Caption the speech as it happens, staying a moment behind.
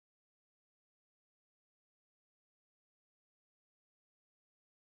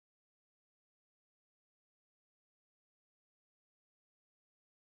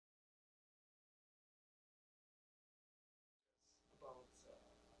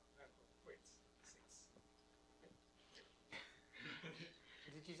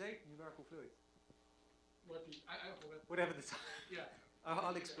did you say? Numerical fluids? I forgot. Whatever the time. Yeah.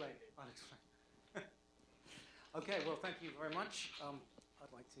 I'll explain. Okay, well, thank you very much.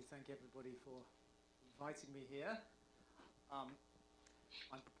 I'd like to thank everybody for inviting me here. I'm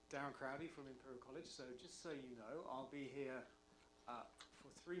Darren Crowdy from Imperial College, so just so you know, I'll be here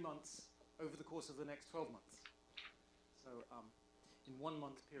for 3 months over the course of the next 12 months. So in 1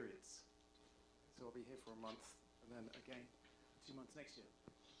 month periods. So I'll be here for a month, and then again 2 months next year.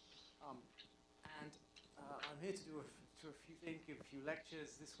 I'm here to do a few things, give a few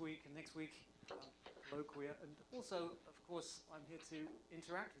lectures this week and next week, colloquia, and also, of course, I'm here to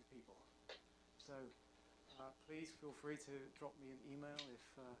interact with people. So please feel free to drop me an email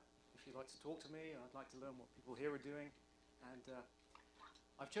if you'd like to talk to me. I'd like to learn what people here are doing. And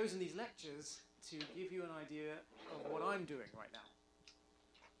I've chosen these lectures to give you an idea of what I'm doing right now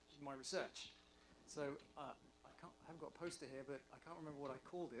in my research. So I haven't got a poster here, but I can't remember what I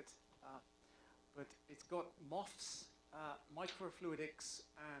called it. But it's got MOFs, microfluidics,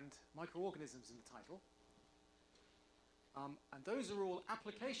 and micro-organisms in the title. And those are all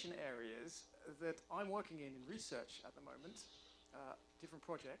application areas that I'm working in research at the moment, different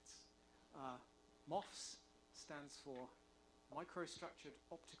projects. MOFs stands for microstructured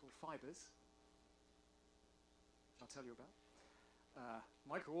optical fibers, which I'll tell you about.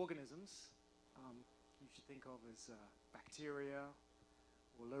 Microorganisms, you should think of as bacteria,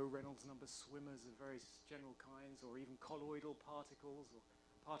 or low-Reynolds-number swimmers of various general kinds, or even colloidal particles, or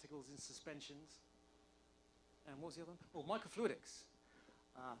particles in suspensions. And what was the other one? Oh, microfluidics,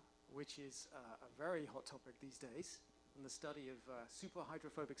 which is a very hot topic these days, in the study of super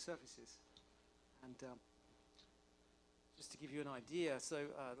hydrophobic surfaces. And just to give you an idea,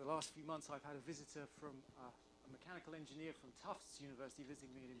 so the last few months I've had a visitor from a mechanical engineer from Tufts University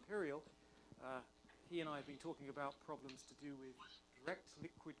visiting me at Imperial. He and I have been talking about problems to do with direct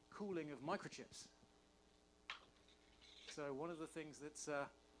liquid cooling of microchips. So one of the things that's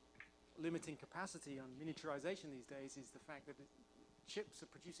limiting capacity on miniaturization these days is the fact that chips are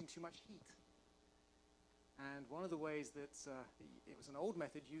producing too much heat. And one of the ways that it was an old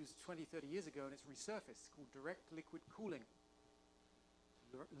method used 20, 30 years ago, and it's resurfaced, called direct liquid cooling.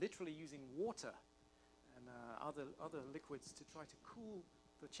 Literally using water and other liquids to try to cool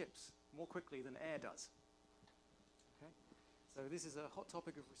the chips more quickly than air does. So this is a hot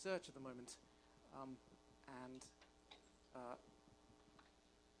topic of research at the moment,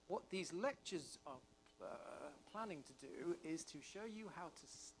 what these lectures are planning to do is to show you how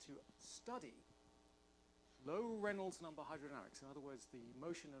to study low-Reynolds-number hydrodynamics, in other words, the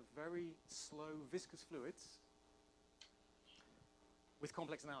motion of very slow viscous fluids with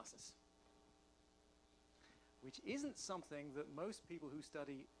complex analysis, which isn't something that most people who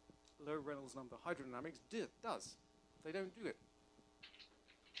study low-Reynolds-number hydrodynamics does. They don't do it.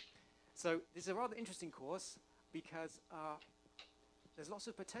 So this is a rather interesting course because there's lots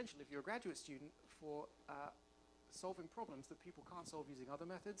of potential, if you're a graduate student, for solving problems that people can't solve using other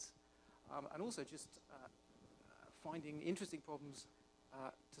methods, and also just finding interesting problems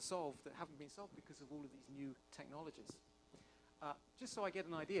to solve that haven't been solved because of all of these new technologies. Just so I get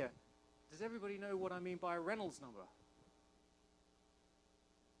an idea, does everybody know what I mean by a Reynolds number?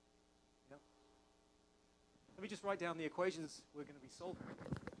 Let me just write down the equations we're going to be solving.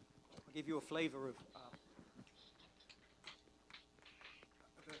 I'll give you a flavor of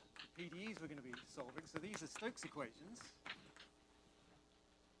the PDEs we're going to be solving. So these are Stokes equations.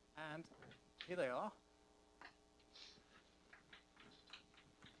 And here they are.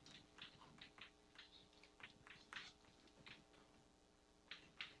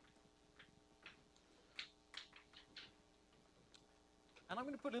 And I'm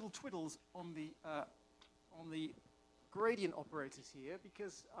going to put little twiddles on the gradient operators here,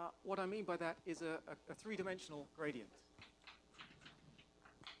 because what I mean by that is a three-dimensional gradient.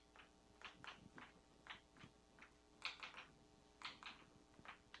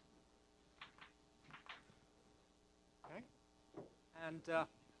 Okay? And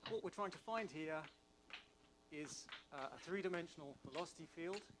what we're trying to find here is a three-dimensional velocity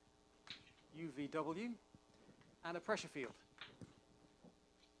field, UVW, and a pressure field,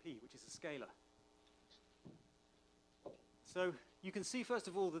 P, which is a scalar. So you can see, first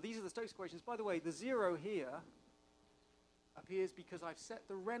of all, that these are the Stokes equations. By the way, the 0 here appears because I've set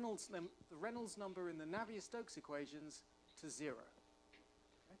the Reynolds number in the Navier-Stokes equations to 0.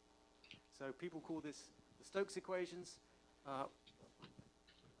 Okay? So people call this the Stokes equations.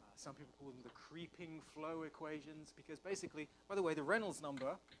 Some people call them the creeping flow equations, because basically, by the way, the Reynolds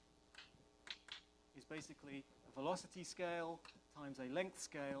number is basically a velocity scale times a length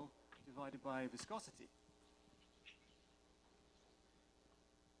scale divided by viscosity.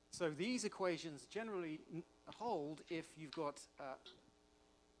 So these equations generally hold if you've got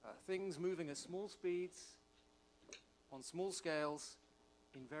things moving at small speeds on small scales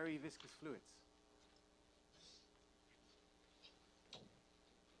in very viscous fluids.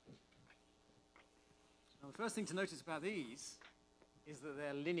 Now the first thing to notice about these is that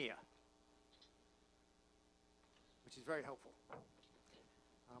they're linear, which is very helpful.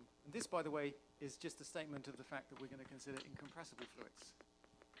 And this, by the way, is just a statement of the fact that we're going to consider incompressible fluids.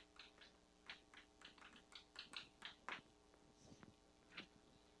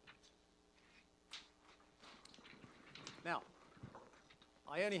 Now,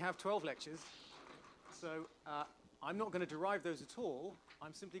 I only have 12 lectures, so I'm not going to derive those at all.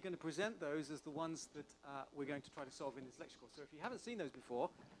 I'm simply going to present those as the ones that we're going to try to solve in this lecture course. So if you haven't seen those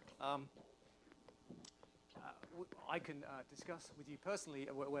before, I can discuss with you personally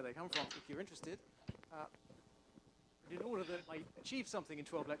where they come from if you're interested. But in order that I achieve something in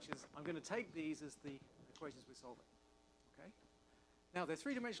 12 lectures, I'm going to take these as the equations we're solving. Okay? Now, they're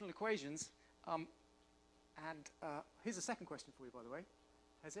three-dimensional equations. And here's a second question for you, by the way.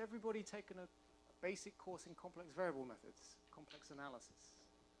 Has everybody taken a basic course in complex variable methods, complex analysis?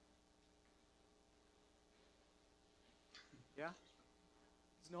 Yeah?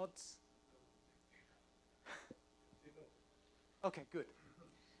 Nods? Okay, good.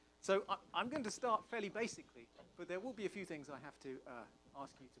 So I'm going to start fairly basically, but there will be a few things I have to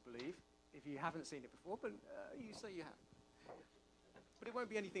ask you to believe if you haven't seen it before, but you say you have. But it won't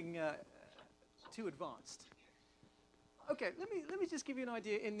be anything too advanced. Okay, let me just give you an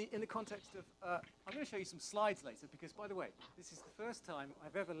idea in the context of, I'm going to show you some slides later because, by the way, this is the first time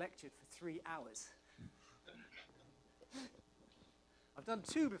I've ever lectured for 3 hours. I've done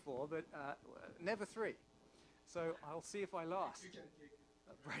 2 before, but never 3. So I'll see if I last. You can take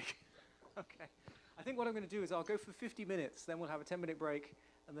a break. Okay. I think what I'm going to do is I'll go for 50 minutes, then we'll have a 10-minute break,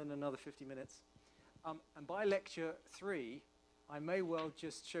 and then another 50 minutes. And by lecture 3, I may well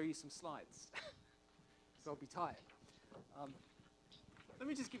just show you some slides. So I'll be tired. Let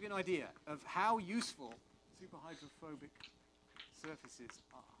me just give you an idea of how useful superhydrophobic surfaces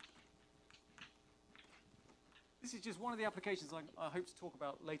are. This is just one of the applications I hope to talk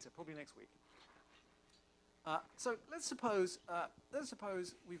about later, probably next week. So let's suppose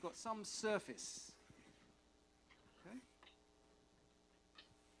we've got some surface.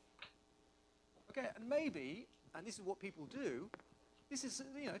 Okay, and maybe, and this is what people do, this is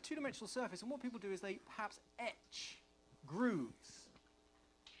a two-dimensional surface, and what people do is they perhaps etch grooves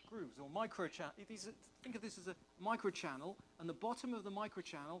or microchannel. Think of this as a microchannel, and the bottom of the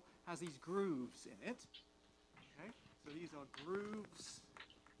microchannel has these grooves in it. Okay, so these are grooves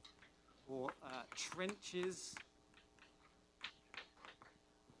or trenches.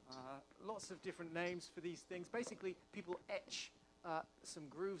 Lots of different names for these things. Basically, people etch some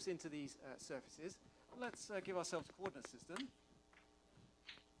grooves into these surfaces. Let's give ourselves a coordinate system.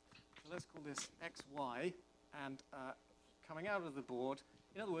 So let's call this x, y, and coming out of the board,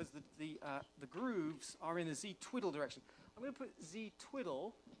 in other words, the grooves are in the z twiddle direction. I'm going to put z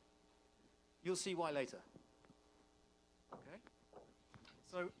twiddle. You'll see why later. Okay.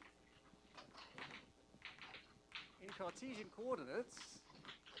 So in Cartesian coordinates,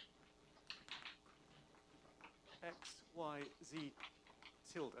 x, y, z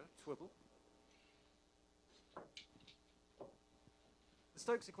tilde, twiddle. The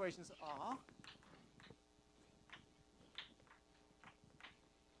Stokes equations are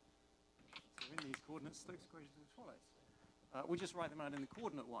in these coordinates, Stokes equations are as follows. We'll just write them out in the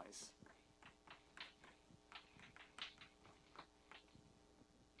coordinate wise.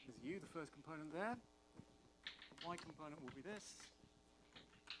 There's u, the first component there. The y component will be this.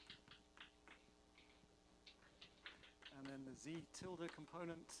 And then the z tilde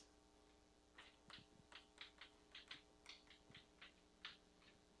component.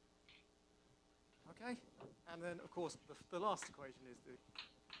 Okay, and then of course the last equation is the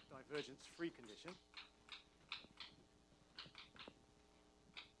divergence-free condition.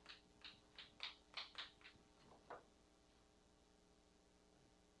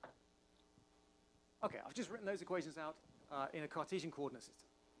 Okay, I've just written those equations out in a Cartesian coordinate system.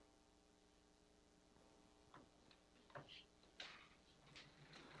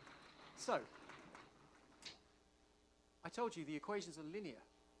 So, I told you the equations are linear,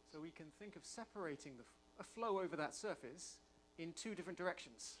 so we can think of separating a flow over that surface in 2 different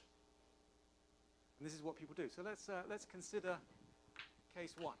directions. And this is what people do. So let's consider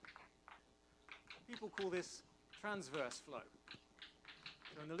case 1. People call this transverse flow.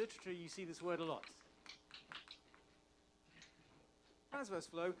 So in the literature, you see this word a lot. Transverse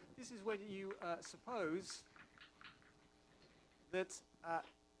flow, this is when you suppose that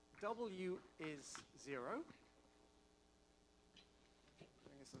W is 0.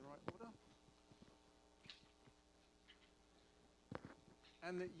 Bring this in the right order.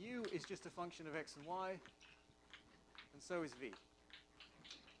 And that U is just a function of x and y, and so is V.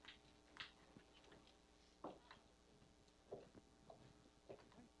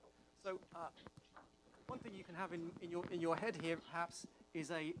 So one thing you can have in your head here, perhaps,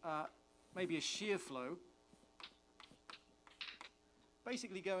 is maybe a shear flow,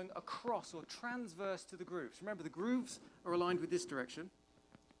 basically going across or transverse to the grooves. Remember, the grooves are aligned with this direction.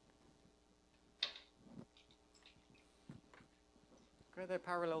 Okay, they're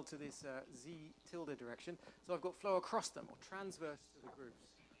parallel to this z tilde direction. So I've got flow across them, or transverse to the grooves.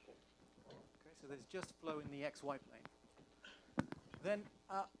 Okay, so there's just flow in the xy plane. Then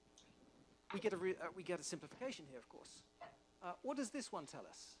we get a simplification here, of course. What does this one tell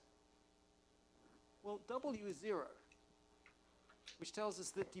us? Well, W is 0, which tells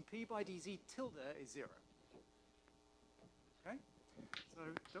us that dp by dz tilde is 0. Okay?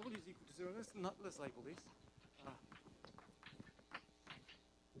 So W is equal to 0. Let's label these.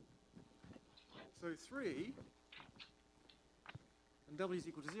 So 3, and W is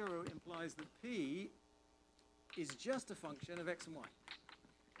equal to 0 implies that P is just a function of x and y.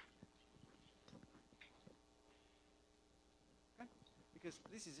 Okay? Because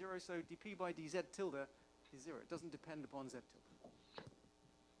this is 0, so dp by dz tilde is 0. It doesn't depend upon z tilde.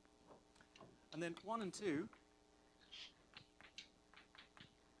 And then 1 and 2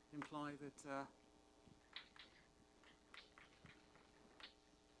 imply that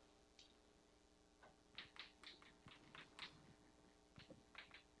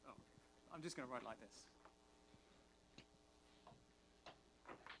I'm just going to write like this.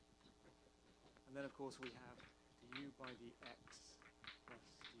 And then, of course, we have du by dx plus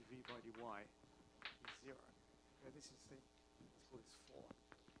dv by dy is 0. Okay, this is let's call this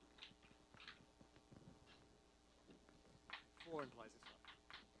 4. 4 implies this one.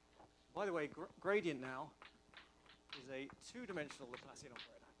 By the way, gradient now is a two-dimensional Laplacian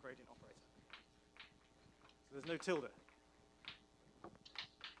operator, gradient operator. So there's no tilde.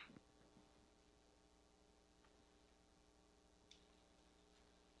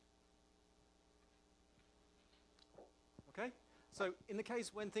 Okay, so in the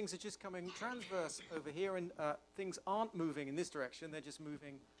case when things are just coming transverse over here and things aren't moving in this direction, they're just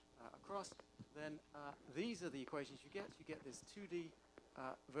moving across, then these are the equations you get. You get this 2D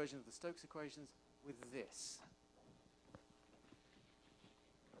version of the Stokes equations with this.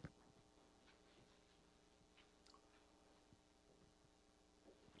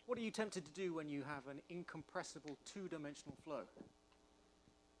 What are you tempted to do when you have an incompressible two-dimensional flow?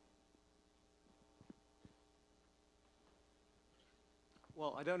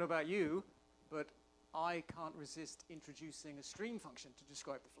 Well, I don't know about you, but I can't resist introducing a stream function to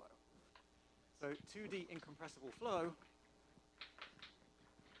describe the flow. So 2D incompressible flow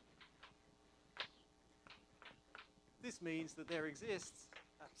this means that there exists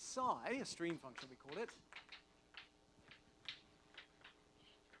a psi, a stream function we call it,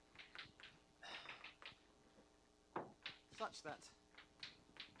 such that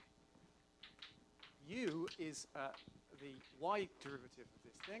U is the y derivative of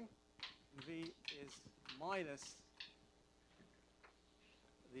this thing, and V is minus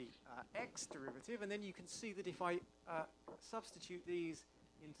the x derivative, and then you can see that if I substitute these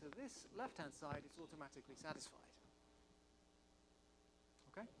into this left-hand side, it's automatically satisfied.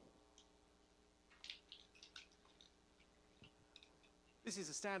 Okay? This is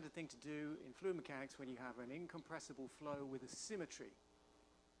a standard thing to do in fluid mechanics when you have an incompressible flow with a symmetry.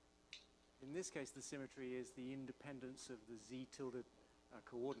 In this case, the symmetry is the independence of the z tilde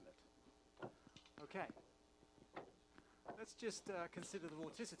coordinate. Okay. Let's just consider the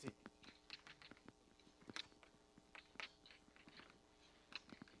vorticity.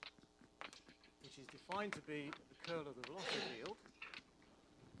 Which is defined to be the curl of the velocity field.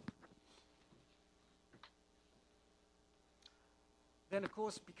 Then, of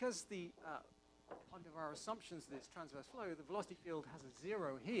course, because under our assumptions of this transverse flow, the velocity field has a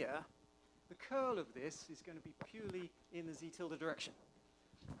 0 here, the curl of this is going to be purely in the z tilde direction.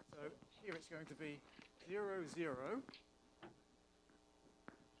 So here it's going to be 0, 0,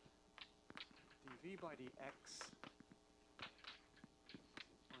 dv by dx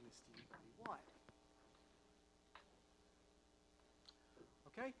minus dv by dy.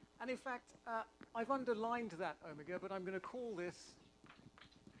 Okay, and in fact, I've underlined that omega, but I'm going to call this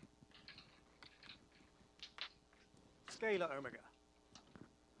scalar omega.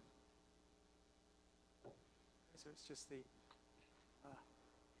 So it's just the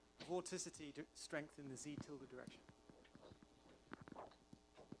vorticity strength in the z tilde direction.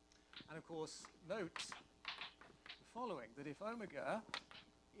 And of course, note the following, that if omega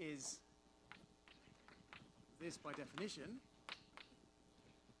is this by definition,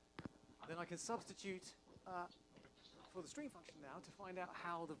 then I can substitute for the string function now to find out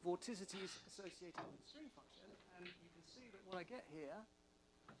how the vorticity is associated with the string function. And you can see that what I get here,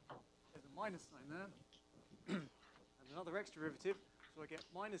 there's a minus sign there, and another x derivative. So I get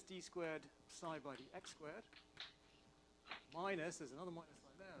minus d squared psi by dx squared, minus, there's another minus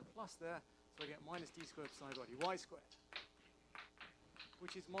sign there, and a plus there, so I get minus d squared psi by dy squared,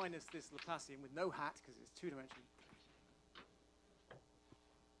 which is minus this Laplacian with no hat, because it's two-dimensional.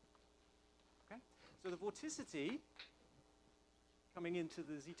 Okay? So the vorticity coming into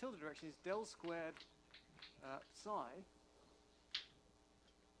the z tilde direction is del squared psi,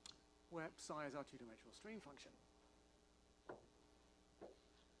 where psi is our two-dimensional stream function.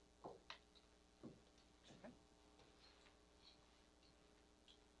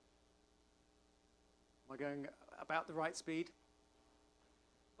 Am I going about the right speed?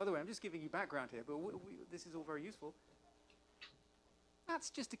 By the way, I'm just giving you background here, but this is all very useful. That's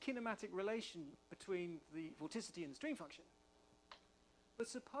just a kinematic relation between the vorticity and the stream function. But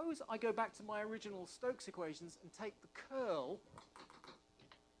suppose I go back to my original Stokes equations and take the curl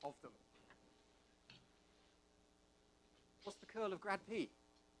of them. What's the curl of grad P?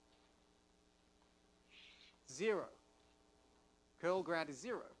 0. Curl grad is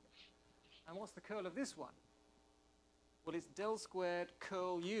 0. And what's the curl of this one? Well, it's del squared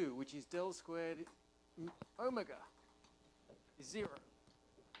curl U, which is del squared omega, is 0.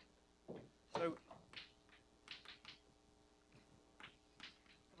 So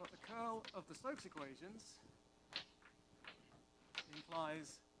the curl of the Stokes equations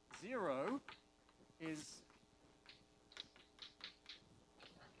implies 0 is,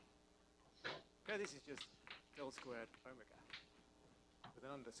 okay, this is just del squared omega with an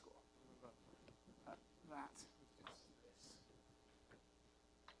underscore. Remember that was just this.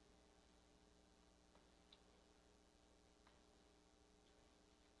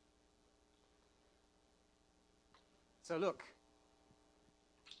 So look,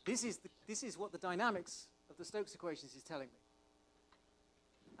 this is what the dynamics of the Stokes equations is telling me.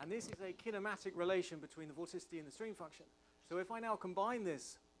 And this is a kinematic relation between the vorticity and the stream function. So if I now combine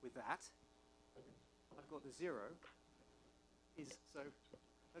this with that, I've got the 0. So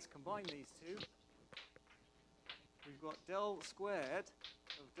let's combine these two. We've got del squared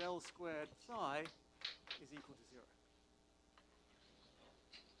of del squared psi is equal to 0.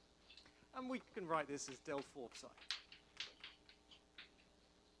 And we can write this as del 4 psi.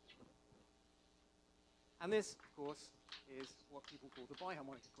 And this, of course, is what people call the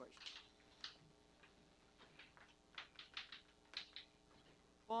biharmonic equation.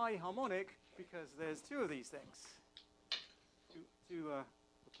 Biharmonic because there's two of these things, two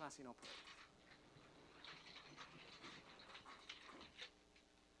Laplacian operators.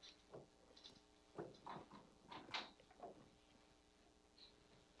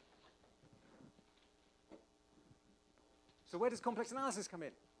 So where does complex analysis come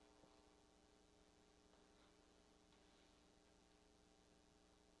in?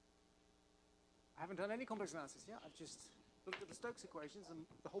 I haven't done any complex analysis yet. I've just looked at the Stokes equations, and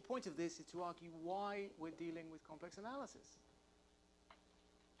the whole point of this is to argue why we're dealing with complex analysis.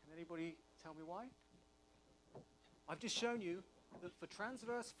 Can anybody tell me why? I've just shown you that for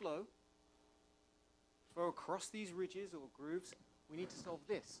transverse flow across these ridges or grooves, we need to solve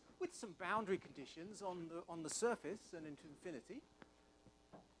this with some boundary conditions on the surface and into infinity.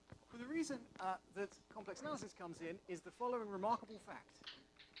 But the reason that complex analysis comes in is the following remarkable fact.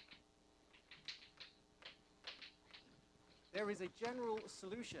 There is a general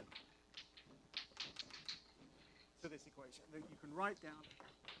solution to this equation that you can write down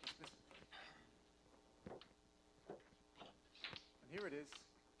explicitly. And here it is.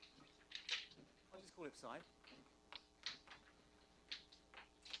 I'll just call it psi.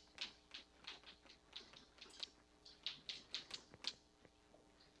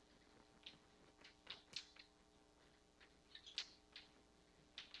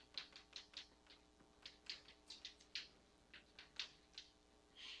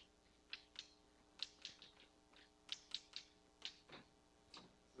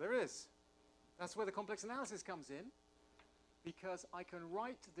 There is. That's where the complex analysis comes in, because I can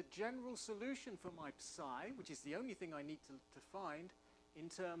write the general solution for my psi, which is the only thing I need to find, in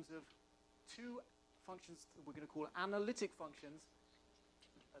terms of two functions that we're going to call analytic functions.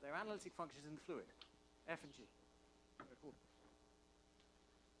 They're analytic functions in the fluid, F and G.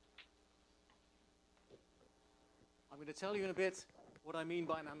 I'm going to tell you in a bit what I mean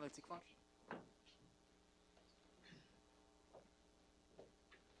by an analytic function.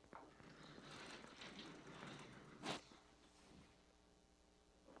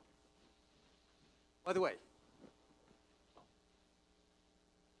 By the way,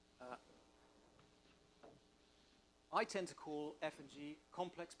 I tend to call F and G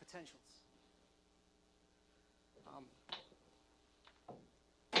complex potentials.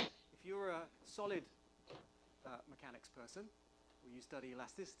 If you're a solid mechanics person, or you study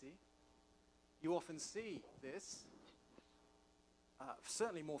elasticity, you often see this,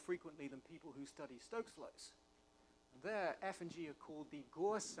 certainly more frequently than people who study Stokes flows. And there, F and G are called the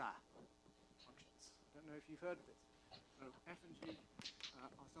Gauss functions. I don't know if you've heard of this. So F and G are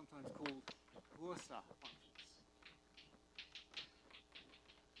sometimes called Gauss functions.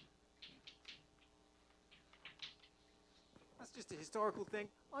 That's just a historical thing.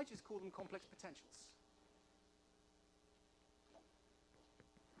 I just call them complex potentials.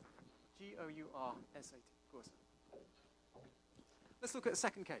 G-O-U-R-S-A-T, Gauss. Let's look at a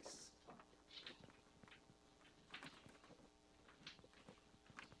second case.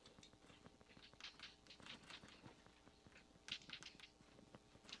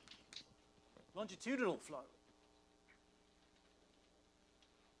 Longitudinal flow.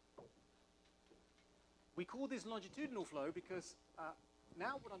 We call this longitudinal flow because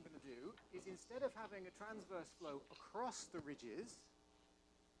now what I'm going to do is, instead of having a transverse flow across the ridges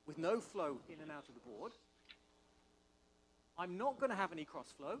with no flow in and out of the board, I'm not going to have any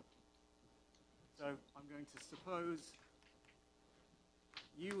cross flow. So I'm going to suppose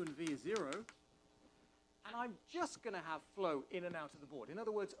U and V is 0, and I'm just going to have flow in and out of the board. In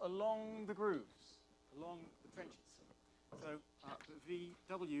other words, along the grooves, along the trenches. So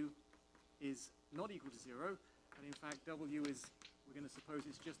VW is not equal to 0, and in fact W is, we're going to suppose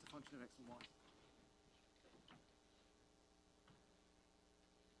it's just a function of x and y.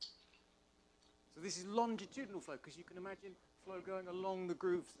 So this is longitudinal flow, because you can imagine flow going along the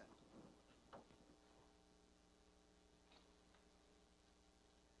grooves then.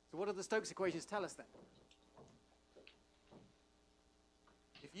 So what do the Stokes equations tell us then?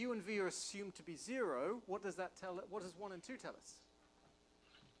 If U and V are assumed to be 0, what does that tell? What does 1 and 2 tell us?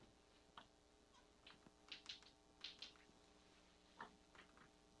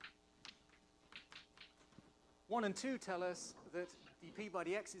 One and 2 tell us that dp by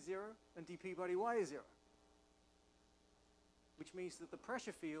dx is 0 and dp by dy is 0, which means that the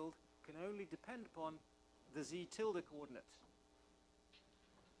pressure field can only depend upon the z tilde coordinate.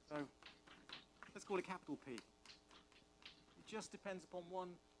 So let's call it capital P. It just depends upon one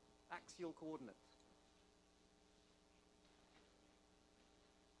axial coordinate.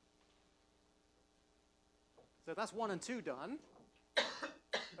 So that's 1 and 2 done.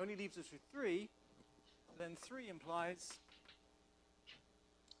 Only leaves us with 3. Then 3 implies,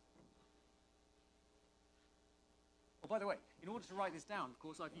 oh, by the way, in order to write this down, of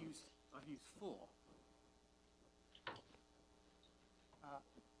course, I've used 4.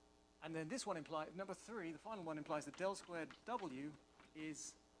 And then this one implies, number 3, the final one implies that del squared W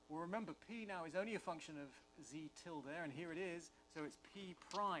is, well, remember, P now is only a function of Z tilde, and here it is, so it's P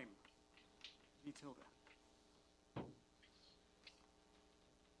prime Z tilde.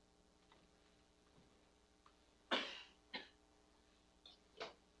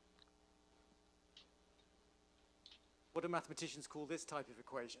 What do mathematicians call this type of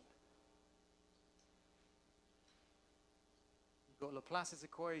equation? You've got Laplace's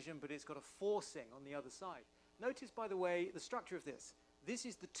equation, but it's got a forcing on the other side. Notice, by the way, the structure of this. This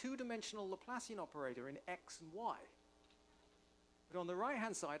is the two-dimensional Laplacian operator in x and y. But on the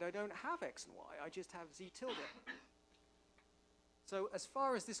right-hand side, I don't have x and y. I just have z tilde. So as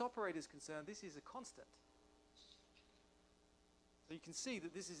far as this operator is concerned, this is a constant. So you can see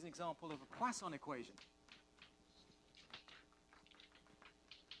that this is an example of a Poisson equation.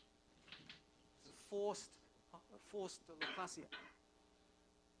 Forced Laplacian.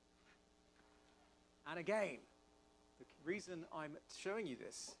 And again, the reason I'm showing you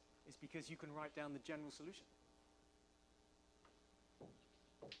this is because you can write down the general solution.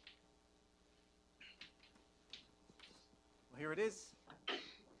 Well, here it is.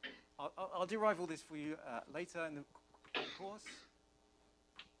 I'll derive all this for you later in the course.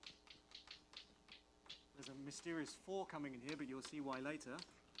 There's a mysterious 4 coming in here, but you'll see why later.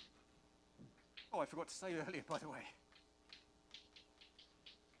 Oh, I forgot to say earlier, by the way.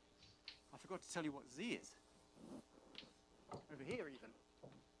 I forgot to tell you what z is. Over here, even.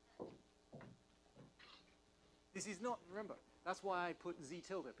 This is not, remember, that's why I put z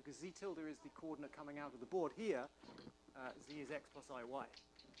tilde, because z tilde is the coordinate coming out of the board. Here, z is x plus iy.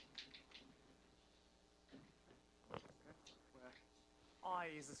 Okay, where I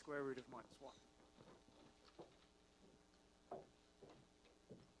is the square root of -1.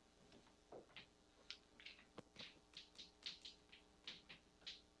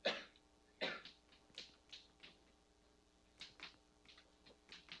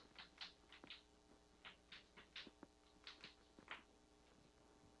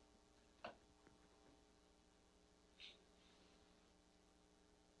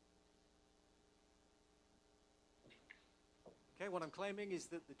 Okay, what I'm claiming is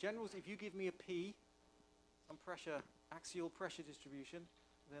that the generals, if you give me a P, some pressure, axial pressure distribution,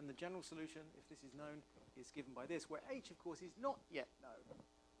 then the general solution, if this is known, is given by this, where H, of course, is not yet known.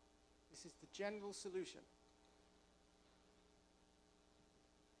 This is the general solution.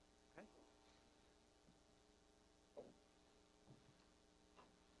 Okay?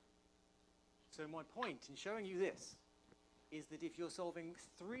 So my point in showing you this is that if you're solving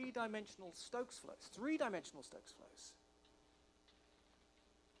three-dimensional Stokes flows,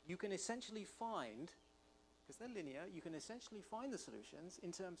 you can essentially find, because they're linear, you can essentially find the solutions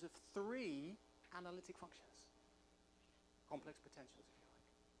in terms of three analytic functions, complex potentials, if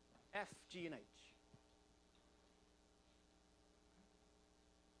you like, F, G, and H.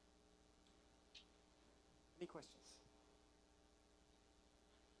 Any questions?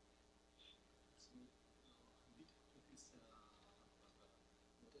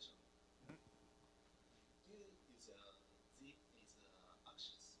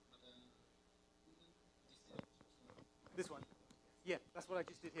 This one? Yeah, that's what I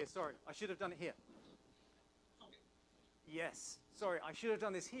just did here. Sorry, I should have done it here. Okay. Yes, sorry, I should have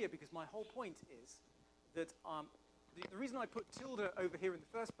done this here because my whole point is that the reason I put tilde over here in the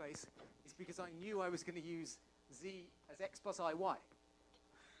first place is because I knew I was going to use z as x plus iy.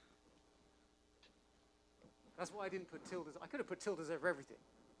 That's why I didn't put tildes. I could have put tildes over everything.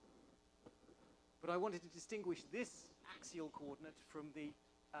 But I wanted to distinguish this axial coordinate from the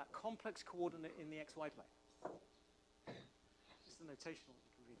complex coordinate in the xy plane. Just a notational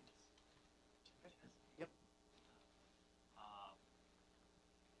inconvenience. Okay. Yep.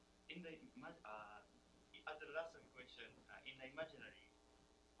 At the last question, in the imaginary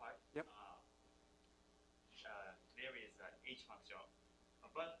part, Yep. There is a h function,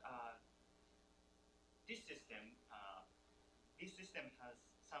 but this system has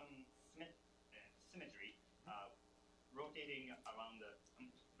some symmetry, rotating around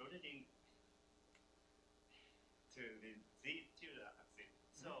rotating to the z tilde axis.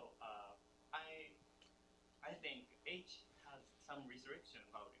 So I think h has some restriction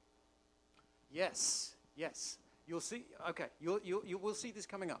about it. Yes, yes. You'll see. Okay, you will see this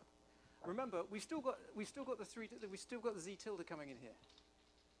coming up. Remember, we've still got the z tilde coming in here.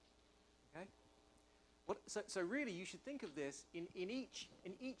 Okay. So really, you should think of this in each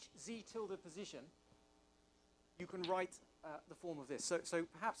z tilde position. You can write the form of this. So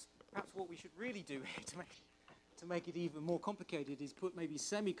perhaps what we should really do here to make it even more complicated is put maybe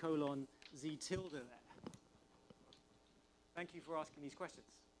semicolon z tilde there. Thank you for asking these questions.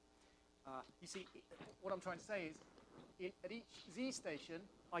 You see, what I'm trying to say is, at each z station,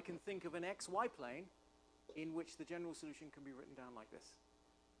 I can think of an xy plane in which the general solution can be written down like this.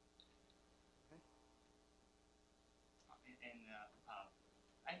 Okay? And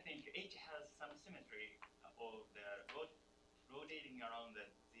I think h has some symmetry of the rotating around the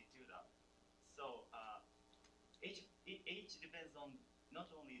z tilde. So h depends on not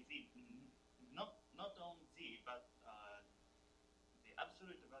only z, not on z, but the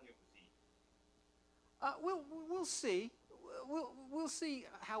absolute value of z. We'll see. We'll see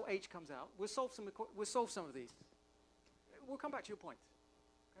how h comes out. We'll solve some of these. We'll come back to your point.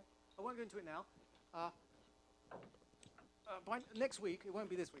 Okay? I won't go into it now. By next week, it won't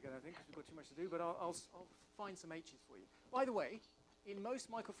be this week, I don't think, because we've got too much to do. But I'll find some h's for you. By the way, in most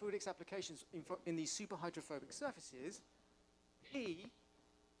microfluidics applications in these super hydrophobic surfaces, P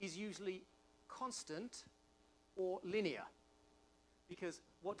is usually constant or linear, because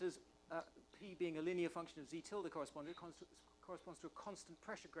what does P being a linear function of z tilde correspond to? It corresponds to a constant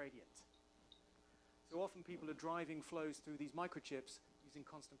pressure gradient. So often people are driving flows through these microchips using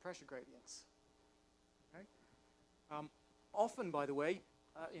constant pressure gradients. Okay? Often, by the way,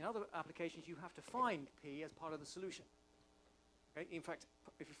 in other applications, you have to find P as part of the solution. Okay? In fact,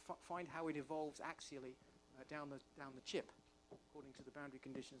 if you find how it evolves axially down the chip, according to the boundary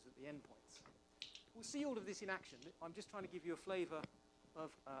conditions at the endpoints. We'll see all of this in action. I'm just trying to give you a flavor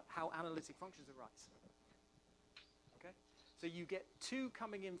of how analytic functions arise. Okay? So you get two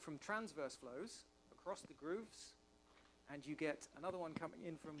coming in from transverse flows across the grooves, and you get another one coming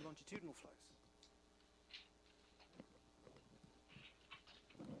in from longitudinal flows.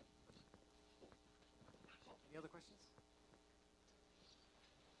 Any other questions?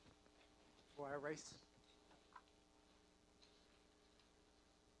 Before I erase?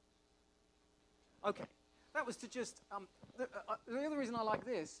 Okay, that was to just, the other reason I like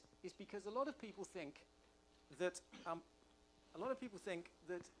this is because a lot of people think that,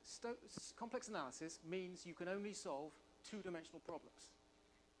 complex analysis means you can only solve two-dimensional problems.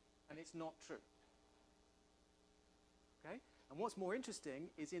 And it's not true. Okay? And what's more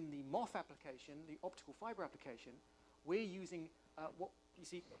interesting is in the MOF application, the optical fiber application, we're using what you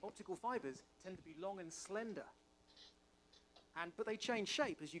see, optical fibers tend to be long and slender. But they change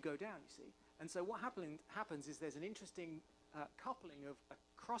shape as you go down, you see. And so what happens is there's an interesting coupling of a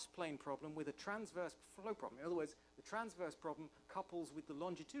cross-plane problem with a transverse flow problem. In other words, the transverse problem couples with the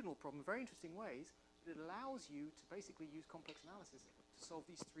longitudinal problem in very interesting ways. It allows you to basically use complex analysis to solve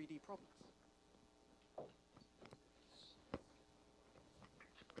these 3D problems.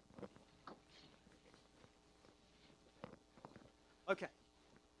 Okay.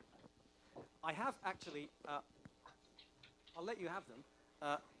 I have actually, I'll let you have them.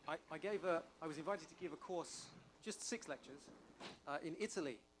 I was invited to give a course, just 6 lectures, in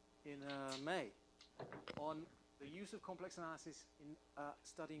Italy in May on the use of complex analysis in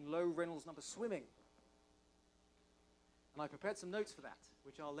studying low-Reynolds-number swimming. And I prepared some notes for that,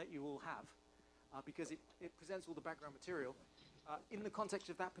 which I'll let you all have, because it presents all the background material in the context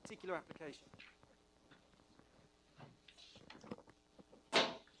of that particular application.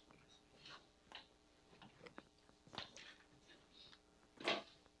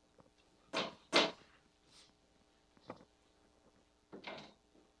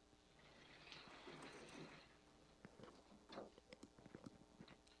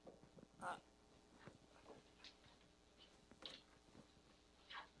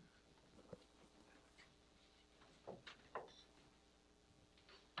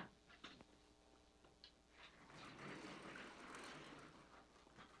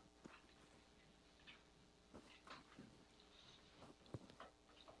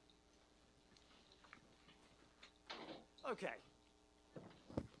 Okay.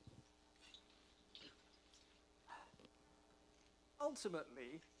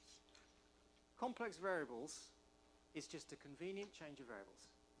 Ultimately, complex variables is just a convenient change of variables.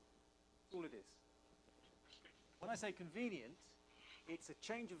 That's all it is. When I say convenient, it's a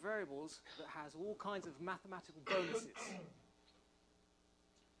change of variables that has all kinds of mathematical bonuses.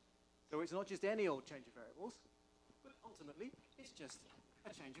 So it's not just any old change of variables, but ultimately, it's just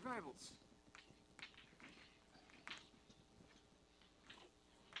a change of variables.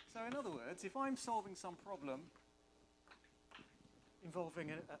 So in other words, if I'm solving some problem involving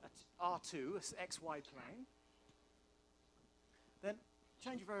a R2, an XY plane, then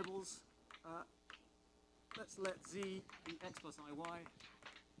change of variables, let's let Z be X plus IY.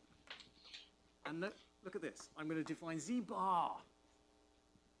 And look at this. I'm going to define Z bar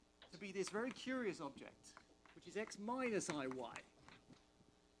to be this very curious object, which is X minus IY.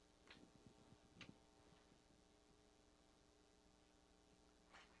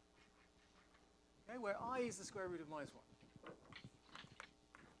 Okay, where I is the square root of -1.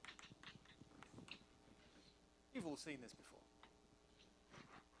 You've all seen this before.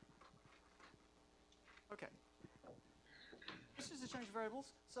 Okay. This is the change of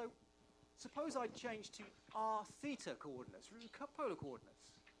variables. So suppose I change to r theta coordinates, polar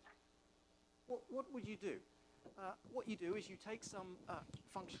coordinates. What would you do? What you do is you take some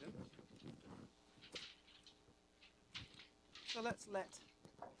function. So let's let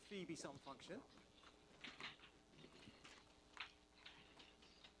phi be some function.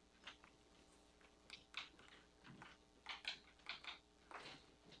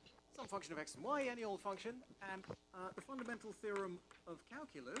 Some function of x and y, any old function, and the fundamental theorem of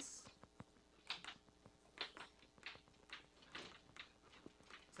calculus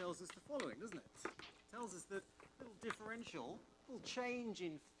tells us the following, doesn't it? It tells us that little differential, little change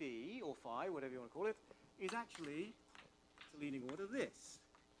in phi, or phi, whatever you want to call it, is actually the leading order this.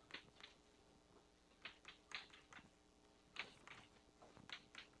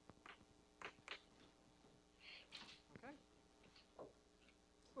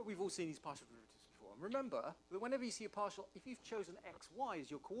 But we've all seen these partial derivatives before. And remember that whenever you see a partial, if you've chosen x, y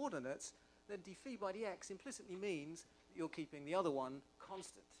as your coordinates, then d phi by dx implicitly means that you're keeping the other one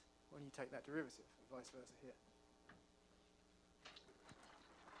constant when you take that derivative, and vice versa here.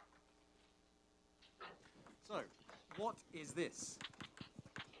 So, what is this?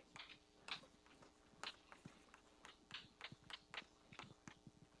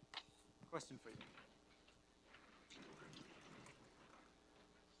 Question for you.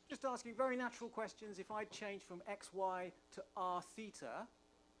 Just asking very natural questions. If I change from xy to r theta,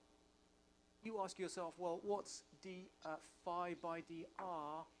 you ask yourself, well, what's d phi by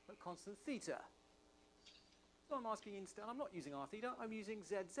dr at constant theta? So I'm asking instead, I'm not using r theta, I'm using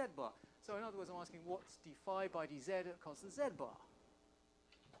z bar. So in other words, I'm asking what's d phi by dz at constant z bar?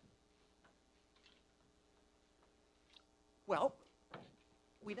 Well,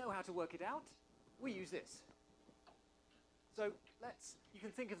 we know how to work it out. We use this. So you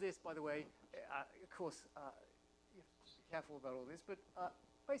can think of this, by the way, of course, you have to be careful about all this, but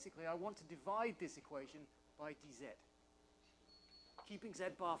basically I want to divide this equation by dz. keeping z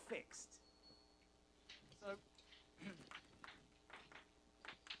bar fixed. So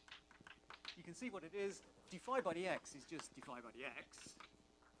you can see what it is. d phi by dx is just d phi by dx.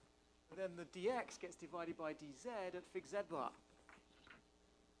 And then the dx gets divided by dz at fixed z bar.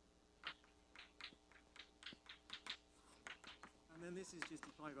 And then this is just d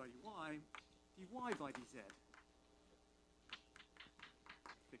phi by dy by dz.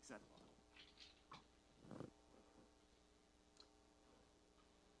 Fixed z bar.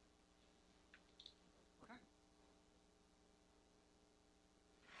 Okay.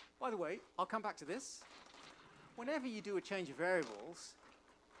 By the way, I'll come back to this. Whenever you do a change of variables,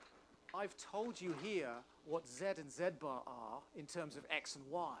 I've told you here what z and z bar are in terms of x and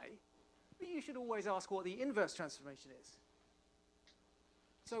y, but you should always ask what the inverse transformation is.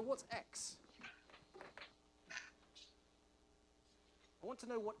 So what's x? I want to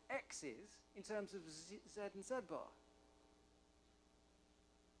know what x is in terms of z and z bar.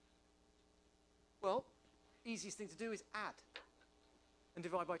 Well, easiest thing to do is add and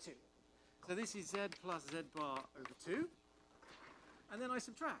divide by 2. So this is z plus z bar over 2. And then I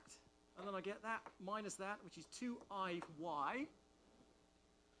subtract. And then I get that minus that, which is 2iy.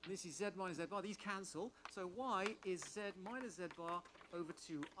 This is z minus z bar. These cancel. So y is z minus z bar over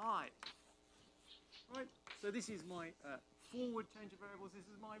 2i. Right? So this is my forward change of variables. This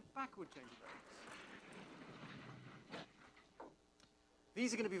is my backward change of variables.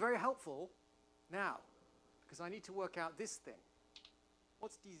 These are going to be very helpful now, because I need to work out this thing.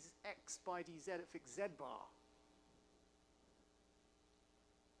 What's dx by dz at fixed z bar?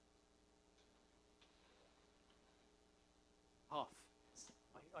 Half.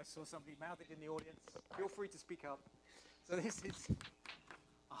 I saw somebody mouth it in the audience. Feel free to speak up. So this is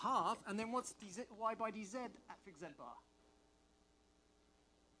a half, and then what's y by dz at fixed z bar?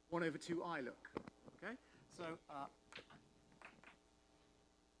 1 over 2i, look. Okay?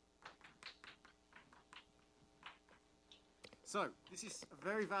 So this is a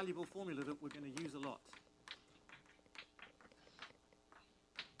very valuable formula that we're going to use a lot.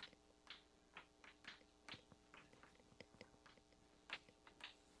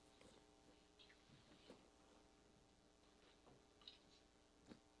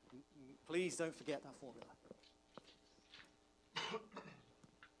 Please don't forget that formula.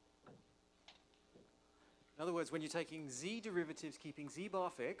 In other words, when you're taking z derivatives, keeping z bar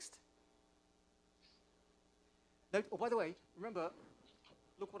fixed. Note, oh, by the way, remember,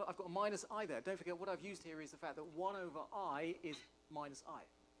 look what I've got a minus I there. Don't forget what I've used here is the fact that 1 over I is minus I.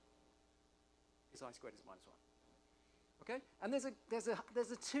 Because I squared is minus 1. Okay? And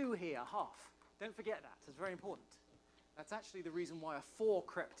there's a 2 here, half. Don't forget that. It's very important. That's actually the reason why a 4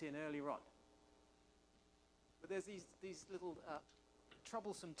 crept in earlier on. But there's these little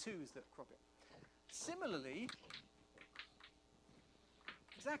troublesome 2s that crop in. Similarly,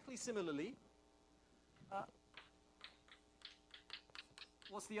 exactly similarly,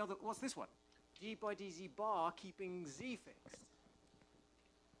 what's this one? d by dz bar keeping z fixed.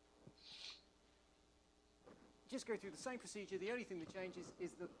 Just go through the same procedure. The only thing that changes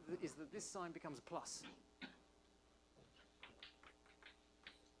is that this sign becomes a plus.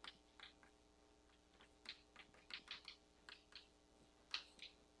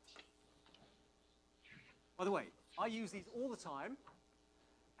 By the way, I use these all the time,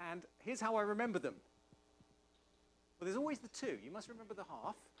 and here's how I remember them. Well, there's always the 2. You must remember the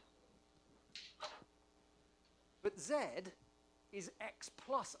half. But z is x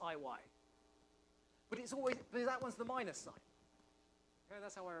plus iy. But that one's the minus sign. Okay,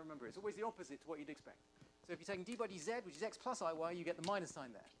 that's how I remember it. It's always the opposite to what you'd expect. So if you're taking d by dz, which is x plus iy, you get the minus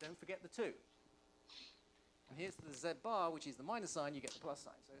sign there. Don't forget the 2. And here's the z bar, which is the minus sign, you get the plus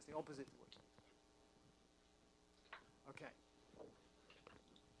sign. So it's the opposite to what you Okay.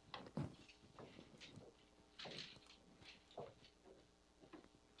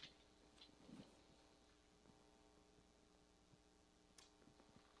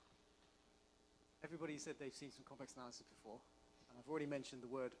 Everybody said they've seen some complex analysis before, and I've already mentioned the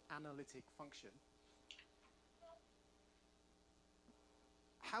word analytic function.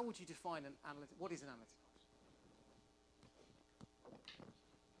 How would you define an analytic? What is an analytic function?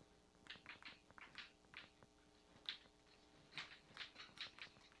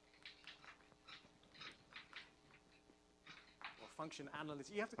 Function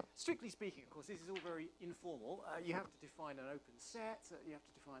analysis. You have to, strictly speaking, of course, this is all very informal. You have to define an open set. You have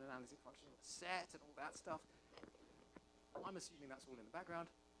to define an analytic function of a set and all that stuff. I'm assuming that's all in the background.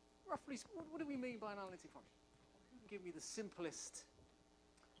 Roughly, what do we mean by an analytic function? Give me the simplest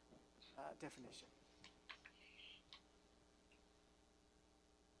definition.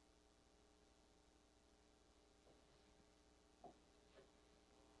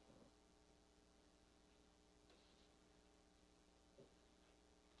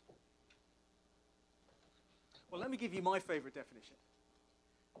 Well, let me give you my favorite definition.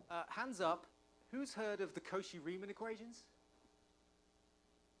 Hands up, who's heard of the Cauchy-Riemann equations?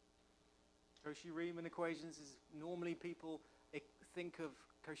 Cauchy-Riemann equations is normally people think of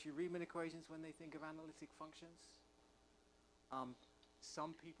Cauchy-Riemann equations when they think of analytic functions.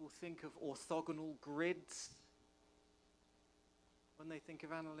 Some people think of orthogonal grids when they think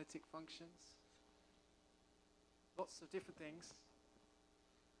of analytic functions. Lots of different things.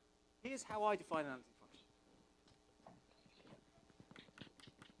 Here's how I define an analytic function.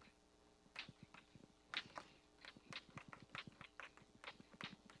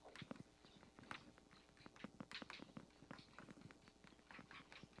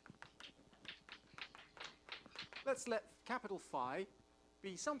 Let's let capital phi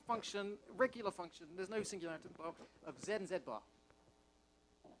be some function, regular function, there's no singularity of z and z bar.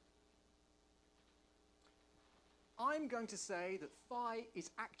 I'm going to say that phi is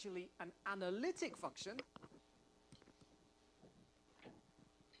actually an analytic function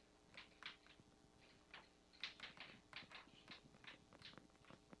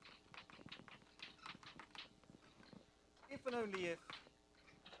if and only if,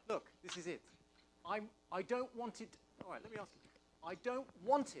 look, this is it. I don't want it, all right, let me ask you. I don't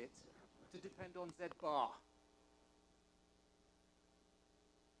want it to depend on z bar.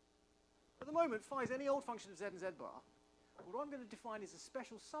 At the moment, phi is any old function of z and z bar. What I'm going to define is a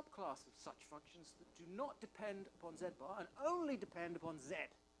special subclass of such functions that do not depend upon z bar and only depend upon z.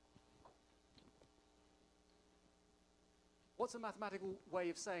 What's a mathematical way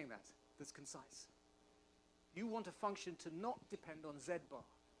of saying that that's concise? You want a function to not depend on z bar.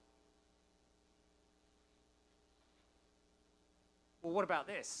 Well, what about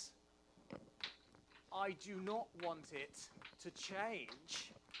this? I do not want it to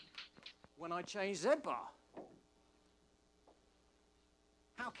change when I change z bar.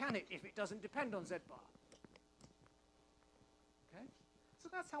 How can it if it doesn't depend on z bar? Okay? So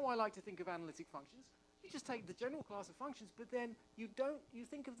that's how I like to think of analytic functions. You just take the general class of functions, but then you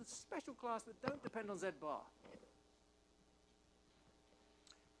think of the special class that don't depend on z bar.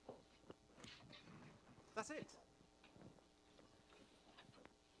 That's it.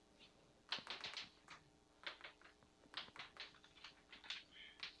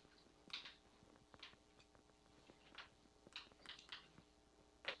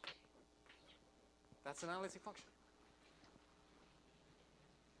 That's an analytic function.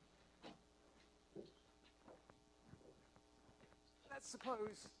 Let's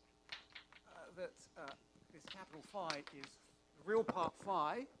suppose that this capital phi is the real part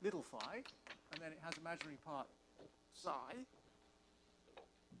phi, little phi, and then it has imaginary part psi.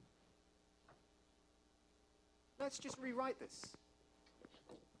 Let's just rewrite this.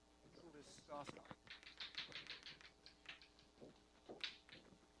 Call this star star.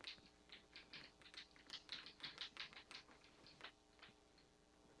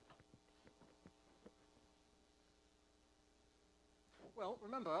 Well,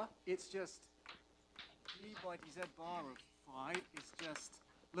 remember, it's just d by dz bar of phi is just,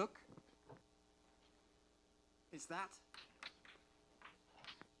 look, it's that.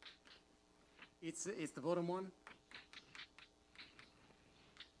 It's the bottom one.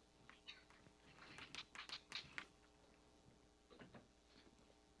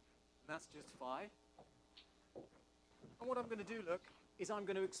 That's just phi. And what I'm going to do, look, is I'm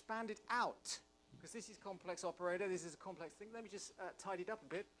going to expand it out. Because this is complex operator, this is a complex thing. Let me just tidy it up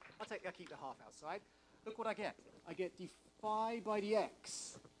a bit. I'll keep the half outside. Look what I get. I get d phi by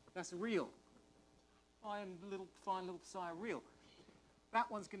dx. That's real. Phi and phi and little psi are real. That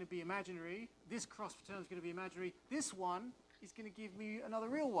one's going to be imaginary. This cross term is going to be imaginary. This one is going to give me another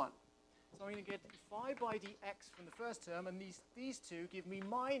real one. So I'm going to get d phi by dx from the first term, and these two give me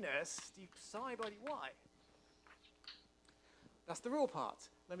minus d psi by dy. That's the real part.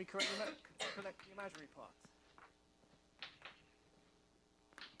 Let me collect the imaginary part.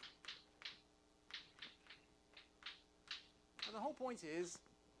 And the whole point is,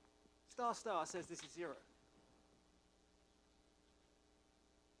 star star says this is 0.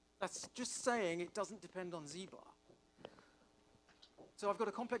 That's just saying it doesn't depend on z bar. So I've got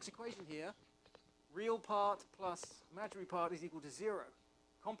a complex equation here. Real part plus imaginary part is equal to 0.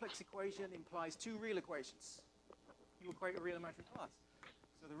 Complex equation implies two real equations. You equate a real imaginary part.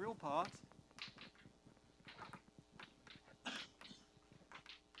 So the real part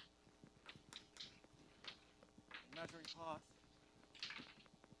imaginary part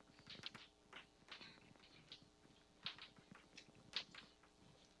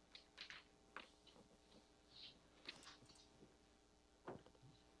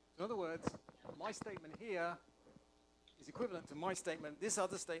in other words, my statement here is equivalent to my statement, this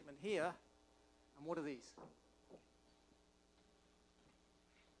other statement here, and what are these?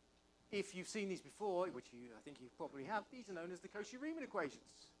 if you've seen these before, which I think you probably have, these are known as the Cauchy-Riemann equations.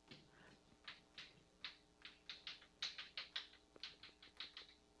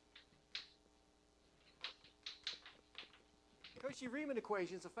 Cauchy-Riemann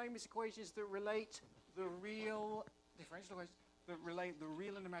equations are famous equations that relate the real differential equations that relate the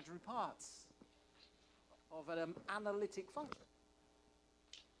real and imaginary parts of an analytic function.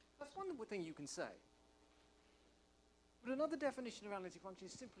 That's one thing you can say. But another definition of analytic function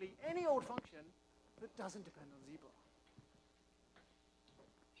is simply any old function that doesn't depend on z-bar.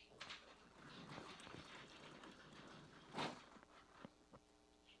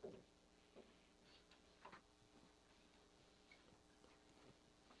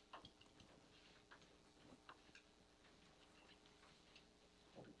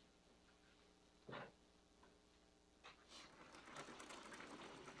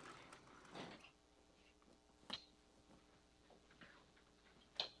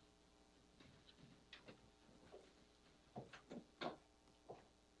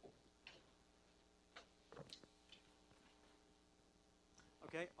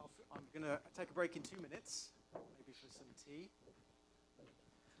 Okay, I'm going to take a break in 2 minutes, maybe for some tea.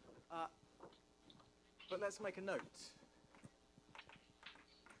 But let's make a note.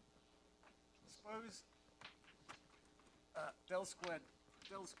 Suppose del squared,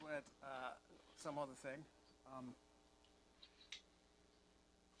 some other thing.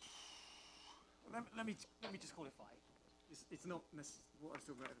 Let me just call it phi. It's not necessarily what I was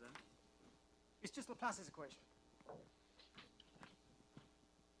talking about over there. It's just Laplace's equation.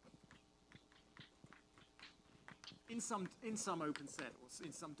 In some open set, or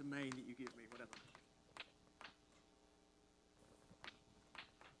in some domain that you give me, whatever.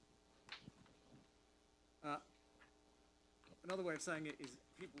 Another way of saying it is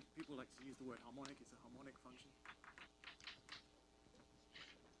people like to use the word harmonic. It's a harmonic function.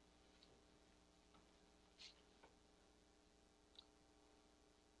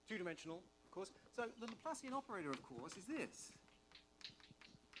 Two-dimensional, of course. So the Laplacian operator, of course, is this.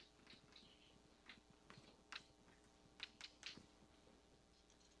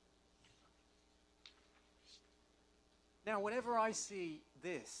 Now, whenever I see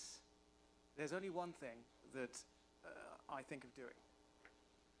this, there's only one thing that I think of doing.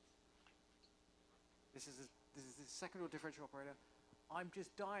 This is the second-order differential operator. I'm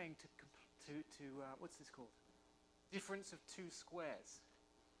just dying to what's this called? Difference of two squares.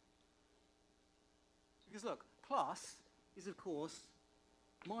 Because look, plus is of course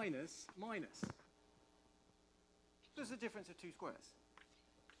minus minus. There's a difference of two squares.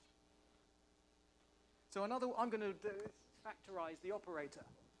 So I'm going to factorize the operator.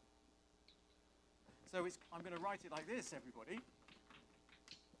 So I'm going to write it like this, everybody.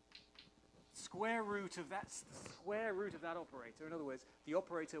 Square root of that operator. In other words, the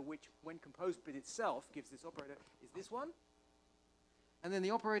operator which, when composed with itself, gives this operator is this one. And then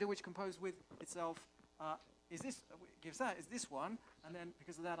the operator which composed with itself gives this one. And then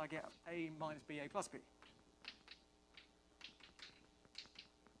because of that, I get a minus b, a plus b.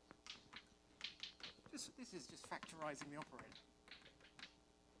 This is just factorizing the operator.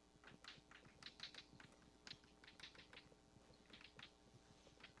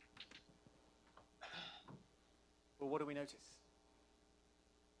 Well, what do we notice?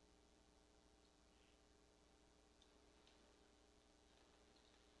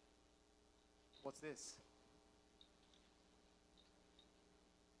 What's this?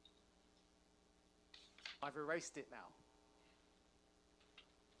 I've erased it now.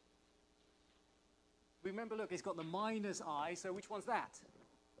 Remember, look, it's got the minus I, so which one's that?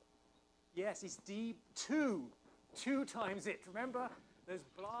 Yes, it's D2. 2 times it. Remember, those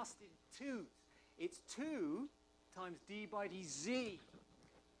blasted 2's. It's 2 times d by dz.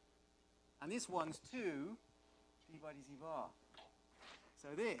 And this one's 2 d by dz bar. So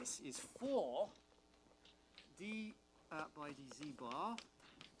this is 4 d by dz bar,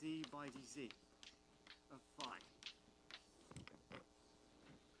 d by dz of phi.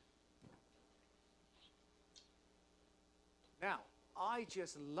 Now, I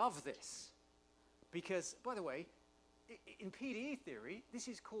just love this because, by the way, in PDE theory, this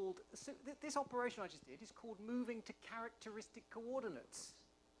is called, this operation I just did is called moving to characteristic coordinates.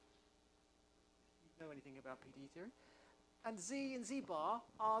 You know anything about PDE theory? And z and z bar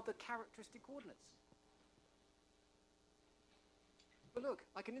are the characteristic coordinates. But look,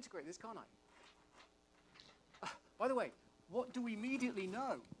 I can integrate this, can't I? By the way, what do we immediately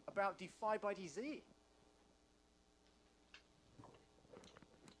know about d phi by dz?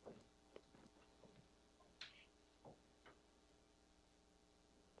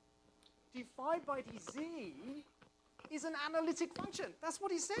 d phi by dz is an analytic function. That's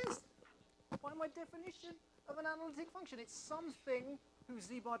what he says. by my definition of an analytic function. It's something whose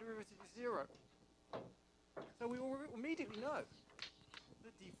z bar derivative is 0. So we will immediately know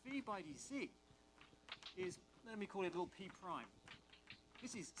that dphi by dc is, let me call it a little p prime.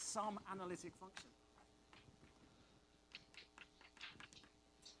 This is some analytic function.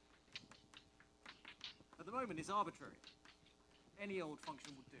 At the moment, it's arbitrary. Any old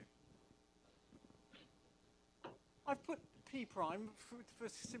function would do. I've put p prime for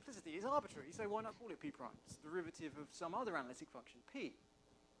simplicity. It's arbitrary, so why not call it p prime? It's the derivative of some other analytic function, p.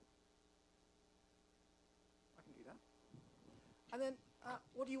 I can do that. And then,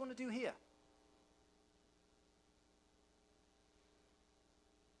 what do you want to do here?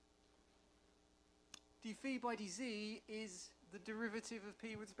 dphi by dz is the derivative of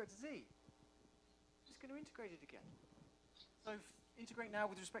p with respect to z. Just going to integrate it again. So integrate now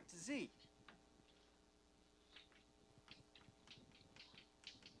with respect to z.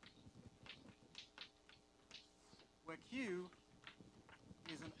 Where q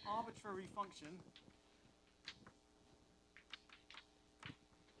is an arbitrary function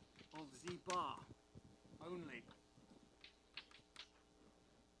of z bar only.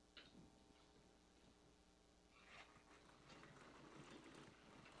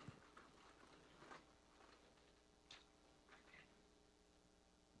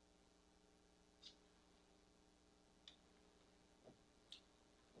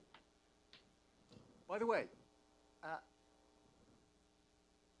 By the way,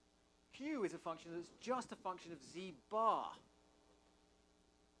 q is a function that's just a function of z bar.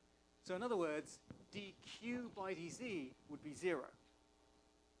 So in other words, dq by dz would be 0.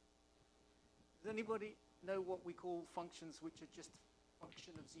 Does anybody know what we call functions which are just a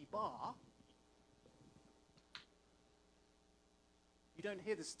function of z bar? You don't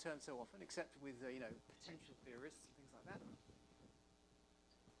hear this term so often, except with potential theorists and things like that.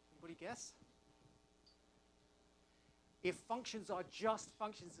 Anybody guess? If functions are just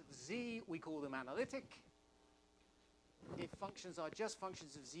functions of z, we call them analytic. If functions are just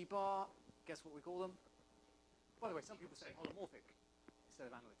functions of z bar, guess what we call them? By the way, some people say holomorphic instead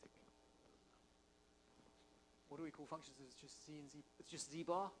of analytic. What do we call functions of just z and z? It's just z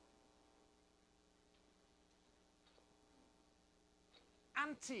bar?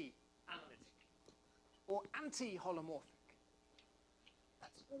 Anti-analytic or anti-holomorphic.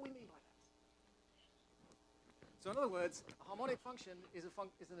 That's all we mean by that. So in other words, a harmonic function is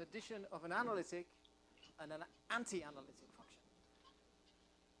an addition of an analytic and an anti-analytic function.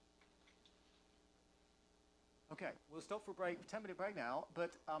 Okay, we'll stop for a break, 10-minute break now, but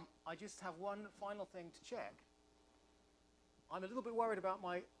I just have one final thing to check. I'm a little bit worried about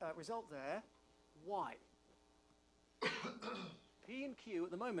my result there. Why? P and Q at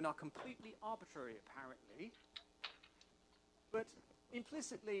the moment are completely arbitrary, apparently. But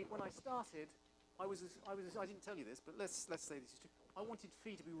implicitly, when I started, I didn't tell you this, but let's say this is true. I wanted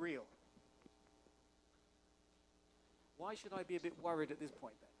phi to be real. Why should I be a bit worried at this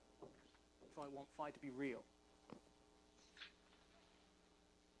point then, if I want phi to be real?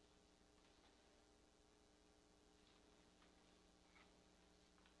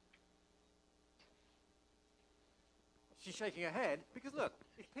 She's shaking her head, because look,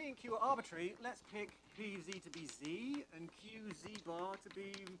 if P and Q are arbitrary, let's pick P z to be z, and Q z bar to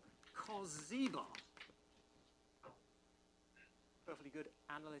be cos z bar. Perfectly good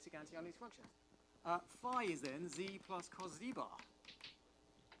analytic, anti-analytic functions. Phi is then z plus cos z bar.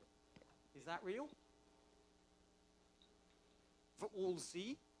 Is that real? For all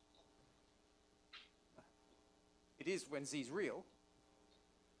z? It is when z is real,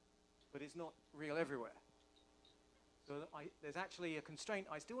 but it's not real everywhere. So there's actually a constraint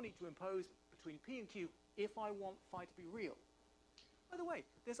I still need to impose between P and Q if I want phi to be real. By the way,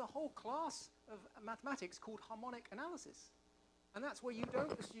 there's a whole class of mathematics called harmonic analysis. And that's where you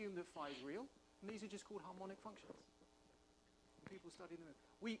don't assume that phi is real. And these are just called harmonic functions. And people study them.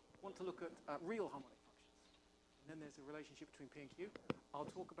 We want to look at real harmonic functions. And then there's a relationship between P and Q. I'll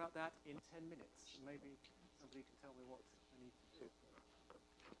talk about that in 10 minutes. And maybe somebody can tell me what I need to do.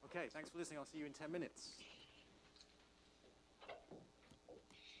 Okay, thanks for listening. I'll see you in 10 minutes.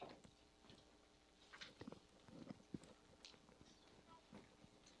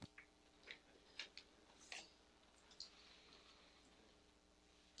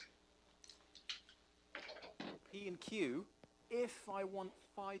 P and Q, if I want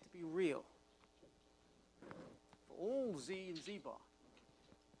phi to be real, for all z and z bar.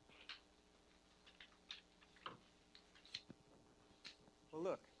 Well,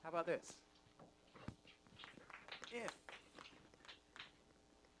 look, how about this? If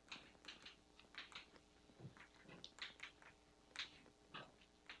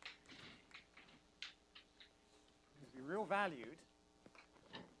valued,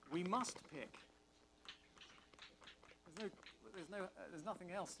 we must pick. There's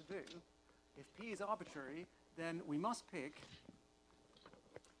nothing else to do. If P is arbitrary, then we must pick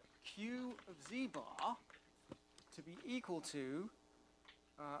Q of Z bar to be equal to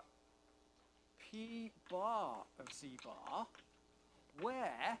P bar of Z bar,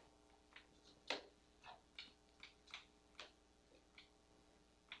 where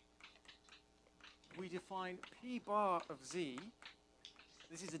we define P bar of Z.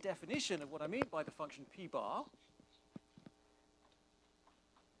 This is a definition of what I mean by the function P bar.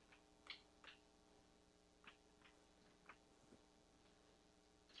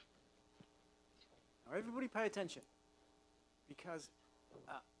 Now everybody pay attention, because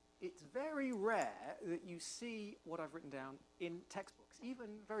it's very rare that you see what I've written down in textbooks, even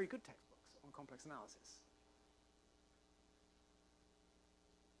very good textbooks on complex analysis.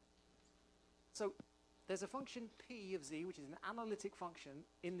 So there's a function P of Z, which is an analytic function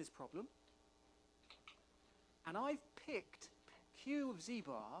in this problem. And I've picked Q of Z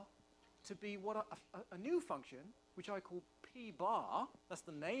bar to be what a new function, which I call P bar. That's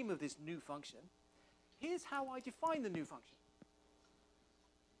the name of this new function. Here's how I define the new function.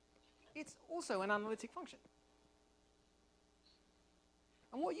 It's also an analytic function.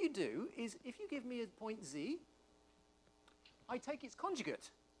 And what you do is, if you give me a point Z, I take its conjugate.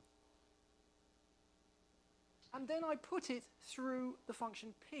 And then I put it through the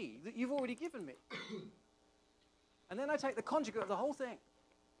function P that you've already given me. And then I take the conjugate of the whole thing.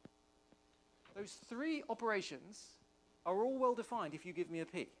 Those three operations are all well defined if you give me a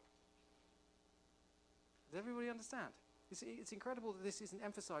P. Does everybody understand? It's incredible that this isn't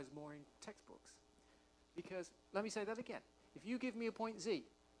emphasized more in textbooks. Because, let me say that again. If you give me a point Z,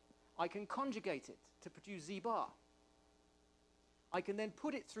 I can conjugate it to produce Z bar. I can then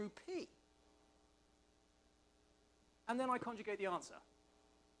put it through P. And then I conjugate the answer.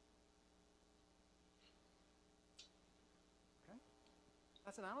 Okay?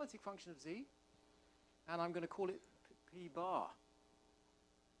 That's an analytic function of Z. And I'm going to call it P bar.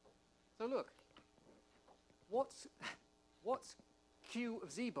 So look. What's Q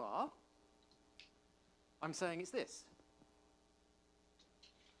of Z bar? I'm saying it's this.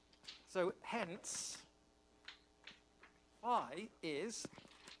 So hence, phi is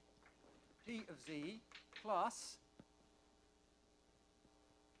P of Z plus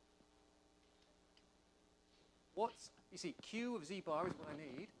you see, Q of Z bar is what I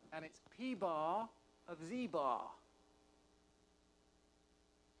need, and it's P bar of Z bar.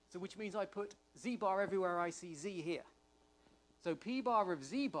 So which means I put Z bar everywhere I see Z here. So P bar of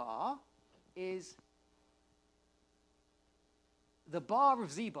Z bar is the bar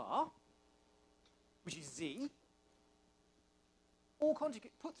of Z bar, which is Z, all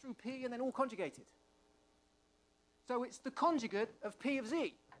conjugate, put through P and then all conjugated. So it's the conjugate of P of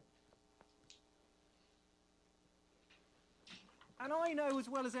Z. And I know as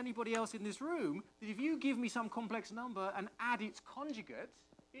well as anybody else in this room that if you give me some complex number and add its conjugate,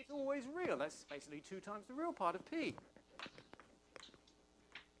 it's always real. That's basically 2 times the real part of P.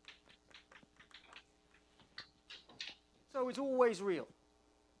 So it's always real.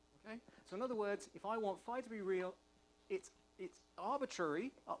 Okay? So in other words, if I want phi to be real, it's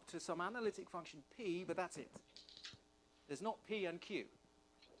arbitrary up to some analytic function P, but that's it. There's not P and Q.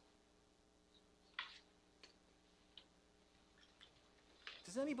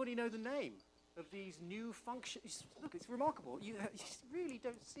 Does anybody know the name of these new functions? Look, it's remarkable. You really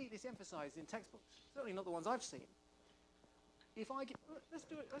don't see this emphasized in textbooks. Certainly not the ones I've seen. If I get, let's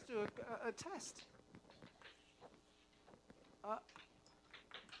do a test.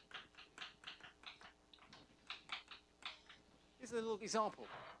 Here's a little example.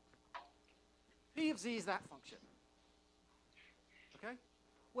 P of Z is that function. Okay?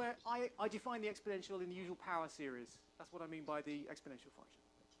 Where I define the exponential in the usual power series. That's what I mean by the exponential function.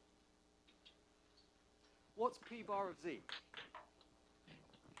 What's P bar of Z?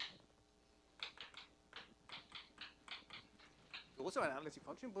 It's also an analytic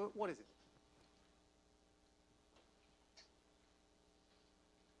function, but what is it?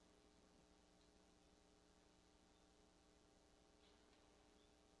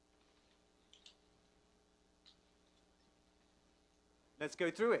 Let's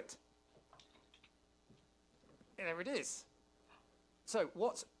go through it. And there it is. So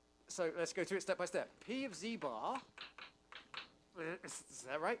let's go through it step by step. P of Z bar, is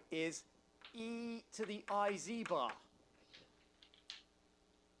that right, is e to the I Z bar.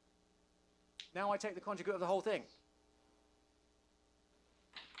 Now I take the conjugate of the whole thing.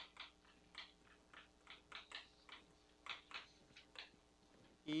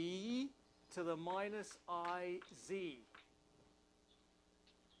 E to the minus I Z.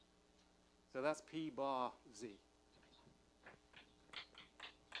 So that's P bar Z.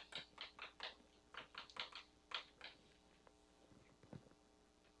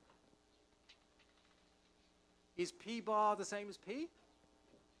 Is P bar the same as P?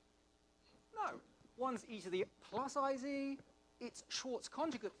 No. One's e to the plus IZ. It's Schwartz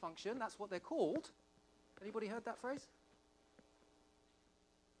conjugate function. That's what they're called. Anybody heard that phrase?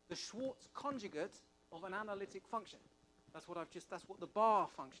 The Schwartz conjugate of an analytic function. That's what the bar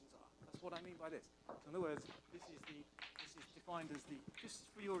functions are. That's what I mean by this. So in other words, this is defined as the, just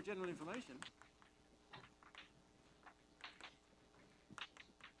for your general information,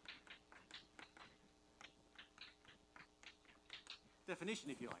 definition,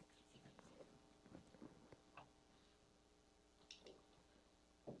 if you like.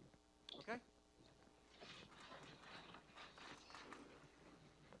 Okay?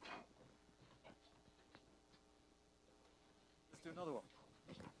 Let's do another one.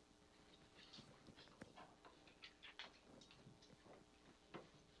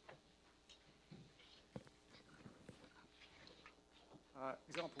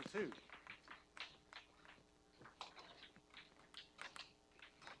 Example 2.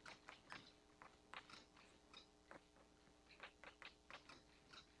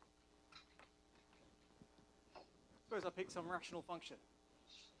 Suppose I pick some rational function.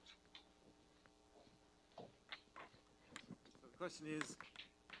 So the question is,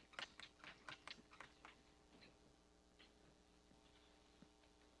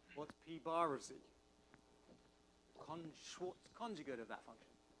 what's P bar of Z? Schwartz conjugate of that function.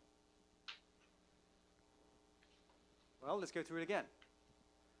 Well, let's go through it again.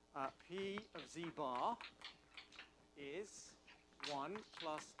 P of Z bar is 1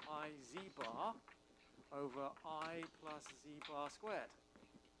 plus I Z bar over I plus Z bar squared.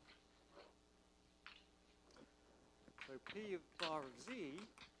 So P of bar of Z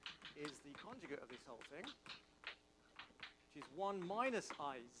is the conjugate of this whole thing, which is 1 minus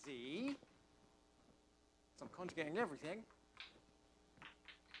IZ. So I'm conjugating everything.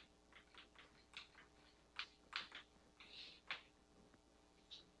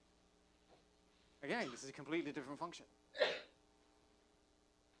 Again, this is a completely different function.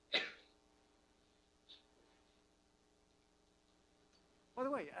 By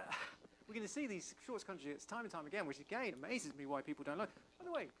the way, we're going to see these Schwartz conjugates time and time again, which again amazes me why people don't know. By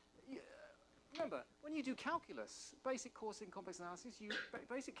the way, remember, when you do calculus, basic course in complex analysis,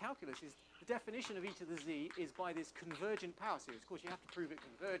 basic calculus is the definition of e to the z is by this convergent power series. Of course, you have to prove it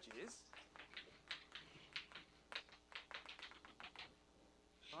converges.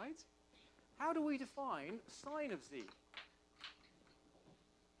 Right? How do we define sine of z?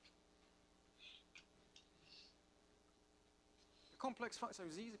 Complex, so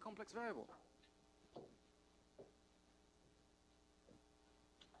z is a complex variable.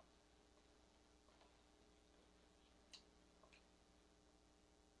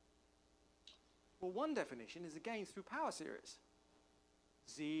 Well, one definition is again through power series.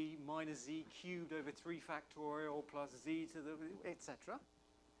 Z minus z cubed over 3 factorial plus z to the, etc.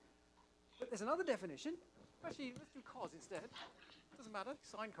 But there's another definition. Actually, let's do cos instead. Doesn't matter,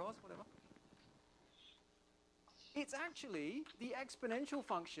 sine, cos, whatever. It's actually the exponential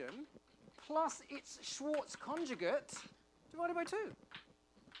function plus its Schwartz conjugate divided by 2.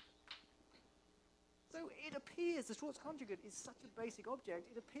 So it appears the Schwartz conjugate is such a basic object,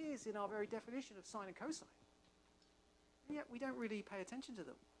 it appears in our very definition of sine and cosine. And yet we don't really pay attention to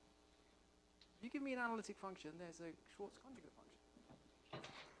them. If you give me an analytic function, there's a Schwartz conjugate function.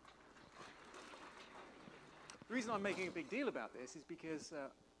 The reason I'm making a big deal about this is because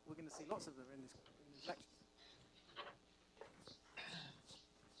we're going to see lots of them in these lectures.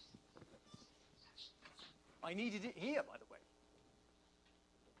 I needed it here, by the way.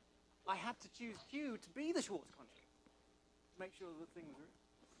 I had to choose Q to be the Schwartz conjugate to make sure that things were.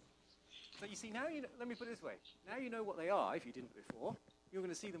 So you see, now you know, let me put it this way. Now you know what they are, if you didn't before. You're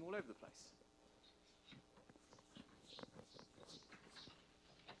going to see them all over the place.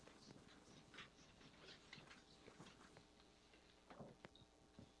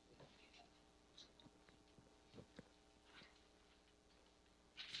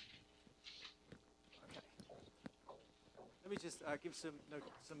 Let me just give some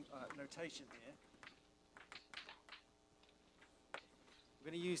notation here.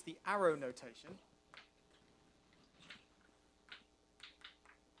 We're going to use the arrow notation.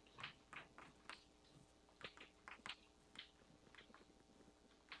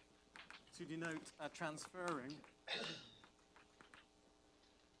 To denote transferring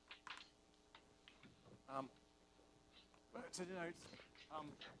to denote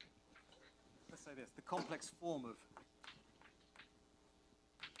let's say this, the complex form of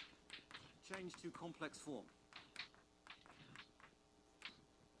change to complex form.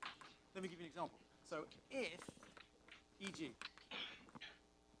 Let me give you an example. So if, e.g.,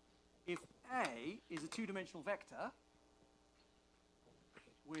 if A is a two-dimensional vector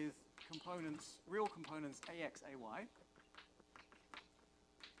with components, real components AX, AY,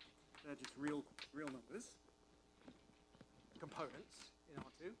 they're just real numbers, components in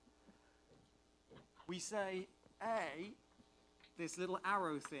R2, we say A, this little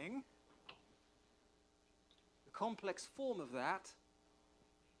arrow thing, the complex form of that,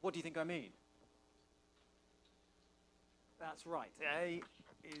 what do you think I mean? That's right. A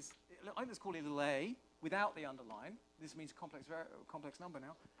is, let's call it little a without the underline. This means complex number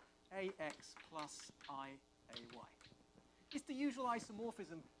now. AX plus IAY. It's the usual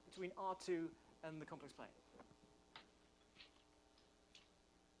isomorphism between R2 and the complex plane.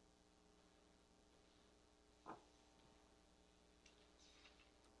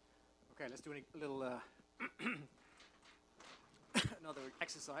 Okay, let's do a little another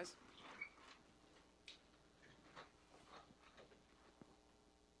exercise.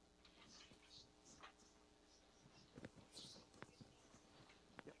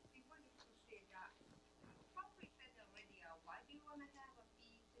 Yep. We wanted to say that from we said already, why do you want to have a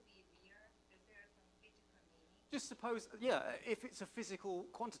P to be real? Is there some physical meaning? Just suppose, yeah, if it's a physical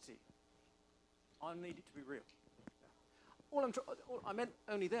quantity, I need it to be real. All I meant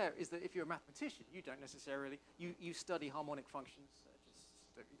only there is that if you're a mathematician, you don't necessarily, you study harmonic functions,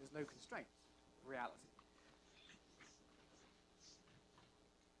 there's no constraints, reality.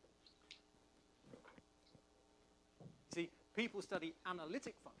 See, people study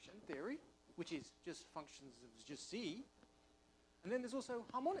analytic function theory, which is just functions of just z, and then there's also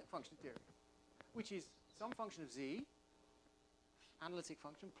harmonic function theory, which is some function of z, analytic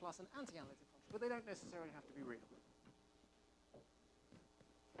function plus an anti-analytic function, but they don't necessarily have to be real.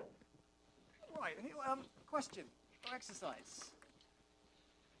 Right, question or exercise?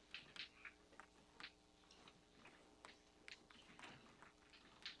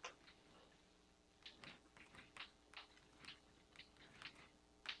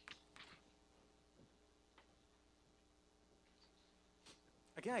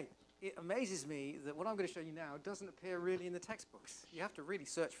 Again, it amazes me that what I'm going to show you now doesn't appear really in the textbooks. You have to really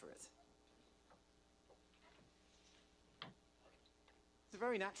search for it. It's a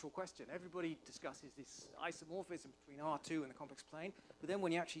very natural question. Everybody discusses this isomorphism between R2 and the complex plane, but then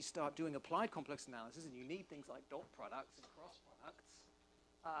when you actually start doing applied complex analysis and you need things like dot products and cross products,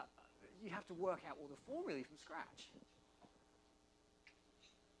 you have to work out all the formulae from scratch.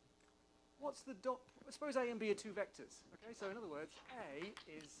 What's the dot? Suppose A and B are two vectors. Okay, so in other words, A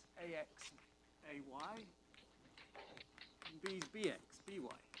is AX, AY, and B is BX,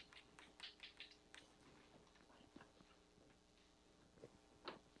 BY.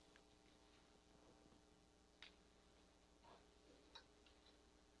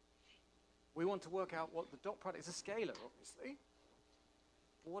 We want to work out what the dot product is. A scalar, obviously.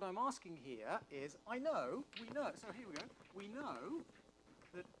 What I'm asking here is, we know, so here we go. We know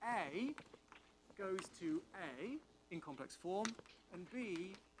that A goes to A in complex form, and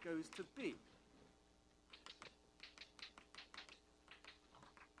B goes to B.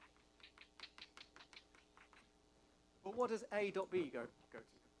 But what does A dot B go to?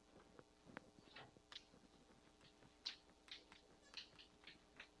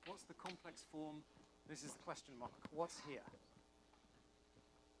 What's the complex form? This is the question mark. What's here?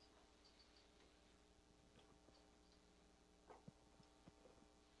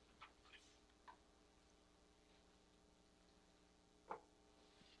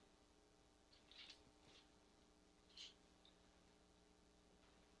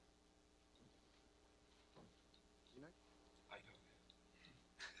 Do you know? I don't know.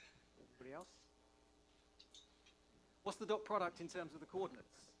 Anybody else? What's the dot product in terms of the coordinates?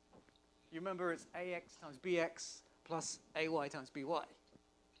 You remember it's AX times BX plus AY times BY.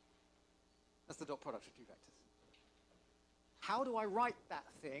 That's the dot product of two vectors. How do I write that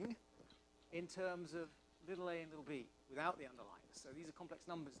thing in terms of little a and little b without the underlines? So these are complex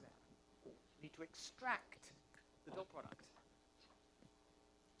numbers now. You need to extract the dot product.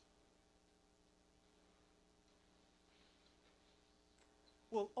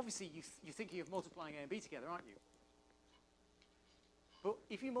 Well, obviously you're thinking of multiplying a and b together, aren't you? But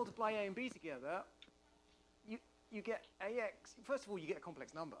if you multiply A and B together, you get AX. First of all, you get a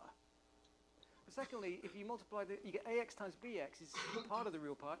complex number. But secondly, if you multiply you get AX times BX is part of the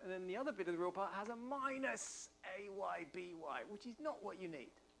real part, and then the other bit of the real part has a minus AY, BY, which is not what you need.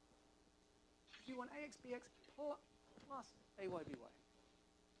 You want AX, BX plus AY,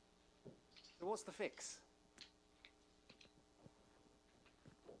 BY. So what's the fix?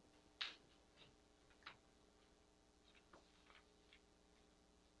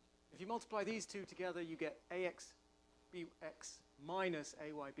 If you multiply these two together, you get ax bx minus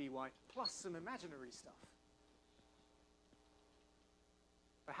ay by plus some imaginary stuff.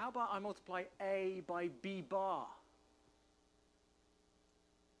 But how about I multiply a by b bar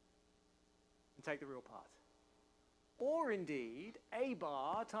and take the real part? Or indeed, a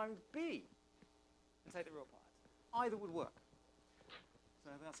bar times b and take the real part. Either would work.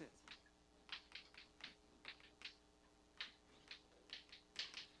 So that's it.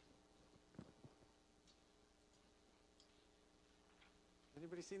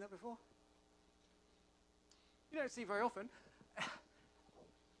 Anybody seen that before? You don't see very often.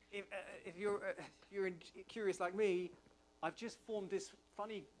 If you're curious like me, I've just formed this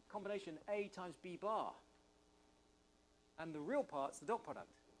funny combination a times b bar. And the real part's the dot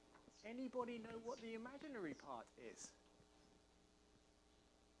product. Anybody know what the imaginary part is?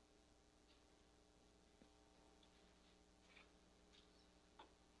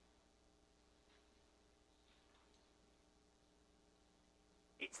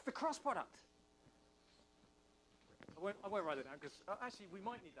 It's the cross product. I won't write it down because actually we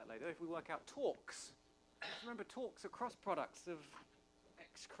might need that later if we work out torques. Remember, torques are cross products of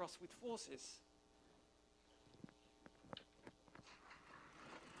x cross with forces.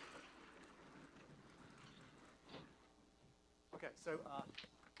 Okay, so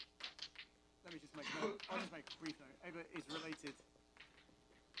let me just make a note. I'll just make a brief note. Eva is related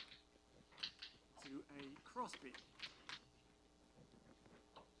to a cross beam.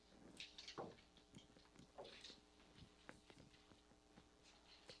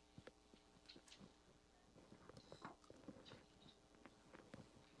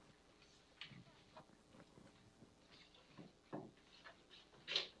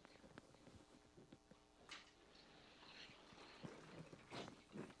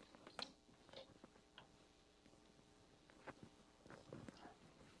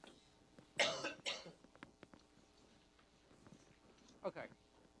 Okay.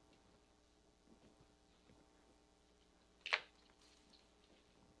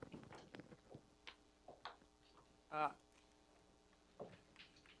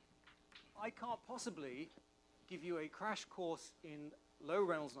 I can't possibly give you a crash course in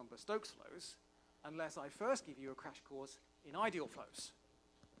low-Reynolds-number Stokes flows unless I first give you a crash course in ideal flows.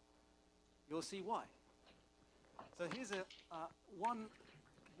 You'll see why. So here's a one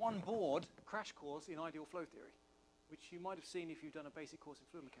board crash course in ideal flow theory, which you might have seen if you've done a basic course in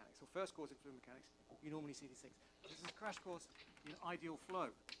fluid mechanics, or first course in fluid mechanics. You normally see these things. This is a crash course in ideal flow,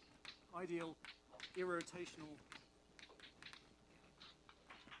 ideal irrotational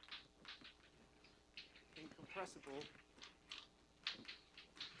incompressible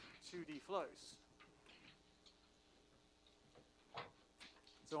 2D flows.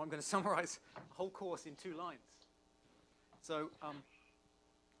 So I'm going to summarize the whole course in 2 lines. So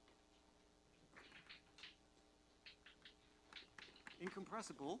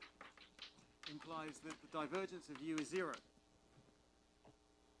incompressible implies that the divergence of u is 0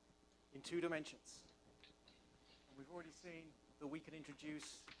 in 2 dimensions. And we've already seen that we can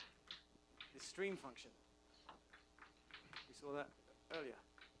introduce this stream function. We saw that earlier.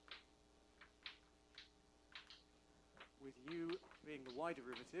 With u being the y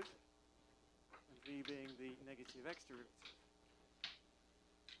derivative and v being the negative x derivative.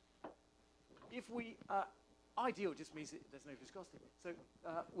 If we ideal just means that there's no viscosity. So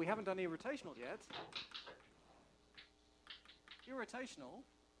we haven't done irrotational yet. Irrotational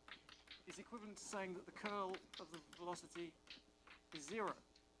is equivalent to saying that the curl of the velocity is 0.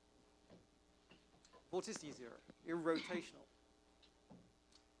 Vorticity is 0. Irrotational.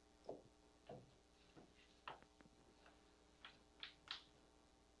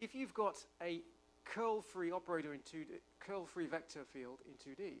 If you've got a curl-free operator in 2D, curl-free vector field in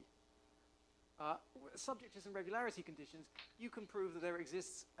 2D, subject to some regularity conditions, you can prove that there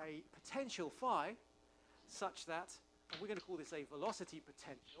exists a potential phi such that, and we're going to call this a velocity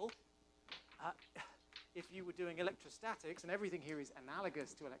potential. If you were doing electrostatics, and everything here is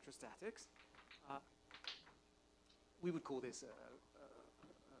analogous to electrostatics, we would call this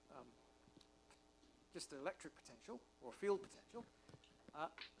just an electric potential, or field potential,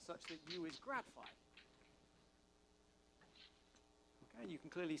 such that u is grad phi. Okay, and you can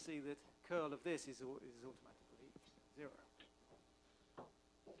clearly see that curl of this is automatically 0.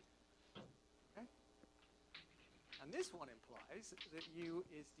 Okay? And this one implies that u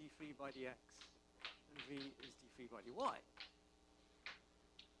is d phi by dx and v is d phi by dy.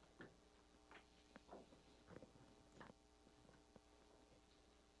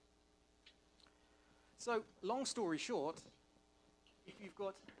 So, long story short, if you've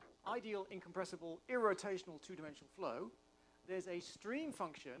got ideal incompressible irrotational 2-dimensional flow, there's a stream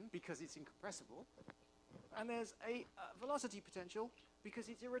function because it's incompressible, and there's a velocity potential because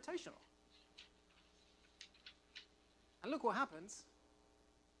it's irrotational. And look what happens.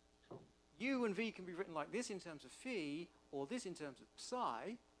 U and V can be written like this in terms of phi, or this in terms of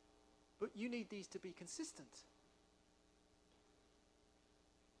psi, but you need these to be consistent.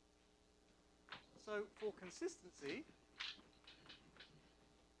 So for consistency,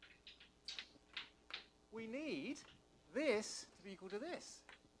 we need this to be equal to this.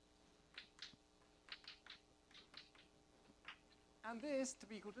 And this to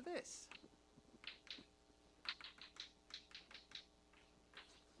be equal to this.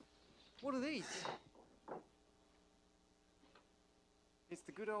 What are these? It's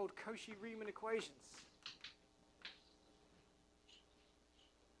the good old Cauchy-Riemann equations.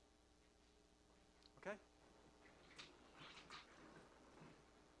 Okay?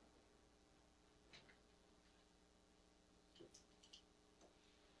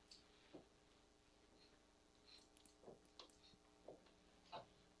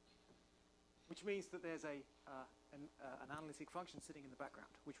 Which means that there's an analytic function sitting in the background,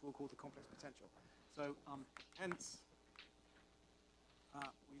 which we'll call the complex potential. So hence,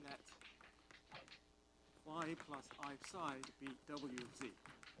 we let phi plus I psi be W of Z,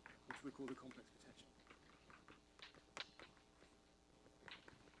 which we call the complex potential.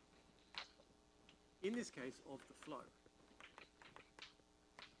 In this case, of the flow.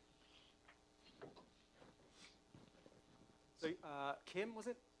 So Kim, was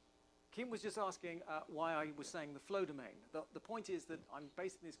it? Kim was just asking why I was saying the flow domain. The point is that I'm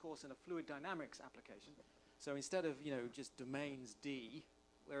basing this course in a fluid dynamics application. So instead of, just domains D,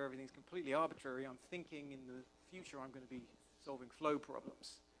 where everything's completely arbitrary, I'm thinking in the future I'm going to be solving flow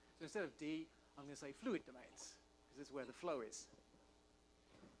problems. So instead of D, I'm going to say fluid domains, because this is where the flow is.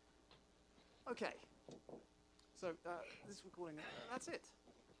 Okay. So this we're calling, that's it.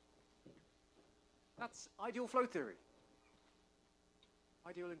 That's ideal flow theory.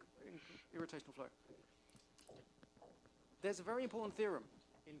 Ideal irrotational flow. There's a very important theorem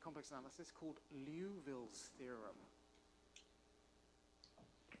in complex analysis called Liouville's theorem.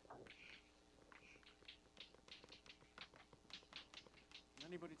 Can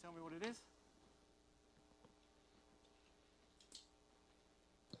anybody tell me what it is?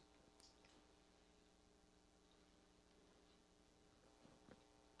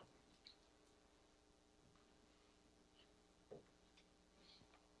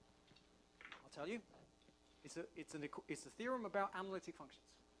 Tell you, it's a theorem about analytic functions,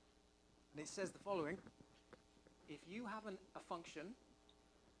 and it says the following: if you have a function,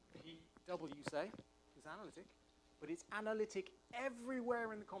 Pw say, is analytic, but it's analytic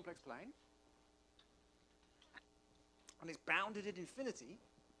everywhere in the complex plane, and it's bounded at infinity,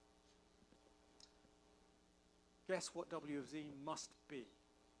 guess what W of Z must be?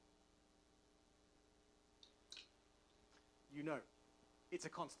 You know. It's a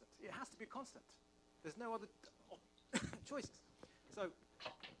constant. It has to be a constant. There's no other choices. So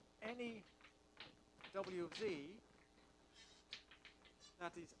any W of Z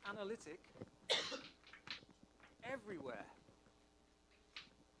that is analytic everywhere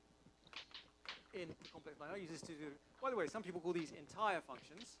in the complex line. I use this to do, by the way, some people call these entire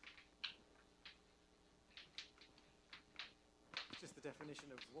functions. It's just the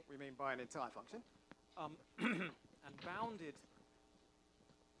definition of what we mean by an entire function. And bounded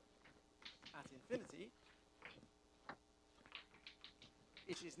at infinity,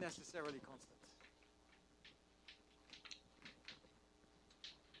 it is necessarily constant.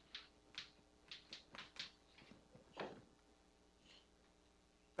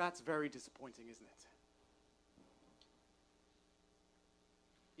 That's very disappointing, isn't it?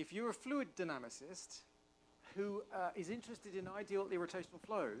 If you're a fluid dynamicist who is interested in ideal irrotational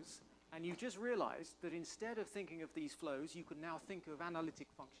flows, and you just realized that instead of thinking of these flows, you can now think of analytic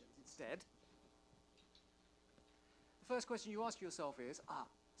functions instead, the first question you ask yourself is,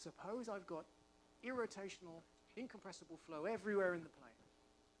 suppose I've got irrotational, incompressible flow everywhere in the plane,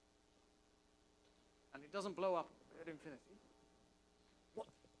 and it doesn't blow up at infinity. What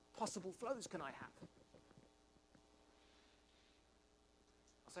possible flows can I have?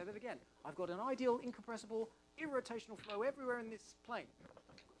 I'll say that again. I've got an ideal, incompressible, irrotational flow everywhere in this plane,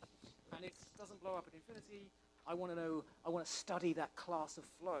 and it doesn't blow up at infinity. I want to study that class of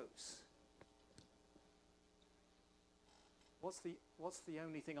flows. What's the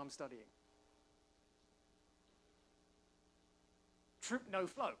only thing I'm studying? No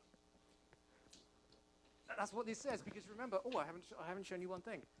flow. That's what this says, because remember, I haven't shown you one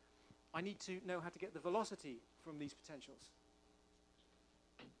thing. I need to know how to get the velocity from these potentials.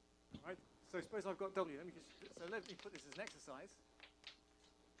 Right? So suppose I've got W. Let me put this as an exercise.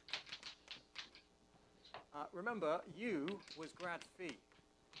 Remember, U was grad phi.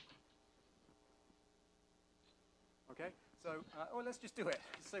 Okay, so let's just do it.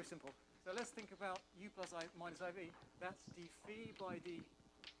 It's so simple. So let's think about U plus I minus IV. That's d phi by d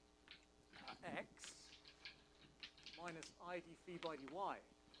x minus I d phi by dy,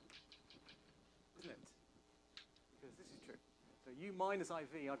 isn't it? Because this is true. So U minus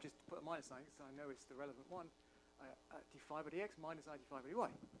IV, I've just put a minus sign so I know it's the relevant one. D phi by dx minus I d phi by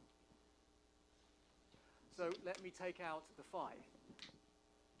dy. So let me take out the phi.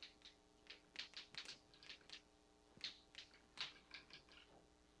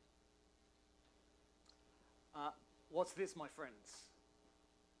 What's this, my friends?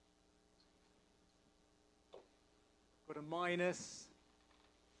 Got a minus.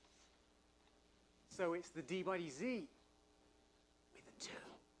 So it's the d by dz with a 2.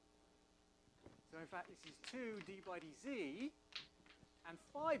 So in fact, this is 2 d by dz. And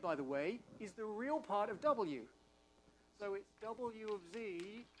phi, by the way, is the real part of w. So it's w of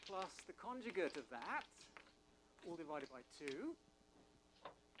z plus the conjugate of that, all divided by 2,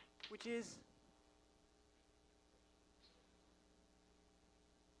 which is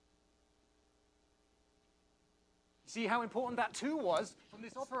see how important that 2 was from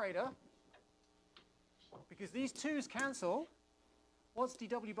this operator? Because these 2's cancel. What's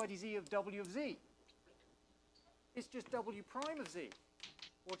dw by dz of w of z? It's just w prime of z,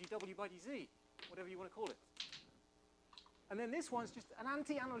 or dw by dz, whatever you want to call it. And then this one's just an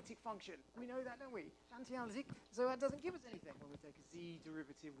anti-analytic function. We know that, don't we? Anti-analytic, so that doesn't give us anything when we take a z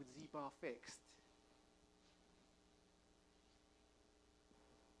derivative with z bar fixed.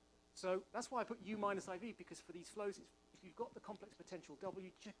 So that's why I put U minus IV, because for these flows, if you've got the complex potential W,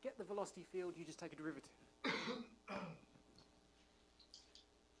 you get the velocity field, you just take a derivative.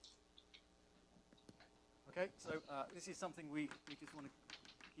 Okay, so this is something we just want to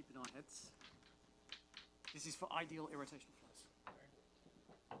keep in our heads. This is for ideal irrotational flows.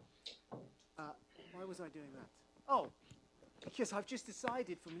 Why was I doing that? Oh, because I've just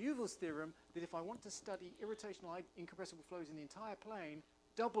decided from Liouville's theorem that if I want to study irrotational incompressible flows in the entire plane,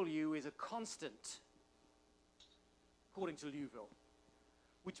 W is a constant, according to Liouville,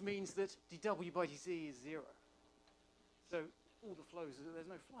 which means that dW by dz is 0. So all the flows, there's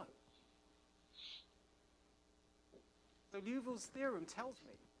no flow. So Liouville's theorem tells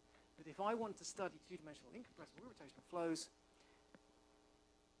me that if I want to study two-dimensional incompressible irrotational flows,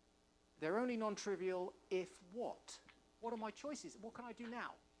 they're only non-trivial if what? What are my choices? What can I do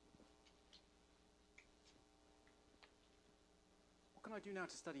now? What can I do now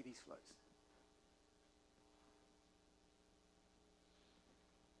to study these flows?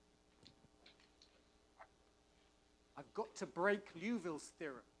 I've got to break Liouville's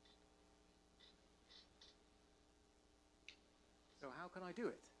theorem. So how can I do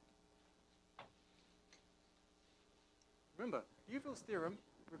it? Remember, Liouville's theorem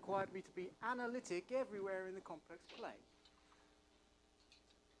required me to be analytic everywhere in the complex plane.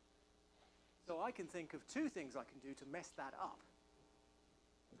 So I can think of two things I can do to mess that up.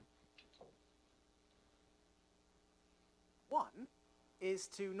 One is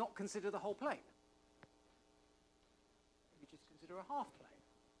to not consider the whole plane. Maybe just consider a half plane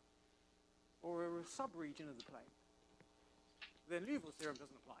or a sub-region of the plane. Then Liouville's theorem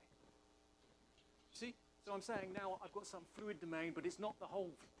doesn't apply. See? So I'm saying now I've got some fluid domain, but it's not the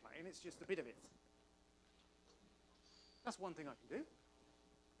whole plane, it's just a bit of it. That's one thing I can do.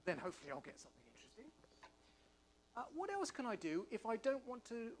 Then hopefully I'll get something interesting. What else can I do if I don't want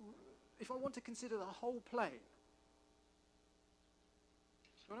to, if I want to consider the whole plane?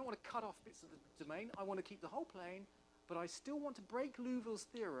 So I don't want to cut off bits of the domain, I want to keep the whole plane, but I still want to break Liouville's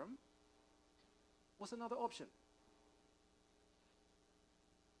theorem. What's another option?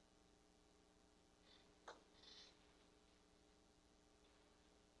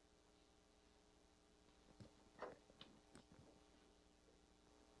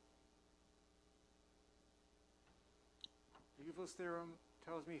 Liouville's theorem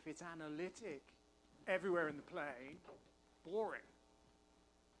tells me if it's analytic everywhere in the plane, boring.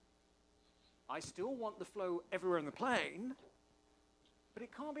 I still want the flow everywhere in the plane, but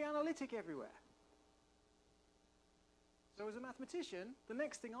it can't be analytic everywhere. So as a mathematician, the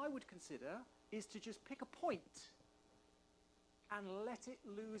next thing I would consider is to just pick a point and let it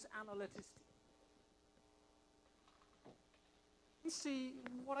lose analyticity. And see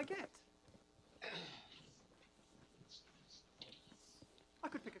what I get. I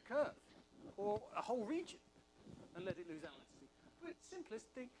could pick a curve or a whole region and let it lose analyticity. But the simplest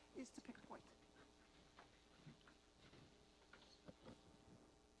thing is to pick a point.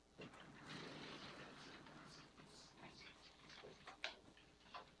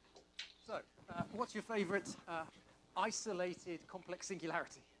 what's your favorite isolated complex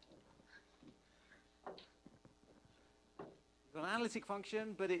singularity? You've got an analytic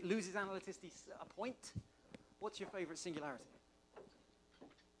function, but it loses analyticity at a point. What's your favorite singularity?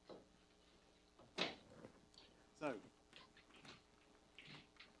 So,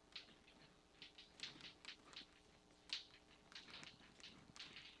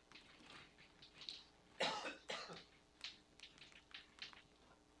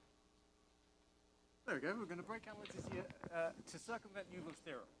 there we go. We're going to break analyticity to circumvent Newton's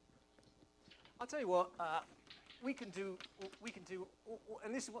theorem. I'll tell you what. We can do,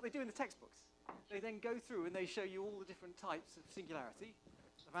 and this is what they do in the textbooks. They then go through and they show you all the different types of singularity,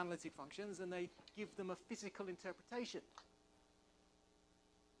 of analytic functions, and they give them a physical interpretation.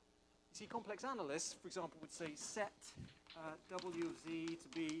 You see, complex analysts, for example, would say set W of Z to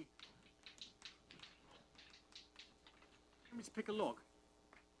be, let me just pick a log.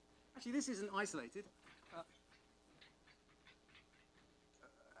 Actually, this isn't isolated.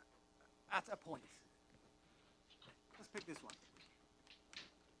 At a point. Let's pick this one.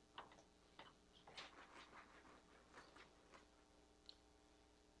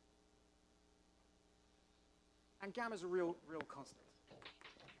 And gamma is a real constant.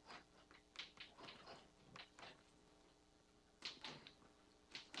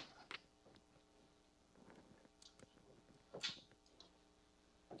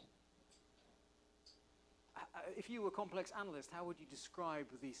 If you were a complex analyst, how would you describe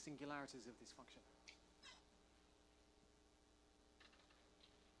the singularities of this function?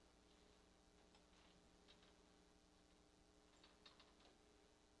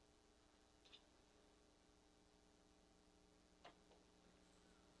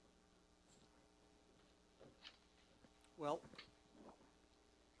 Well,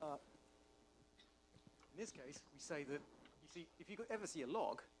 in this case, we say that, you see, if you ever see a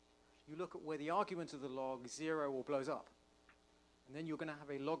log, you look at where the argument of the log is 0 or blows up. And then you're going to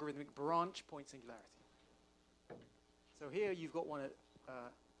have a logarithmic branch point singularity. So here you've got one at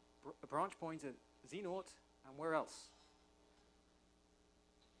a branch point at Z0, and where else?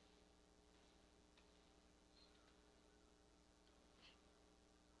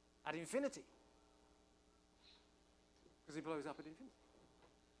 At infinity. Because it blows up at infinity.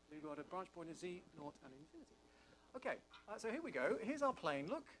 So you've got a branch point at Z0 and infinity. Okay, so here we go. Here's our plane.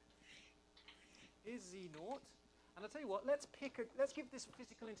 Look. Here's Z0. And I'll tell you what, let's give this a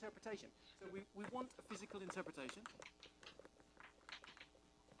physical interpretation. So we want a physical interpretation.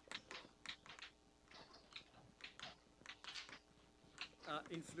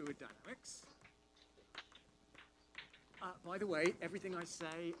 In fluid dynamics. By the way, everything I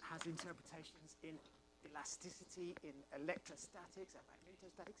say has interpretations in elasticity, in electrostatics, and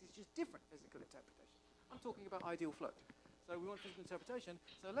magnetostatics. It's just different physical interpretation. I'm talking about ideal flow. So we want physical interpretation.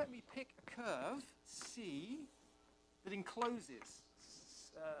 So let me pick a curve, C, that encloses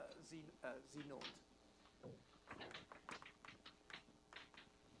Z0.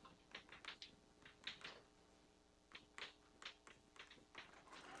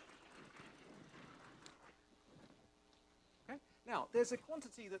 Okay. Now, there's a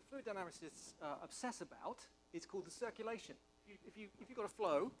quantity that fluid dynamicists obsess about. It's called the circulation. If you've got a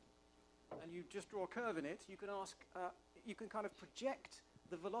flow, and you just draw a curve in it, you can ask, you can kind of project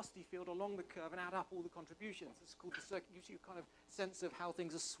the velocity field along the curve and add up all the contributions. It's called the gives you a kind of sense of how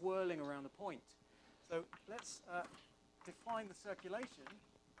things are swirling around the point. So let's define the circulation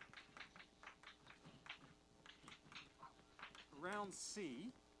around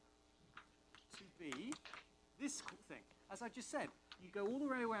C to be this thing. As I just said, you go all the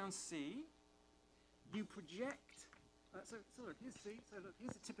way around C, you project, so look, here's C, so look,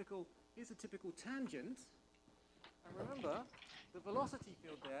 here's a typical tangent, and remember, the velocity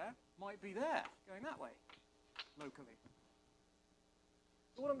field there might be there, going that way, locally.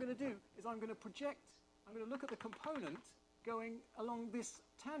 So what I'm going to do is I'm going to look at the component going along this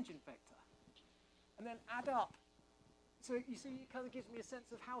tangent vector, and then add up. So you see, it kind of gives me a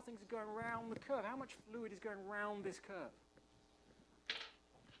sense of how things are going around the curve, how much fluid is going around this curve.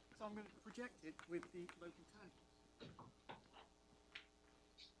 So I'm going to project it with the local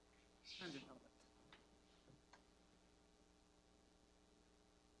tangent element.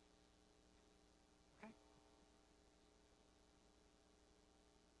 Okay?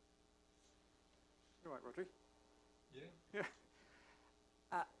 All right, Rodri? Yeah. Yeah.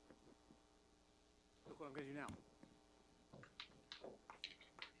 Look what I'm going to do now.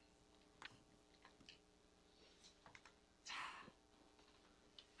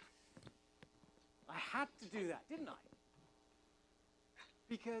 I had to do that, didn't I?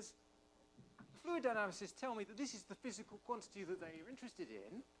 Because fluid dynamicists tell me that this is the physical quantity that they are interested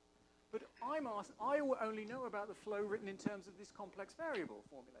in, But I will only know about the flow written in terms of this complex variable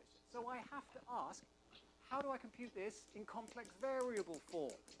formulation. So I have to ask, how do I compute this in complex variable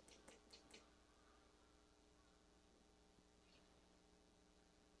form?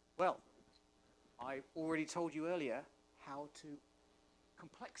 Well, I already told you earlier how to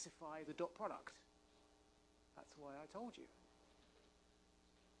complexify the dot product. That's why I told you.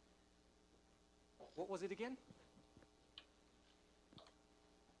 What was it again?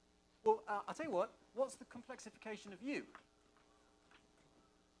 Well, I'll tell you what. What's the complexification of U?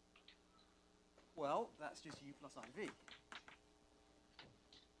 Well, that's just U plus IV.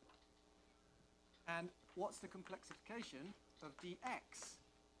 And what's the complexification of dx?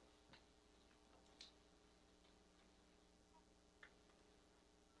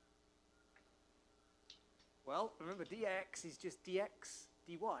 Well, remember, dx is just dx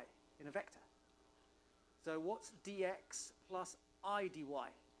dy in a vector. So what's dx plus I dy?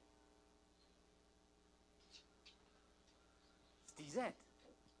 It's dz.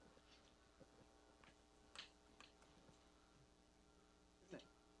 Isn't it?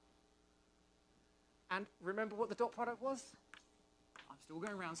 And remember what the dot product was? I'm still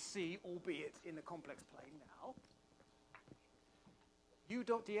going around C, albeit in the complex plane now. U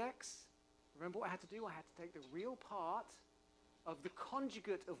dot dx. Remember what I had to do? I had to take the real part of the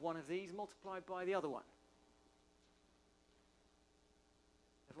conjugate of one of these multiplied by the other one.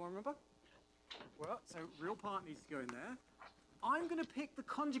 Everyone remember? Well, so real part needs to go in there. I'm going to pick the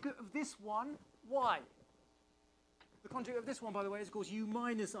conjugate of this one, y. The conjugate of this one, by the way, is of course U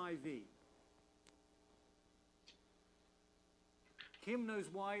minus IV. Kim knows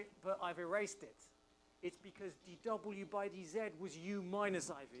why, but I've erased it. It's because dw by dz was U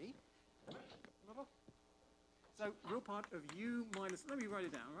minus IV. Remember? So real part of U minus, let me write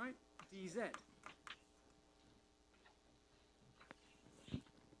it down, right? dz.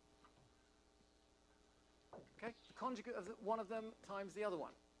 Okay, conjugate of one of them times the other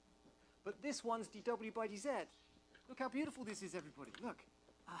one. But this one's dw by dz. Look how beautiful this is, everybody. Look,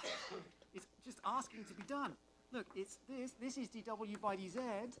 it's just asking to be done. Look, it's this is dw by dz,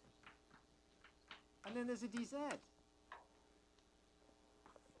 and then there's a dz.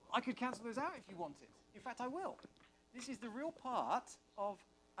 I could cancel those out if you wanted. In fact, I will. This is the real part of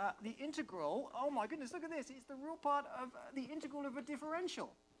the integral. Oh my goodness, look at this. It's the real part of the integral of a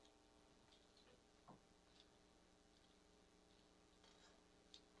differential.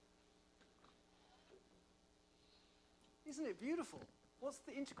 Isn't it beautiful? What's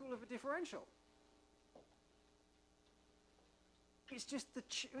the integral of a differential? It's just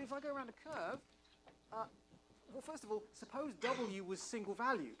if I go around a curve, well, first of all, suppose W was single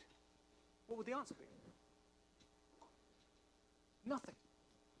valued. What would the answer be? Nothing.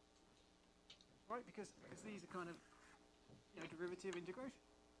 Right? Because these are kind of derivative integration.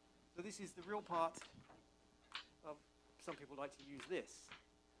 So this is the real part of, some people like to use this.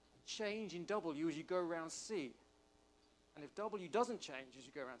 Change in W as you go around C. And if W doesn't change as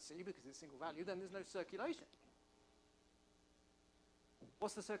you go around C because it's single value, then there's no circulation.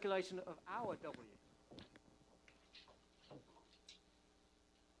 What's the circulation of our W?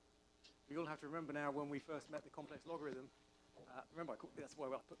 We all have to remember now when we first met the complex logarithm. Remember, that's why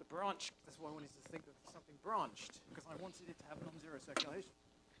I put the branch. That's why I wanted to think of something branched, because I wanted it to have non-zero circulation.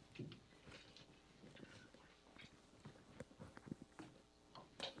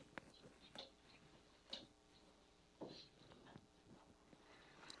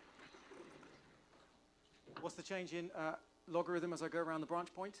 What's the change in logarithm as I go around the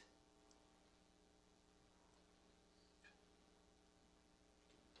branch point?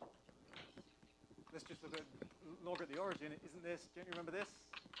 Let's just look at log at the origin. Isn't this, don't you remember this?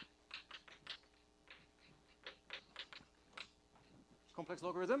 Complex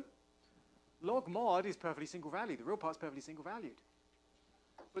logarithm. Log mod is perfectly single valued. The real part's perfectly single valued.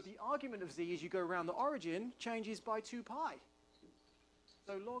 But the argument of z as you go around the origin changes by 2 pi.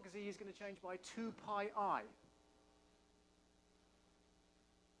 So log z is going to change by 2 pi I.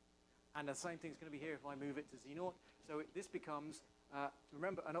 And the same thing's going to be here if I move it to z0. So this becomes,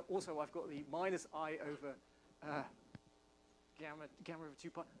 remember, and also I've got the minus I over gamma over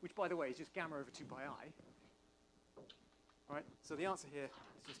 2 pi, which by the way is just gamma over 2 pi I. All right, so the answer here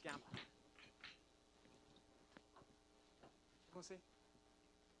is just gamma. You want to see?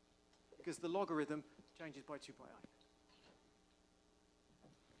 Because the logarithm changes by 2 pi I.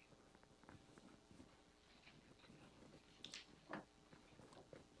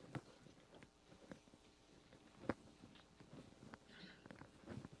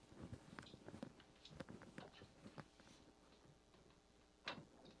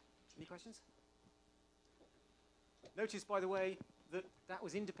 Any questions? Notice, by the way, that that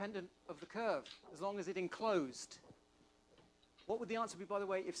was independent of the curve, as long as it enclosed. What would the answer be, by the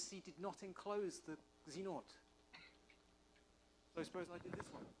way, if C did not enclose the Z0? So suppose I did this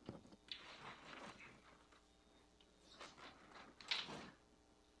one.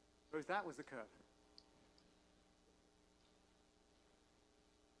 Suppose that was the curve.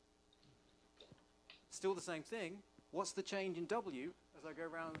 Still the same thing. What's the change in W as I go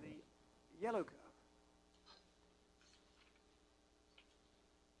around the yellow curve?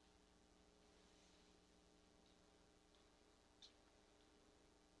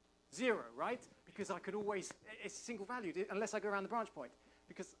 Zero, right? Because I could always, it's single valued, unless I go around the branch point.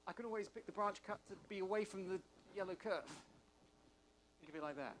 Because I can always pick the branch cut to be away from the yellow curve. Think of it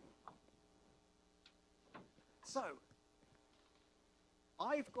like that. So,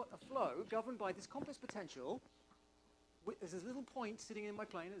 I've got a flow governed by this complex potential. There's this little point sitting in my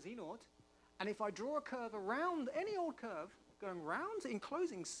plane at Z0. And if I draw a curve around, any old curve, going round,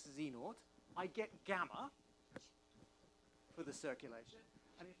 enclosing Z0, I get gamma for the circulation.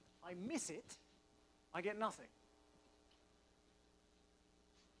 And if I miss it, I get nothing.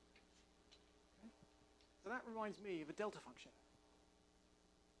 Okay? So that reminds me of a delta function.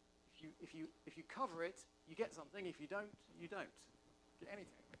 If you cover it, you get something. If you don't, you don't get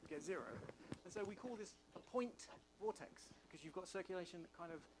anything. You get zero. And so we call this a point vortex, because you've got circulation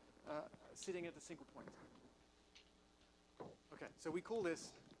kind of sitting at a single point. Okay, so we call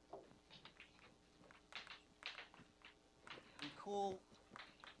this,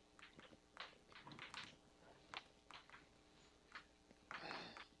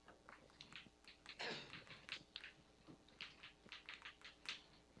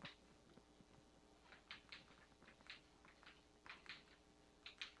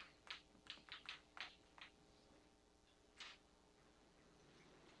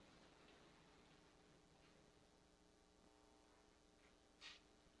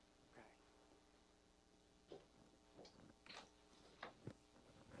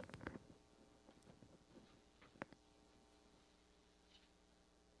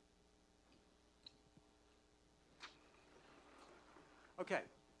 okay,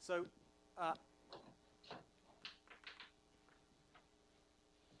 so for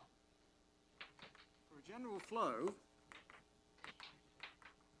a general flow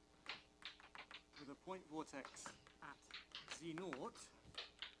with a point vortex at Z0,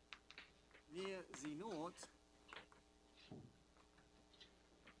 near Z0,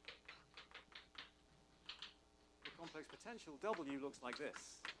 the complex potential W looks like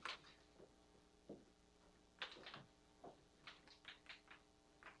this.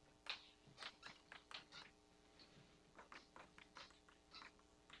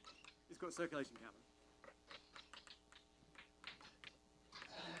 Got circulation gamma.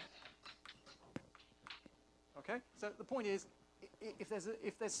 Okay, so the point is, if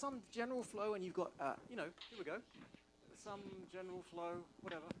there's some general flow and you've got, you know, here we go, some general flow,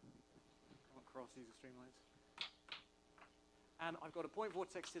 whatever. Can't cross these extreme lines. And I've got a point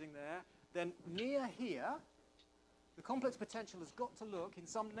vortex sitting there. Then near here, the complex potential has got to look in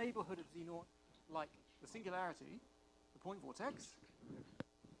some neighborhood of Z0 like the singularity, the point vortex,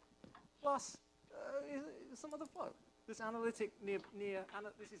 plus some other flow. This analytic this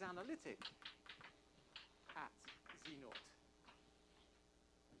is analytic at Z0.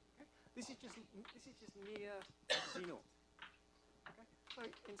 Okay? This is just near Z0. Okay? So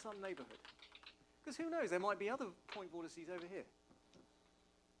in some neighborhood. Because who knows, there might be other point vortices over here.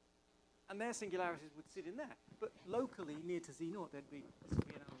 And their singularities would sit in there. But locally near to Z0, this would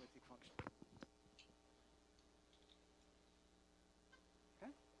be an analytic function.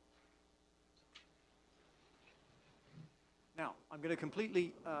 Now, I'm going to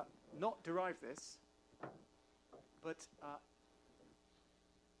completely not derive this, but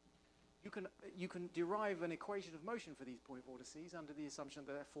you can derive an equation of motion for these point vortices under the assumption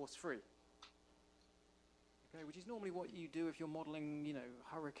that they're force-free. Okay, which is normally what you do if you're modeling, you know,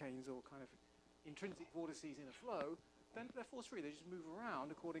 hurricanes or kind of intrinsic vortices in a flow. Then they're force-free. They just move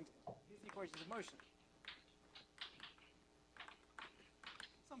around according to here's the equations of motion.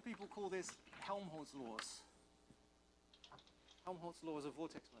 Some people call this Helmholtz laws. Helmholtz laws of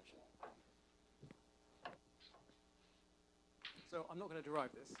vortex motion. So I'm not going to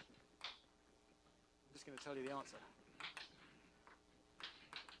derive this. I'm just going to tell you the answer.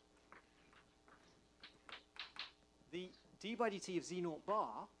 The d by dt of z0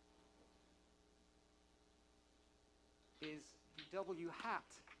 bar is dw hat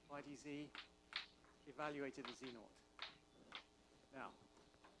by dz evaluated as z0.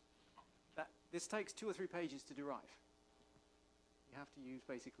 Now, this takes 2 or 3 pages to derive. You have to use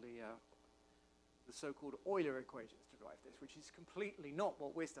basically the so-called Euler equations to derive this, which is completely not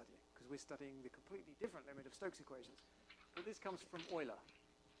what we're studying, because we're studying the completely different limit of Stokes equations. But this comes from Euler.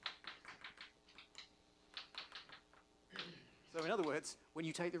 So in other words, when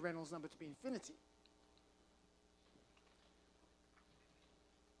you take the Reynolds number to be infinity,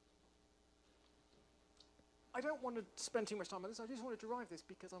 I don't want to spend too much time on this. I just want to derive this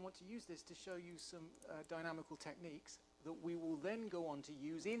because I want to use this to show you some dynamical techniques that we will then go on to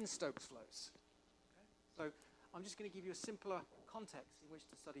use in Stokes flows. Okay? So I'm just going to give you a simpler context in which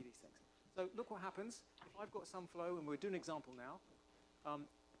to study these things. So look what happens if I've got some flow, and we'll do an example now.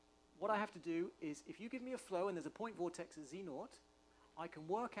 What I have to do is, if you give me a flow and there's a point vortex at Z0, I can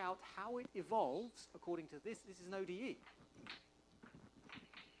work out how it evolves according to this. This is an ODE.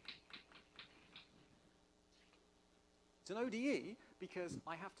 It's an ODE because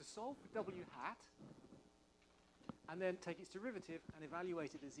I have to solve for W hat and then take its derivative and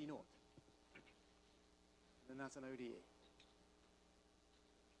evaluate it as Z0. And then that's an ODE.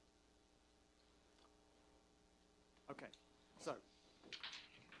 Okay, so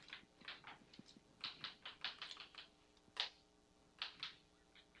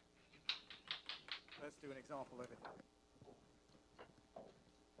let's do an example over here.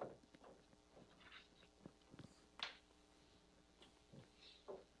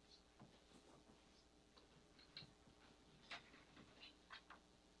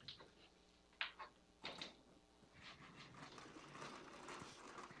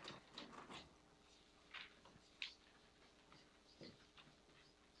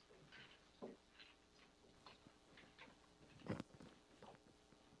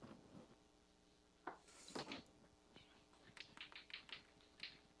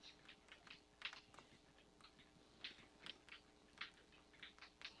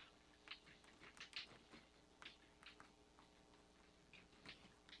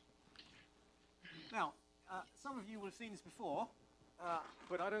 Now, some of you will have seen this before,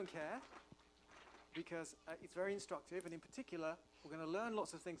 but I don't care because it's very instructive, and in particular, we're going to learn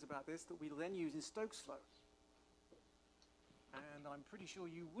lots of things about this that we'll then use in Stokes flow. And I'm pretty sure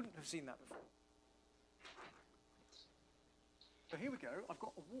you wouldn't have seen that before. So here we go. I've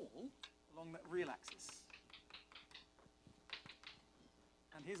got a wall along that real axis.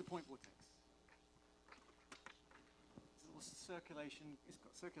 And here's a point vortex. It's a little circulation, it's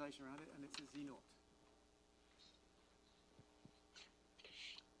got circulation around it, and it's a Z0.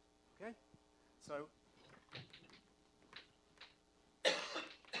 Okay? So,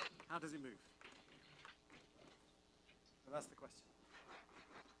 how does it move? So that's the question.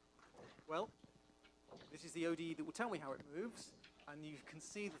 Well, this is the ODE that will tell me how it moves, and you can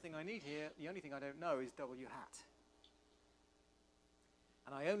see the thing I need here. The only thing I don't know is W hat.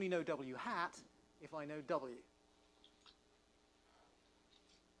 And I only know W hat if I know W.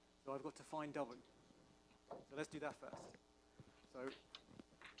 So I've got to find W. So let's do that first. So let's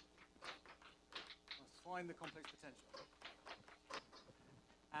find the complex potential.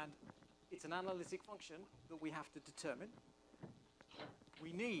 And it's an analytic function that we have to determine.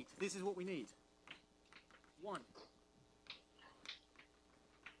 We need, this is what we need. 1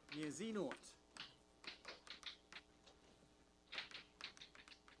 near Z0.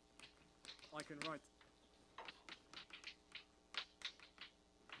 I can write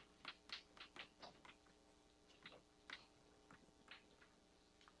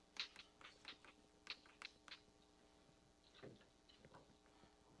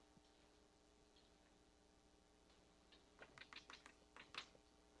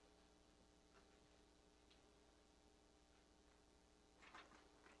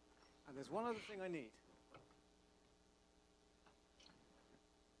and there's one other thing I need.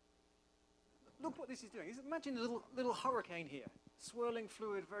 Look what this is doing. Imagine a little hurricane here, swirling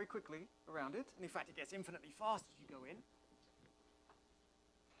fluid very quickly around it. And in fact, it gets infinitely fast as you go in.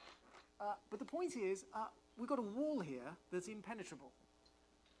 But the point is, we've got a wall here that's impenetrable.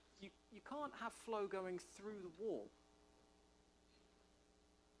 You can't have flow going through the wall.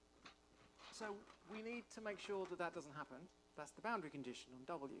 So we need to make sure that that doesn't happen. That's the boundary condition on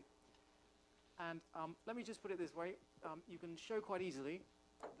W. And let me just put it this way. You can show quite easily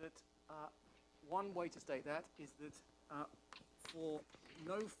that one way to state that is that for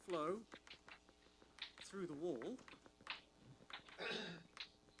no flow through the wall,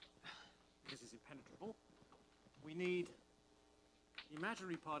 this is impenetrable, we need the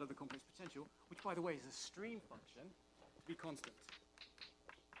imaginary part of the complex potential, which by the way is a stream function, to be constant.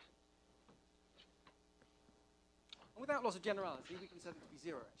 And without loss of generality, we can set it to be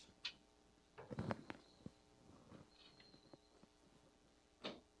 0 actually.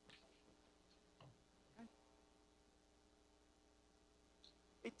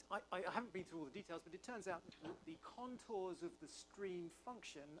 I haven't been through all the details, but it turns out that the contours of the stream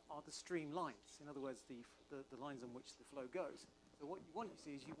function are the stream lines. In other words, the lines on which the flow goes. So what you want to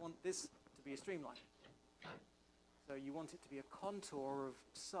see is you want this to be a streamline. So you want it to be a contour of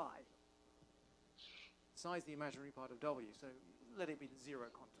psi. Psi is the imaginary part of W, so let it be the zero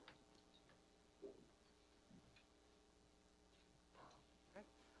contour. Okay?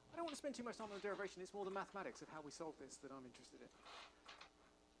 I don't want to spend too much time on the derivation. It's more the mathematics of how we solve this that I'm interested in.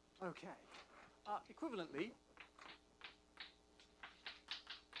 Okay. Equivalently,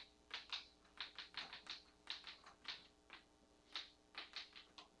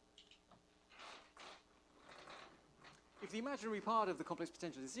 if the imaginary part of the complex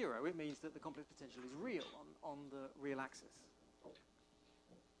potential is zero, it means that the complex potential is real on the real axis.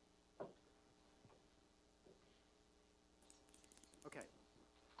 Okay.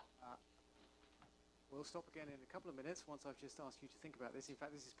 We'll stop again in a couple of minutes once I've just asked you to think about this. In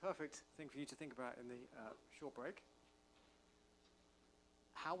fact, this is a perfect thing for you to think about in the short break.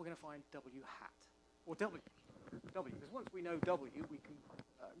 How we're going to find W hat. Or W, because once we know W, we can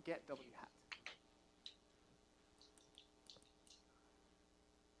get W hat.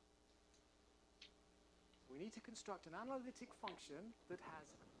 We need to construct an analytic function that has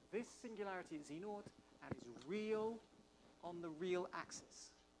this singularity at z0 and is real on the real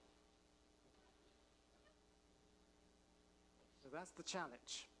axis. So that's the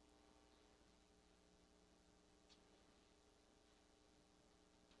challenge.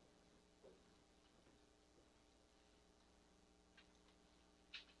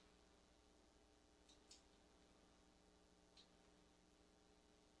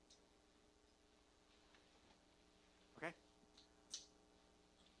 Okay.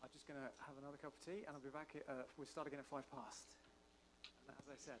 I'm just going to have another cup of tea, and I'll be back. We'll start again at 5 past. And as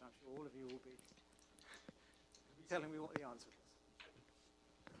I said, I'm sure all of you will be telling me what the answer is.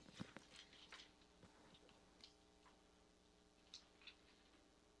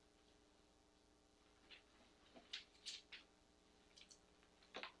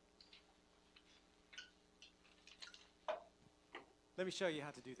 Let me show you how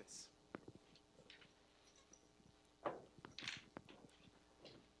to do this.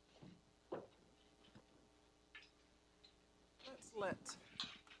 Let's let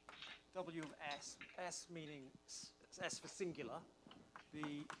W of S meaning S for singular,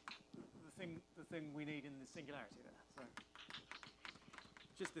 the thing we need in the singularity there. So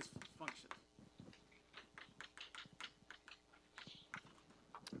just this function.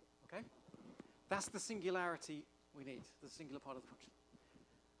 Okay? That's the singularity we need, the singular part of the function.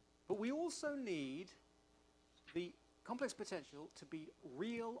 But we also need the complex potential to be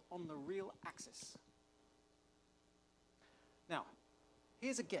real on the real axis. Now,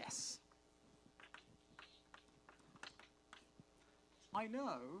 here's a guess. I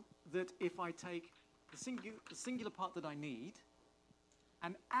know that if I take the singular part that I need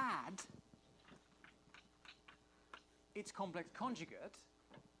and add its complex conjugate,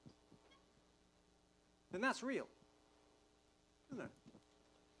 then that's real, isn't it?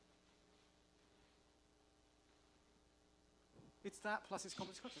 It's that plus its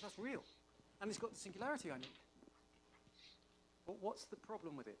complex conjugate. That's real. And it's got the singularity I need. But what's the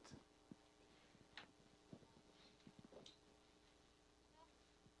problem with it?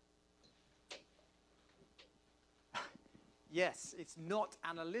 Yes, it's not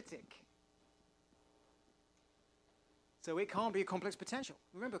analytic. So it can't be a complex potential.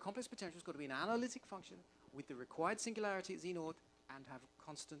 Remember, complex potential has got to be an analytic function with the required singularity at z0 and have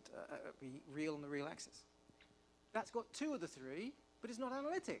constant, be real on the real axis. That's got 2 of the 3, but it's not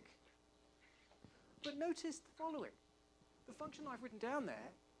analytic. But notice the following. The function I've written down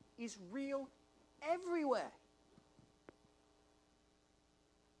there is real everywhere.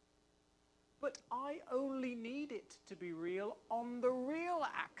 But I only need it to be real on the real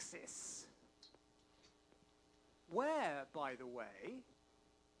axis, where, by the way,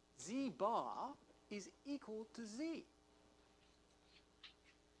 z bar is equal to z.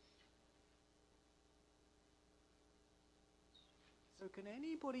 So can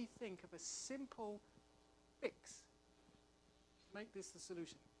anybody think of a simple fix to make this the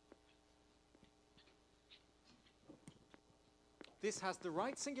solution? This has the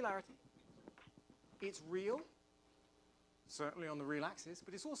right singularity. It's real, certainly on the real axis,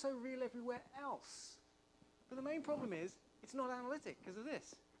 but it's also real everywhere else. But the main problem is it's not analytic because of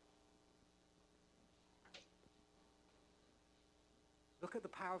this. Look at the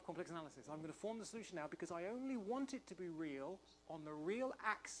power of complex analysis. I'm going to form the solution now because I only want it to be real on the real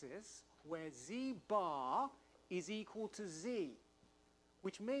axis where z bar is equal to z,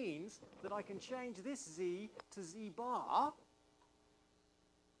 which means that I can change this z to z bar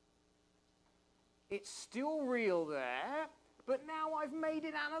It's still real there, but now I've made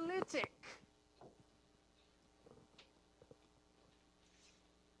it analytic.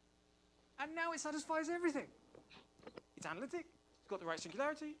 And now it satisfies everything. It's analytic, it's got the right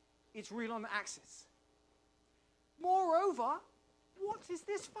singularity, it's real on the axis. Moreover, what is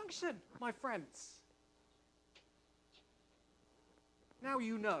this function, my friends? Now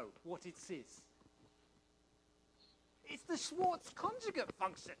you know what it is. It's the Schwartz conjugate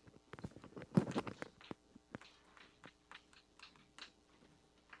function.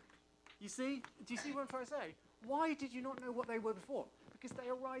 You see? Do you see what I'm trying to say? Why did you not know what they were before? Because they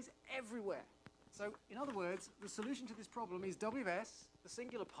arise everywhere. So, in other words, the solution to this problem is WS, the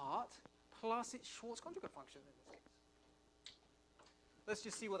singular part, plus its Schwartz conjugate function in this case. Let's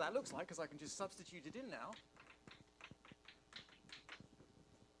just see what that looks like, because I can just substitute it in now.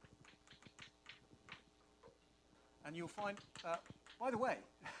 And you'll find, by the way,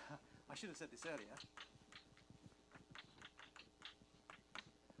 I should have said this earlier.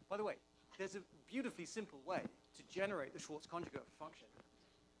 By the way, there's a beautifully simple way to generate the Schwartz conjugate function.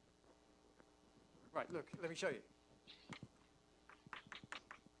 Right, look, let me show you.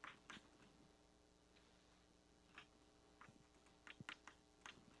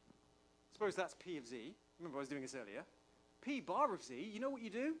 Suppose that's P of Z. Remember I was doing this earlier. P bar of Z, you know what you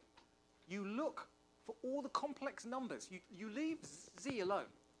do? You look for all the complex numbers. You leave Z alone.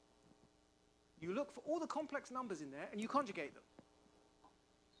 You look for all the complex numbers in there and you conjugate them.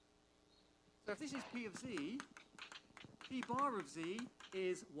 So if this is P of Z, P bar of Z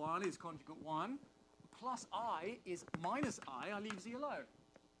is 1 is conjugate 1, plus I is minus I leave Z alone.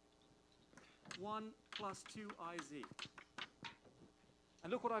 1 plus 2IZ.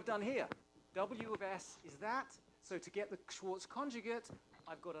 And look what I've done here. W of S is that. So to get the Schwartz conjugate,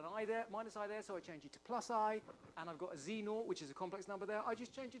 I've got an I there, minus I there, so I change it to plus I, and I've got a Z naught, which is a complex number there. I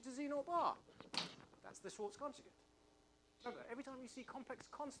just change it to Z naught bar. That's the Schwartz conjugate. Remember, every time you see complex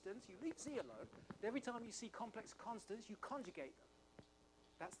constants, you leave Z alone. Every time you see complex constants, you conjugate them.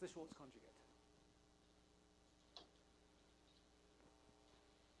 That's the Schwartz conjugate.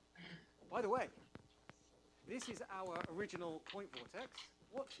 By the way, this is our original point vortex.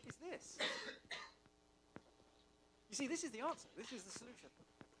 What is this? You see, this is the answer. This is the solution.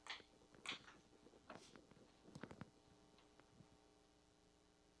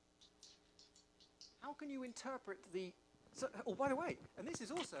 How can you interpret the... So, oh, by the way, and this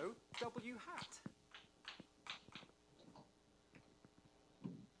is also W hat.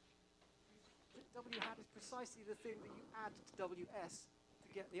 W hat is precisely the thing that you add to WS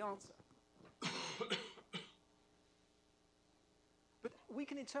to get the answer. But we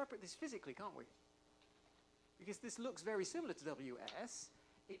can interpret this physically, can't we? Because this looks very similar to WS,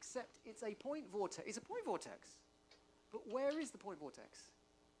 except it's a point vortex. It's a point vortex. But where is the point vortex?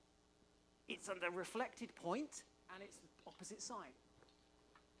 It's on the reflected point, and it's the opposite sign.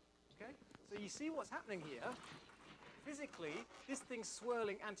 Okay? So you see what's happening here. Physically, this thing's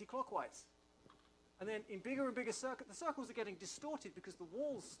swirling anti-clockwise. And then in bigger and bigger circles, the circles are getting distorted because the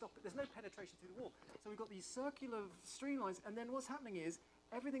walls stop it. There's no penetration through the wall. So we've got these circular streamlines, and then what's happening is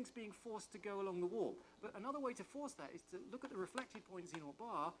everything's being forced to go along the wall. But another way to force that is to look at the reflected point Z naught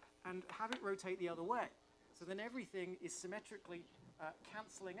bar and have it rotate the other way. So then everything is symmetrically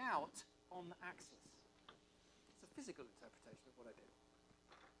cancelling out on the axis. It's a physical interpretation of what I did.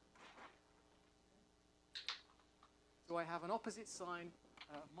 So I have an opposite sign,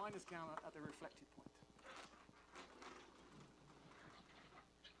 minus gamma at the reflected point.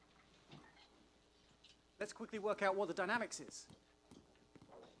 Let's quickly work out what the dynamics is.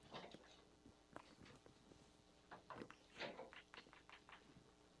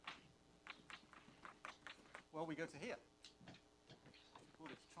 Well, we go to here. We call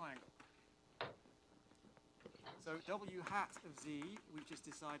it a triangle. So W hat of Z, we've just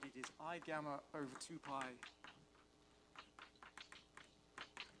decided is I gamma over 2 pi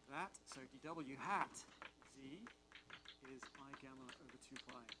that. So dW hat Z is I gamma over 2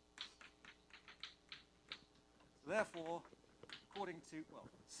 pi. So therefore, according to, well,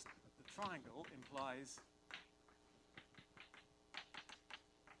 the triangle implies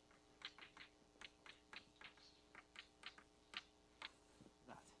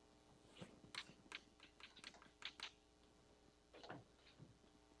that.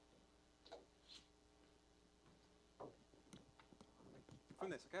 From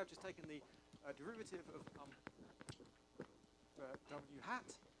this, okay, I've just taken the derivative of W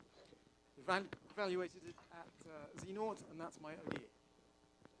hat, evaluated it at Z naught, and that's my ODE.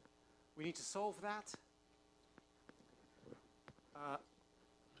 We need to solve that.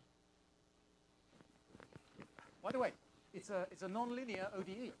 By the way, it's a non-linear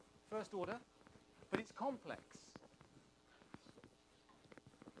ODE, first order. but it's complex.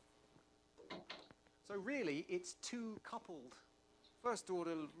 So really, it's two coupled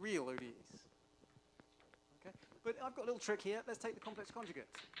first-order real ODEs. Okay? But I've got a little trick here. Let's take the complex conjugate.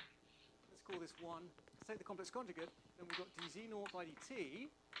 Let's call this 1. Let's take the complex conjugate. Then we've got dz0 by dt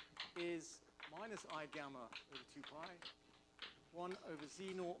is minus I gamma over 2 pi, 1 over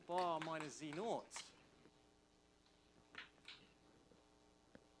z0 bar minus z0.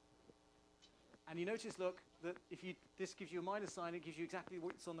 And you notice, look, that if this gives you a minus sign, it gives you exactly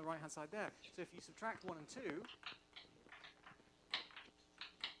what's on the right-hand side there. So if you subtract 1 and 2,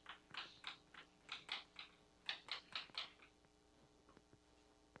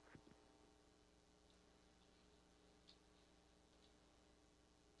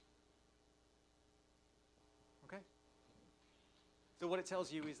 okay? So what it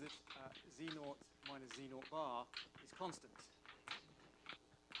tells you is that z0 minus z0 bar is constant,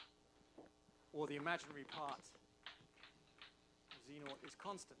 or the imaginary part of z0 is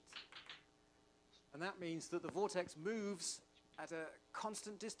constant. And that means that the vortex moves at a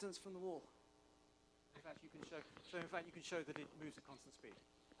constant distance from the wall. In fact, you can show that it moves at constant speed.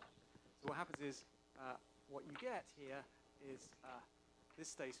 So what happens is, what you get here is this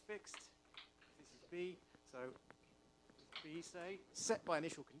stays fixed. This is B, so B, say, set by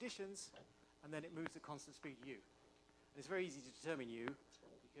initial conditions, and then it moves at constant speed u. And it's very easy to determine u,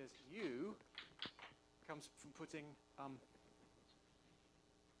 because u comes from putting,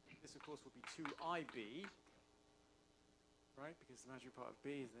 this of course would be 2IB, right, because the imaginary part of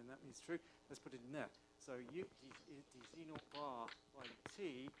B, then that means true. Let's put it in there. So u dz0 bar by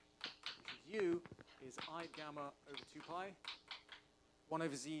t, which is u, is I gamma over 2 pi, 1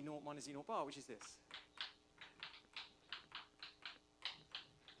 over z0 minus z0 bar, which is this.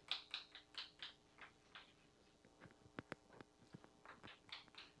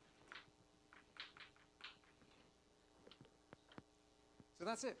 So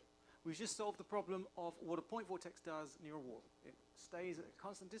that's it. We've just solved the problem of what a point vortex does near a wall. It stays at a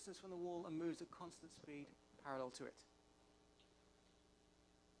constant distance from the wall and moves at constant speed parallel to it.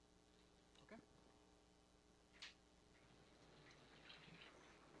 Okay?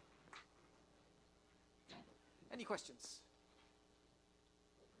 Any questions?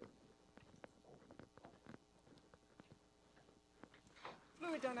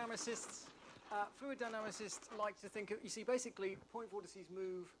 Fluid dynamicists like to think of, you see, basically point vortices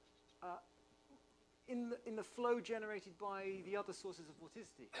move in the flow generated by the other sources of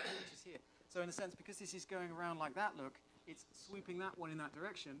vorticity, which is here. So in a sense, because this is going around like that, look, it's sweeping that one in that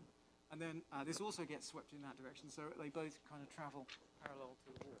direction, and then this also gets swept in that direction, so they both kind of travel parallel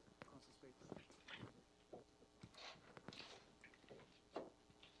to the wall, constant speed.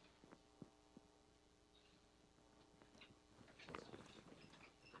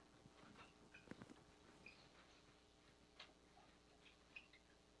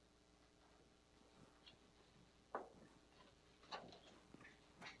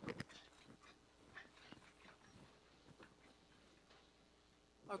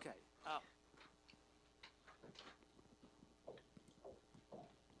 Okay.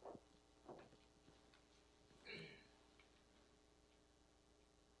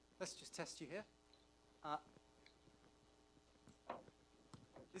 Let's just test you here.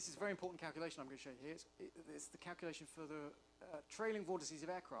 This is a very important calculation I'm going to show you here. It's the calculation for the trailing vortices of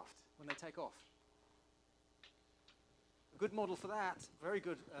aircraft when they take off. A good model for that, very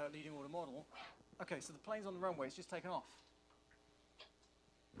good leading order model. Okay, so the plane's on the runway, it's just taken off.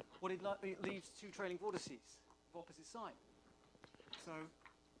 What it leaves two trailing vortices of opposite sign. So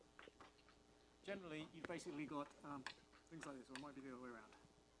generally, you've basically got things like this, or it might be the other way around.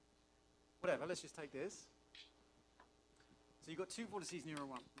 Whatever, let's just take this. So you've got two vortices near a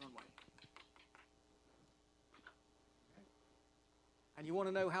runway. Okay. And you want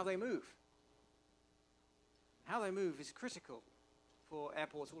to know how they move. How they move is critical for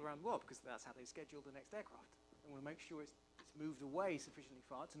airports all around the world, because that's how they schedule the next aircraft. They want to make sure it's moved away sufficiently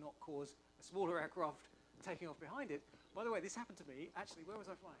far to not cause a smaller aircraft taking off behind it. By the way, this happened to me, actually, where was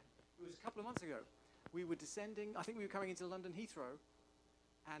I flying? It was a couple of months ago. We were descending, I think we were coming into London Heathrow,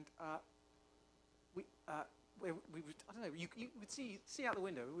 and I don't know, you would see out the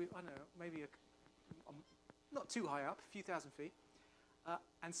window, I don't know, maybe not too high up, a few thousand feet,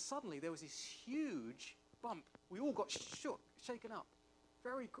 and suddenly there was this huge bump. We all got shaken up.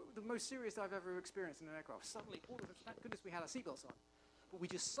 The most serious I've ever experienced in an aircraft. Suddenly, all of us, thank goodness we had our seatbelts on, but we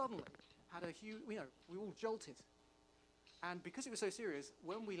just suddenly had a huge, we all jolted. And because it was so serious,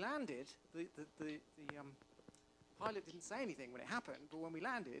 when we landed, the pilot didn't say anything when it happened, but when we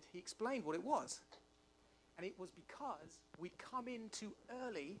landed, he explained what it was. And it was because we'd come in too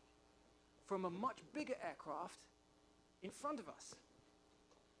early from a much bigger aircraft in front of us.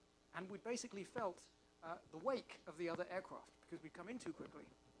 And we basically felt the wake of the other aircraft because we'd come in too quickly.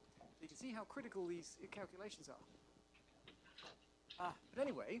 So you can see how critical these calculations are. But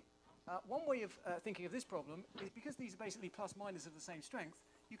anyway, one way of thinking of this problem is because these are basically plus minus of the same strength,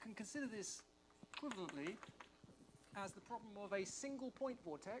 you can consider this equivalently as the problem of a single point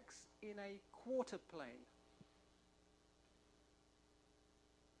vortex in a quarter plane.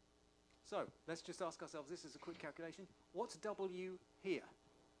 So let's just ask ourselves, this is a quick calculation, what's W here?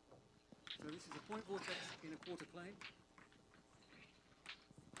 So this is a point vortex in a quarter plane.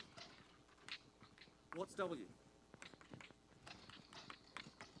 What's W?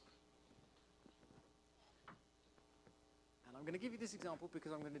 And I'm going to give you this example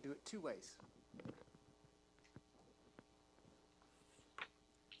because I'm going to do it two ways.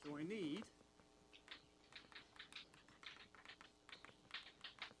 So I need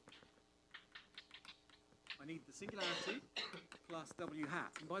the singularity plus W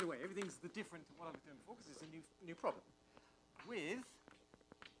hat. And by the way, everything's different to what I was doing before because it's a new problem. With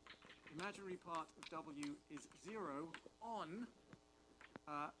imaginary part of W is 0 on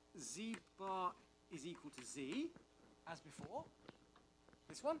Z bar is equal to Z, as before.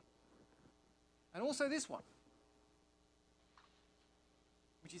 This one. And also this one,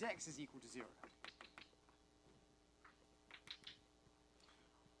 which is X is equal to 0.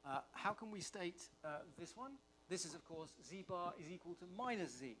 How can we state this one? This is, of course, Z bar is equal to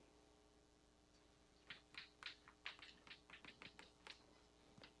minus Z.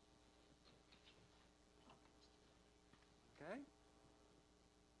 Okay?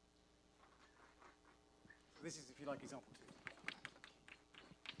 So this is, if you like, example 2.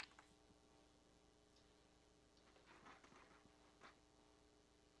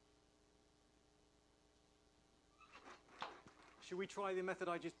 Should we try the method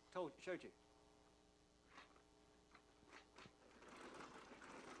I just showed you?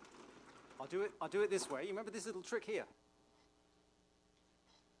 I'll do it this way. You remember this little trick here?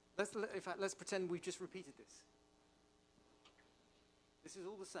 In fact, let's pretend we've just repeated this. This is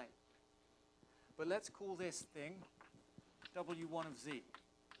all the same. But let's call this thing W1 of Z.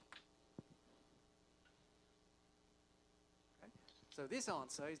 Okay? So this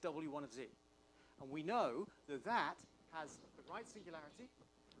answer is W1 of Z. And we know that that has the right singularity,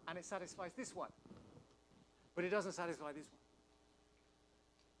 and it satisfies this one. But it doesn't satisfy this one.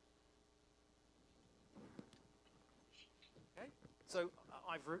 Okay? So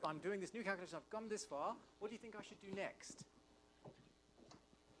I'm doing this new calculation. I've come this far. What do you think I should do next?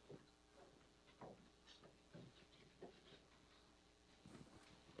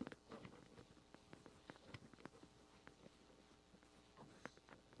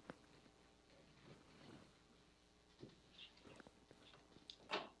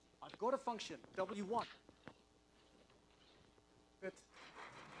 Got a function, W1, that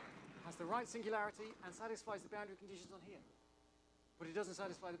has the right singularity and satisfies the boundary conditions on here. But it doesn't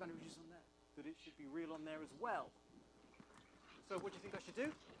satisfy the boundary conditions on there. That it should be real on there as well. So what do you think I should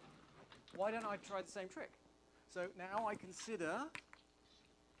do? Why don't I try the same trick? So now I consider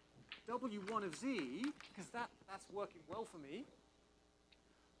W1 of Z, because that's working well for me.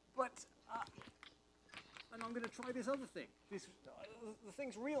 But and I'm going to try this other thing. The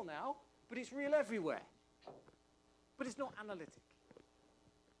thing's real now, but it's real everywhere. But it's not analytic.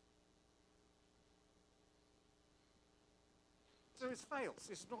 So it fails.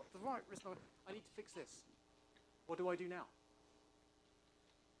 It's not the right. It's not. I need to fix this. What do I do now?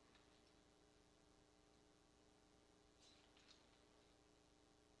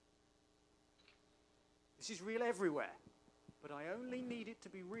 This is real everywhere, but I only need it to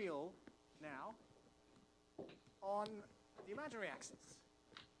be real now on the imaginary axis,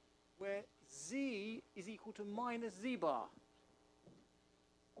 where Z is equal to minus Z bar.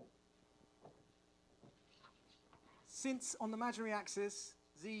 Since on the imaginary axis,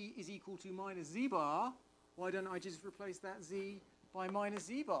 Z is equal to minus Z bar, why don't I just replace that Z by minus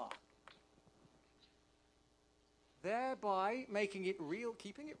Z bar? Thereby making it real,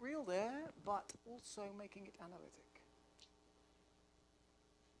 keeping it real there, but also making it analytic.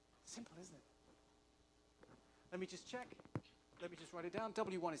 Simple, isn't it? Let me just check. Let me just write it down.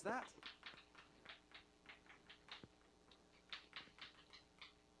 W1 is that.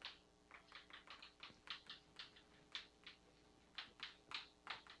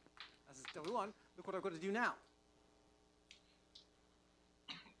 As is W1, look what I've got to do now.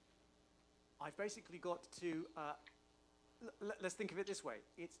 I've basically got to, let's think of it this way.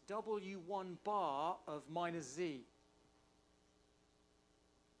 It's W1 bar of minus Z.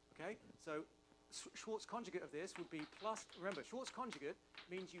 Okay, so Schwartz conjugate of this would be plus, remember, Schwartz conjugate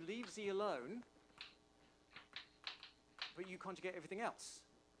means you leave Z alone, but you conjugate everything else.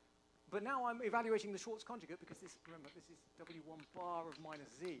 But now I'm evaluating the Schwartz conjugate because this, remember, this is W1 bar of minus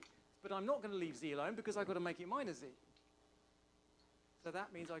Z. But I'm not going to leave Z alone because I've got to make it minus Z. So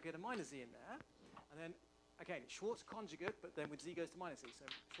that means I get a minus Z in there. And then, again, Schwartz conjugate, but then with Z goes to minus Z. So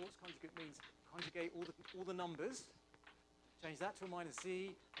Schwartz conjugate means conjugate all the numbers, change that to a minus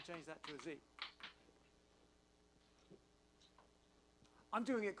Z, and change that to a Z. I'm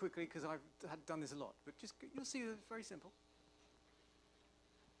doing it quickly because I've done this a lot, but just you'll see that it's very simple.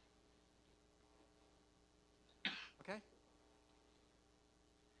 Okay?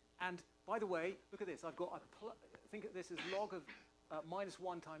 And by the way, look at this. I've got think of this as log of minus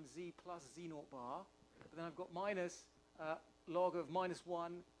 1 times Z plus Z naught bar. But then I've got minus log of minus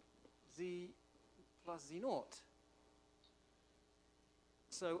 1 Z plus Z naught.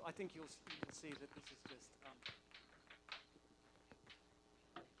 So I think you'll see that this is just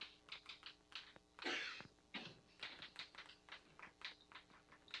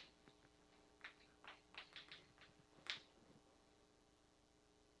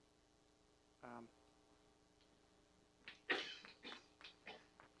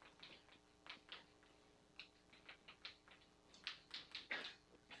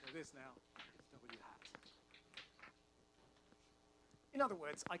so this now is W hat. In other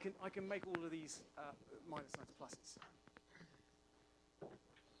words, I can make all of these minus signs pluses.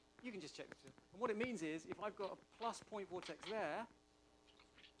 You can just check the two. And what it means is, if I've got a plus point vortex there,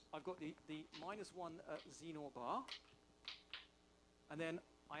 I've got the minus 1 Z naught bar, and then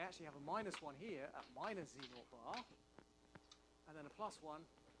I actually have a minus 1 here at minus Z naught bar, and then a plus 1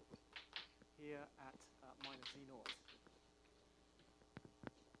 here at minus Z naught.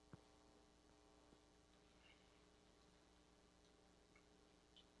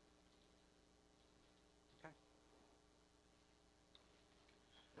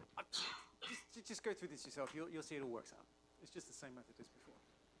 Just go through this yourself. You'll see it all works out. It's just the same method as before.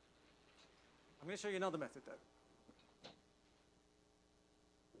 I'm going to show you another method, though.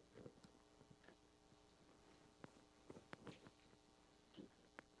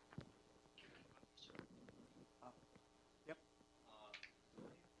 Yep. I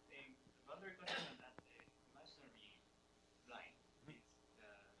think the boundary condition at the imaginary line is the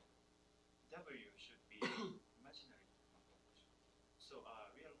W should be imaginary number. So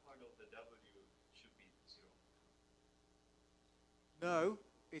real part of the W should be 0. No,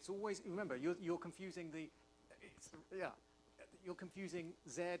 it's always, remember, you're confusing you're confusing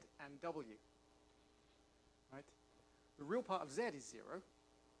Z and W, right? The real part of Z is 0,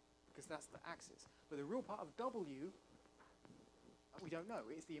 because that's the axis. But the real part of W, we don't know.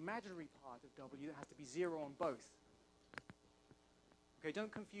 It's the imaginary part of W that has to be 0 on both. Okay,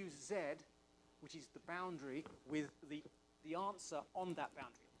 don't confuse Z, which is the boundary, with the answer on that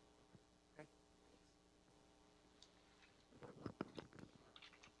boundary. Okay?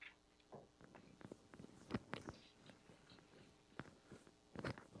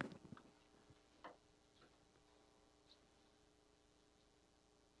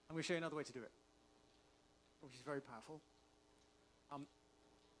 I'm going to show you another way to do it, which is very powerful.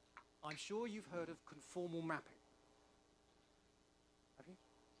 I'm sure you've heard of conformal mapping. Have you?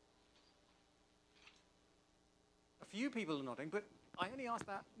 A few people are nodding, but I only ask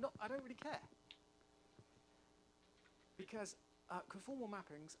that, I don't really care. Because conformal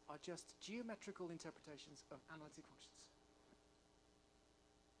mappings are just geometrical interpretations of analytic functions.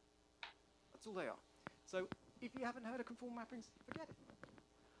 That's all they are. So if you haven't heard of conformal mappings, forget it.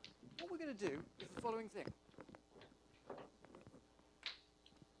 What we're going to do is the following thing.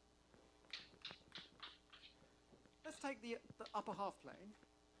 Let's take the upper half plane,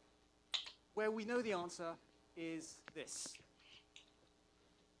 where we know the answer is this.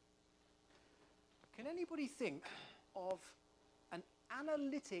 Can anybody think of an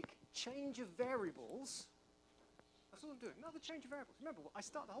analytic change of variables? That's all I'm doing. Another change of variables. Remember,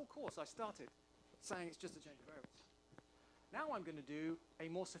 the whole course I started saying it's just a change of variables. Now I'm going to do a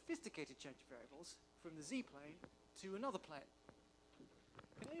more sophisticated change of variables from the Z-plane to another plane.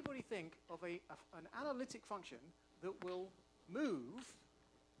 Can anybody think of an analytic function that will move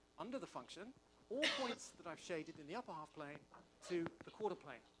under the function all points that I've shaded in the upper half plane to the quarter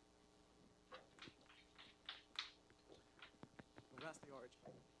plane? Well, that's the origin.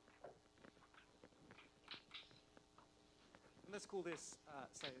 And let's call this,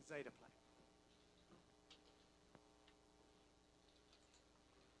 say, a zeta plane.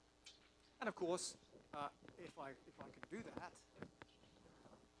 And of course, if I can do that,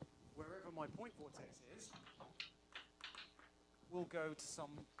 wherever my point vortex is, we'll go to some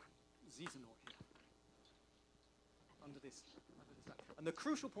zeta naught here under this line. And the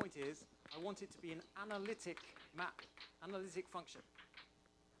crucial point is, I want it to be an analytic map, analytic function.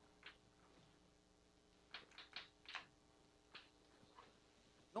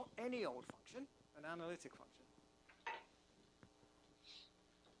 Not any old function, an analytic function.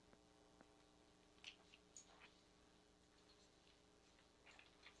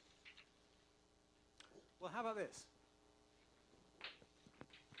 Well, how about this?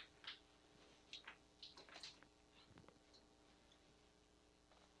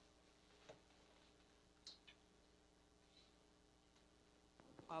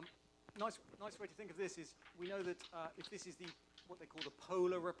 Nice way to think of this is, we know that if this is what they call the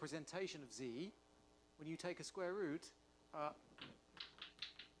polar representation of z, when you take a square root,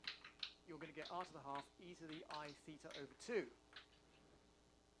 you're going to get r to the half e to the I theta over 2.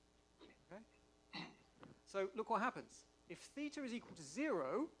 Okay? So look what happens. If theta is equal to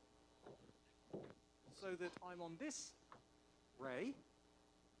 0, so that I'm on this ray,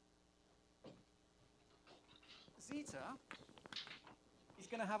 zeta is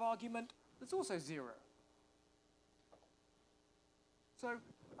going to have argument that's also 0. So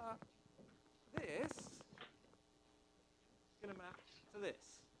this is going to map to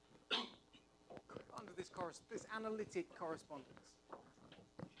this under this analytic correspondence.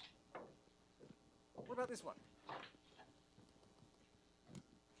 What about this one?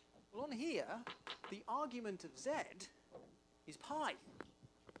 Well, on here, the argument of z is pi.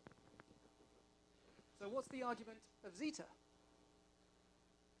 So what's the argument of zeta?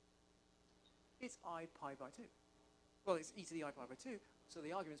 It's I pi by 2. Well, it's e to the I pi by 2, so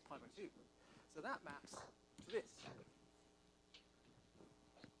the argument is pi by 2. So that maps to this.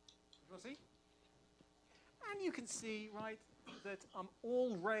 You want to see? And you can see, right, that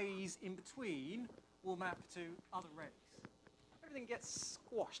all rays in between will map to other rays. Everything gets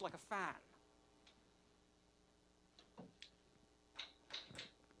squashed like a fan.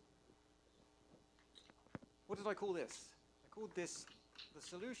 What did I call this? I called this the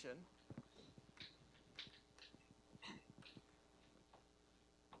solution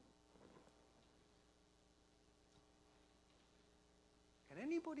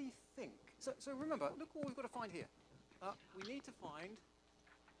anybody think? So remember, look what we've got to find here. We need to find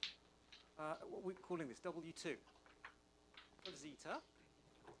what we're calling this W2 of zeta,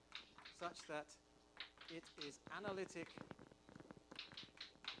 such that it is analytic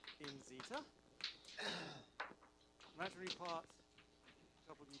in zeta. Imaginary part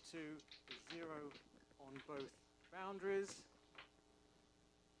W2 is 0 on both boundaries.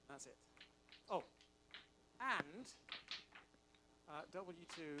 That's it. Oh, and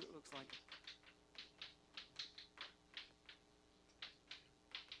W2 looks like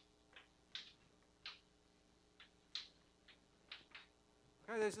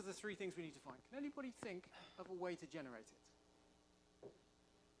okay, those are the three things we need to find. Can anybody think of a way to generate it?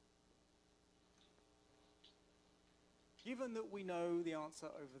 Given that we know the answer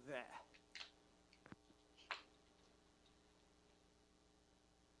over there.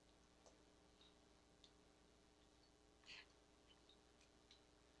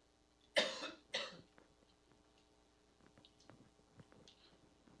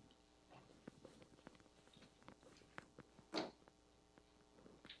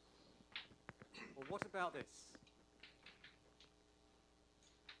 What about this?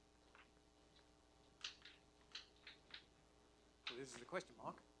 So this is the question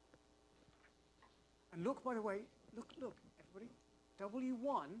mark. And look, by the way, look, everybody.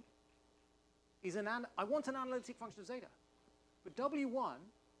 W1 is I want an analytic function of zeta. But W1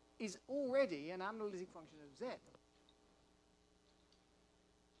 is already an analytic function of z.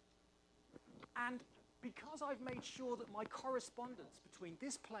 And because I've made sure that my correspondence between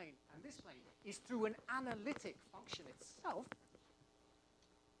this plane and this plane is through an analytic function itself,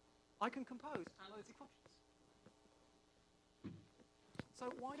 I can compose analytic functions.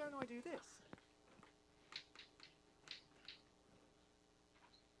 So why don't I do this?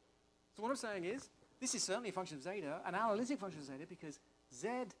 So what I'm saying is, this is certainly a function of zeta, an analytic function of zeta, because z,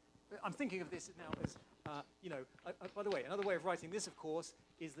 I'm thinking of this now as, by the way, another way of writing this, of course,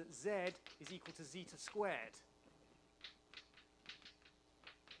 is that z is equal to zeta squared.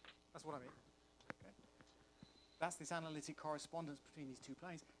 That's what I mean. Okay. That's this analytic correspondence between these two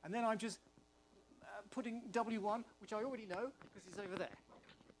planes. And then I'm just putting W1, which I already know, because it's over there.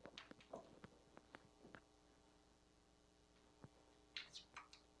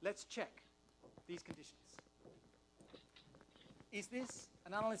 Let's check these conditions. Is this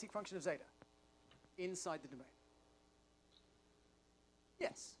an analytic function of zeta inside the domain?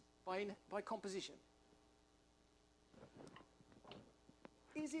 Yes, by composition.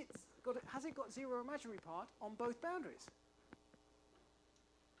 Has it got zero imaginary part on both boundaries?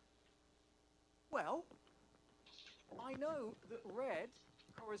 Well, I know that red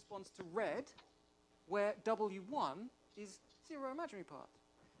corresponds to red, where W1 is 0 imaginary part.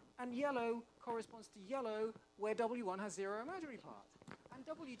 And yellow corresponds to yellow, where W1 has 0 imaginary part. And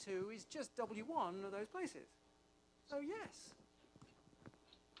W2 is just W1 of those places. So yes.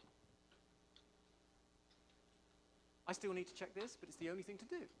 I still need to check this, but it's the only thing to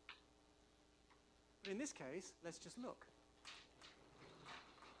do. But in this case, let's just look.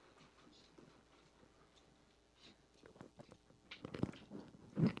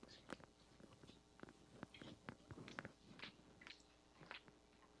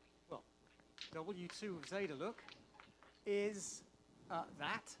 Well, W2 of zeta, look, is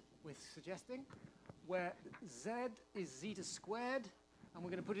that we're suggesting, where z is zeta squared, and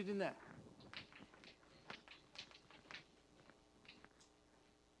we're going to put it in there.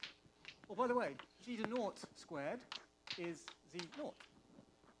 Oh, by the way, zeta naught squared is z naught.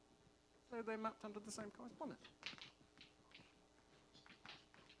 So they're mapped under the same correspondence.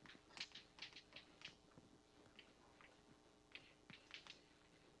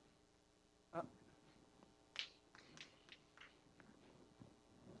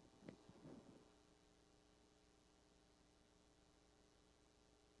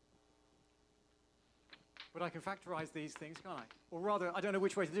 But I can factorize these things, can't I? Or rather, I don't know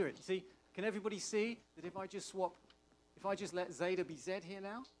which way to do it. See, can everybody see that if I just let zeta be z here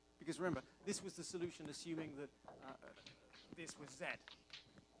now? Because remember, this was the solution assuming that this was z.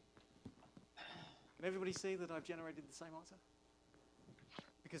 Can everybody see that I've generated the same answer?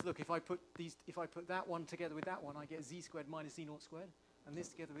 Because look, if I put that one together with that one, I get z squared minus z naught squared. And this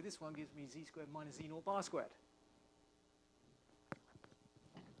together with this one gives me z squared minus z naught bar squared.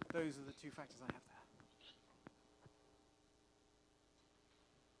 Those are the two factors I have there.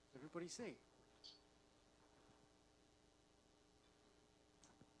 Everybody see?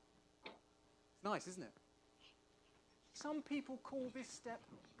 It's nice, isn't it? Some people call this step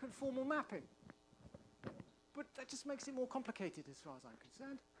conformal mapping. But that just makes it more complicated as far as I'm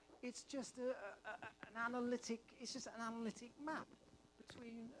concerned. It's just an analytic map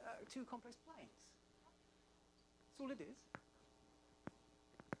between two complex planes. That's all it is.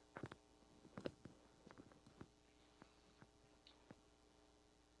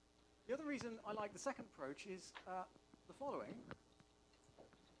 The other reason I like the second approach is the following.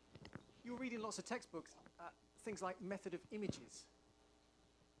 You'll read in lots of textbooks things like method of images.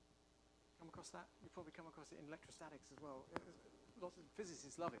 Come across that? You probably come across it in electrostatics as well. Lots of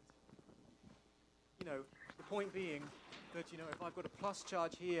physicists love it. You know, the point being that, you know, if I've got a plus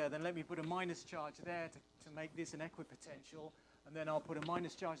charge here, then let me put a minus charge there to make this an equipotential, and then I'll put a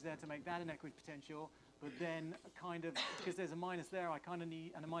minus charge there to make that an equipotential. But then, kind of, because there's a minus there, I kind of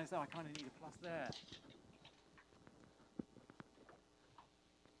need, and a minus there, I kind of need a plus there.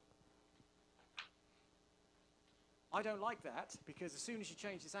 I don't like that, because as soon as you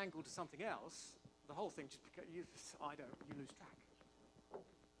change this angle to something else, the whole thing just becomes, you lose track.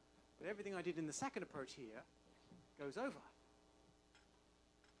 But everything I did in the second approach here goes over.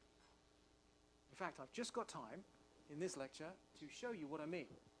 In fact, I've just got time in this lecture to show you what I mean.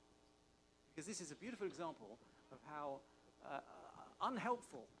 Because this is a beautiful example of how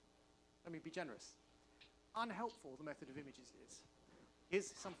unhelpful, let me be generous, unhelpful the method of images is. Here's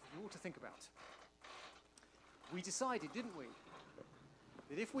something you ought to think about. We decided, didn't we,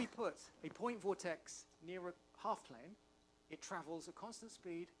 that if we put a point vortex near a half plane, it travels at constant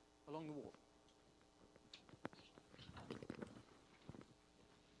speed along the wall.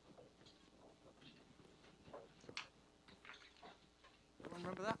 Everyone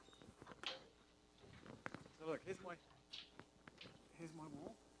remember that? So look, here's my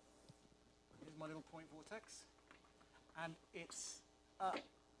wall. Here's my little point vortex. And it's,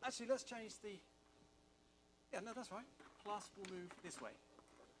 actually let's change the, yeah, no, that's right. Plus will move this way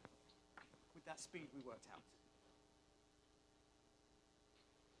with that speed we worked out.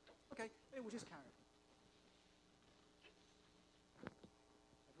 Okay, it will just carry on.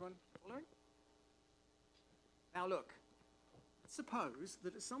 Everyone following? Now look, suppose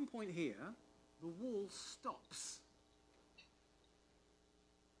that at some point here, the wall stops.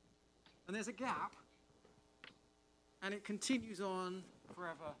 And there's a gap, and it continues on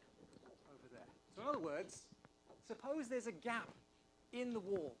forever over there. So in other words, suppose there's a gap in the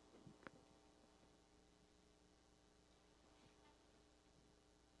wall.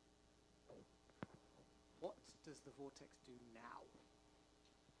 What does the vortex do now?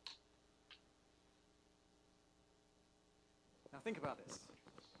 Now think about this.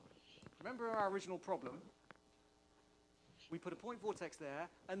 Remember our original problem? We put a point vortex there,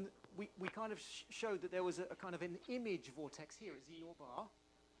 and we kind of showed that there was a kind of an image vortex here at z naught bar,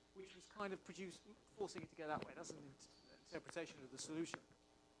 which was kind of forcing it to go that way. That's an interpretation of the solution.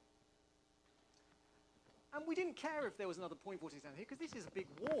 And we didn't care if there was another point vortex down here, because this is a big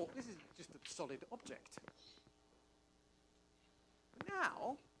wall. This is just a solid object. But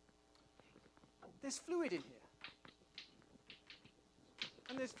now, there's fluid in here.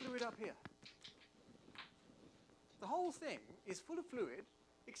 And there's fluid up here. The whole thing is full of fluid,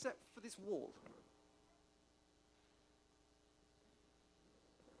 except for this wall.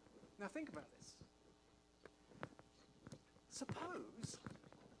 Now think about this. Suppose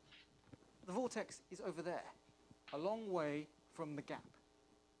the vortex is over there, a long way from the gap.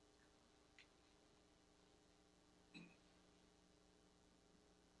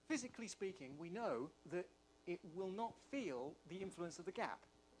 Physically speaking, we know that it will not feel the influence of the gap,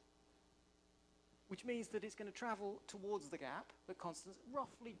 which means that it's going to travel towards the gap at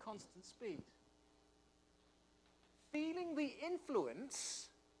roughly constant speed. Feeling the influence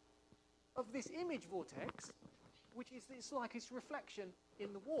of this image vortex, which is it's like its reflection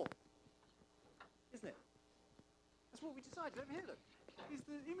in the wall, isn't it? That's what we decided over here, look. Is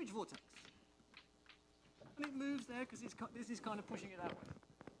the image vortex. And it moves there because this is kind of pushing it that way.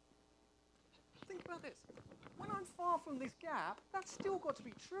 Think about this. When I'm far from this gap, that's still got to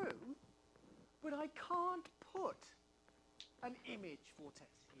be true, but I can't put an image vortex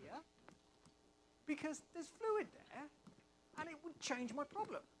here because there's fluid there and it would change my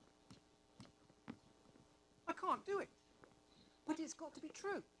problem. I can't do it, but it's got to be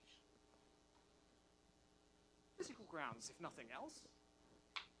true. Physical grounds, if nothing else.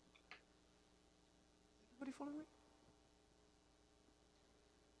 Everybody follow me?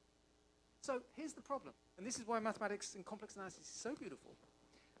 So here's the problem, and this is why mathematics and complex analysis is so beautiful,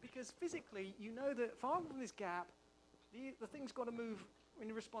 because physically you know that far from this gap, the thing's got to move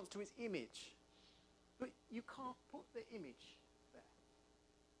in response to its image, but you can't put the image there,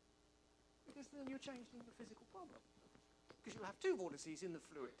 because then you're changing the physical problem, because you'll have two vortices in the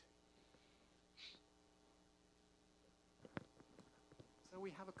fluid. So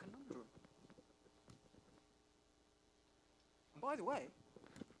we have a conundrum. And by the way,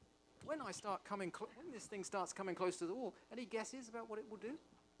 when this thing starts coming close to the wall, any guesses about what it will do?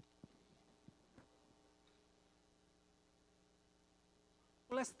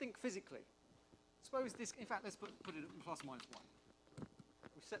 Well, let's think physically. Suppose this, in fact, let's put it at plus minus 1.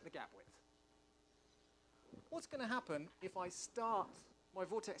 We set the gap width. What's going to happen if my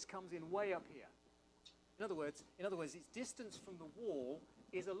vortex comes in way up here? In other words, its distance from the wall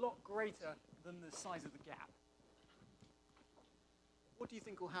is a lot greater than the size of the gap. What do you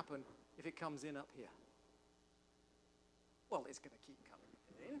think will happen if it comes in up here? Well, it's going to keep coming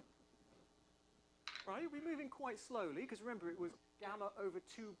in. Right, it'll be moving quite slowly, because remember it was gamma over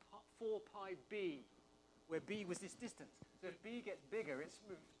 4 pi b, where b was this distance. So if b gets bigger, it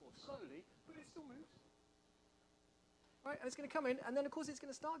moves more slowly, but it still moves. Right, and it's going to come in, and then of course it's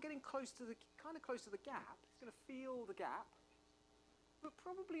going to start getting close to the gap. It's going to feel the gap, but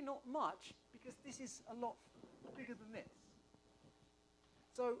probably not much, because this is a lot bigger than this.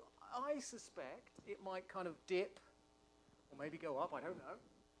 So I suspect it might kind of dip, or maybe go up, I don't know.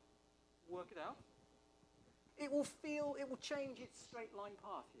 Work it out. It will change its straight line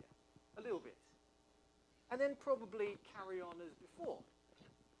path here, a little bit. And then probably carry on as before.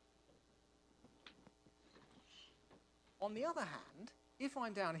 On the other hand, if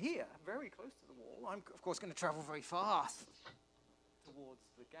I'm down here, very close to the wall, I'm of course going to travel very fast towards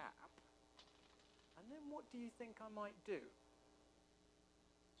the gap. And then what do you think I might do?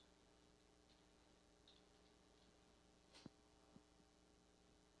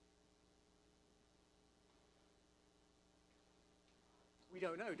 We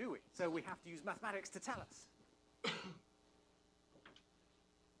don't know, do we? So we have to use mathematics to tell us.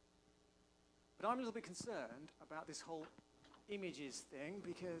 But I'm a little bit concerned about this whole images thing,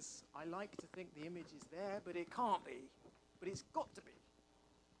 because I like to think the image is there, but it can't be. But it's got to be.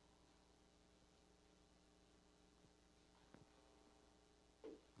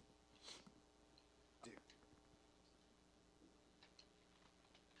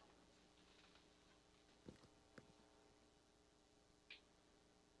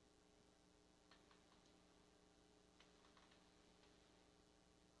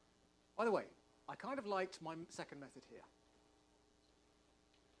 By the way, I kind of liked my second method here.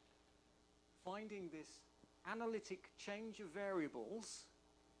 Finding this analytic change of variables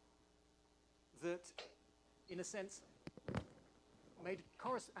that, in a sense, made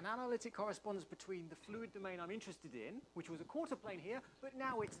an analytic correspondence between the fluid domain I'm interested in, which was a quarter plane here, but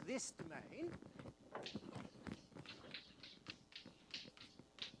now it's this domain.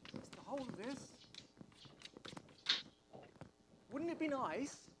 It's the whole of this. Wouldn't it be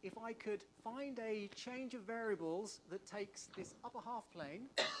nice if I could find a change of variables that takes this upper half plane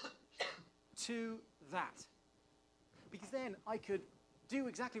to that. Because then I could do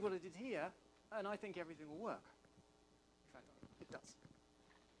exactly what I did here, and I think everything will work. In fact, it does.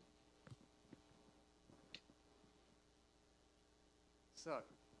 So,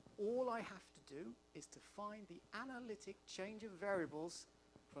 all I have to do is to find the analytic change of variables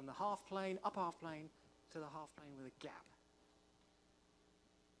from the half plane, upper half plane, to the half plane with a gap.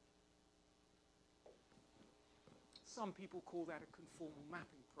 Some people call that a conformal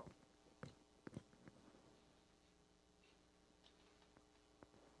mapping problem.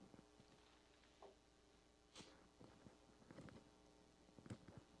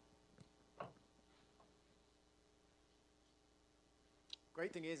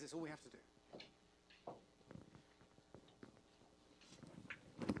 Great thing is, it's all we have to do.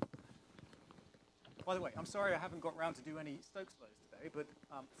 By the way, I'm sorry I haven't got around to do any Stokes flows today, but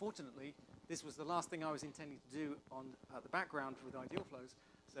fortunately, this was the last thing I was intending to do on the background with ideal flows,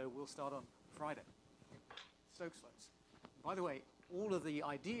 so we'll start on Friday. Stokes flows. By the way, all of the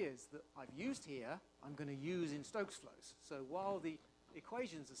ideas that I've used here, I'm going to use in Stokes flows. So while the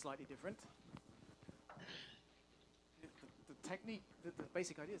equations are slightly different, the technique, the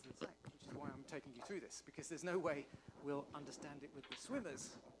basic ideas are the same, which is why I'm taking you through this, because there's no way we'll understand it with the swimmers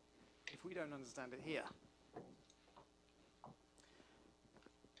if we don't understand it here.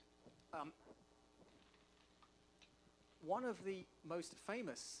 One of the most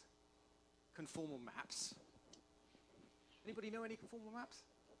famous conformal maps, anybody know any conformal maps?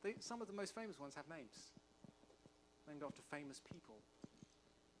 Some of the most famous ones have names, named after famous people.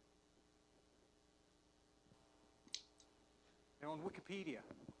 They're on Wikipedia.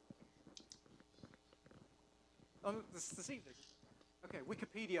 This evening. Okay,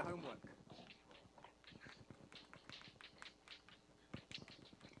 Wikipedia homework.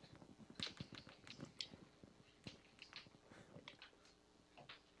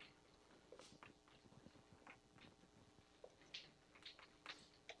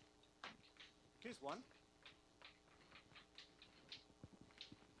 Here's one.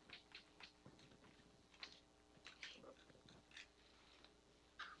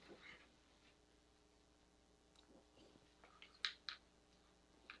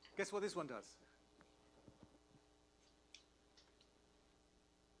 Guess what this one does?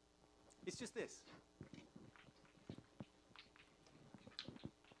 It's just this.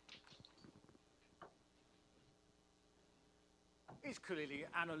 It's clearly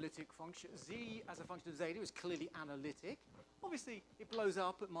analytic function. Z as a function of zeta is clearly analytic. Obviously, it blows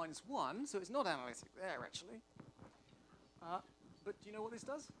up at -1, so it's not analytic there, actually. But do you know what this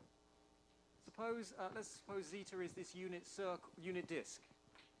does? Suppose, let's suppose zeta is this unit disk.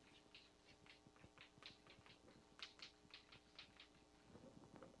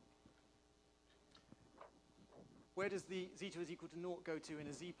 Where does the zeta is equal to 0 go to in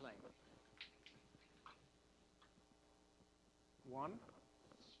a z-plane? 1.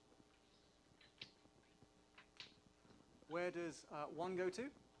 Where does 1 go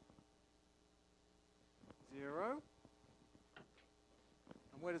to? 0.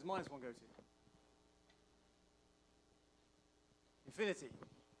 And where does -1 go to? Infinity.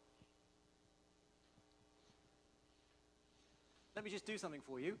 Let me just do something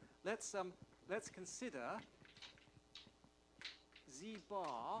for you. Let's consider z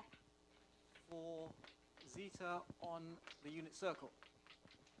bar for zeta on the unit circle.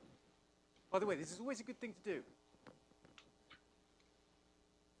 By the way, this is always a good thing to do.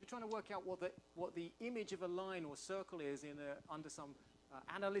 You're trying to work out what the image of a line or circle is in under some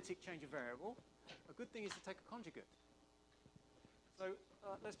analytic change of variable. A good thing is to take a conjugate. So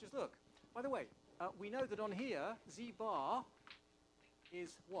let's just look. By the way, we know that on here, z bar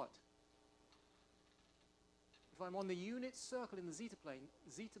is what? If I'm on the unit circle in the zeta plane,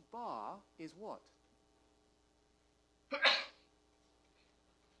 zeta bar is what?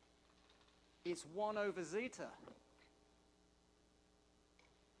 It's 1 over zeta,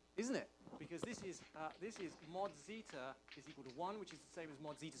 isn't it? Because this is mod zeta is equal to 1, which is the same as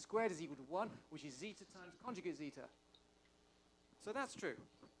mod zeta squared is equal to 1, which is zeta times conjugate zeta. So that's true.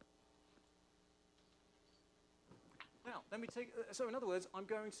 Now, let me take, so in other words, I'm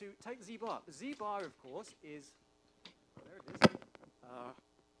going to take z bar. Z bar, of course, is, there it is,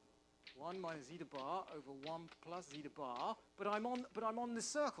 1 minus zeta bar over 1 plus zeta bar, but I'm on this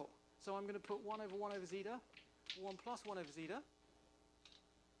circle. So I'm going to put 1 over zeta, 1 plus 1 over zeta,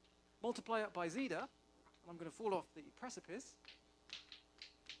 multiply it by zeta, and I'm going to fall off the precipice.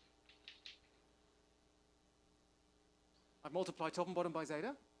 I've multiplied top and bottom by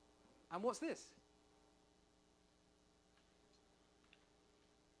zeta. And what's this?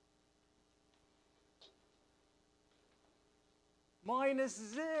 minus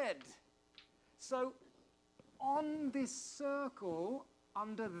z. So on this circle,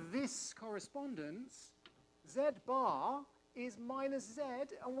 under this correspondence, z bar is minus z,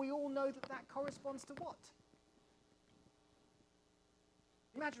 and we all know that that corresponds to what?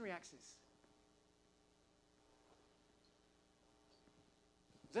 Imaginary axis.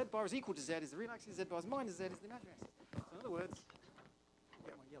 Z bar is equal to z is the real axis, z bar is minus z is the imaginary axis. So in other words,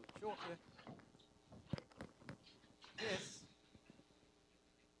 get my yellow chalk here. This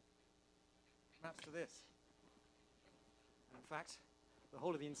maps to this. And in fact, the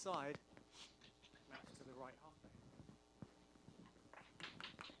whole of the inside maps to the right half plane.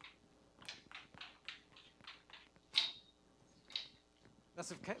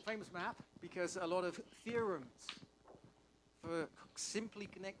 That's a famous map because a lot of theorems for simply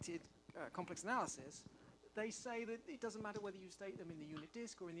connected complex analysis, they say that it doesn't matter whether you state them in the unit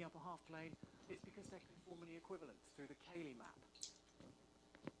disk or in the upper half plane, it's because they're conformally equivalent through the Cayley map.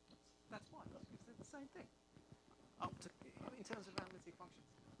 That's why, because they're the same thing, up to, in terms of analytic functions.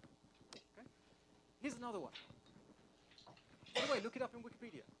 Okay? Here's another one. By the way, look it up in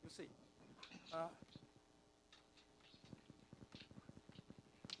Wikipedia, you'll see.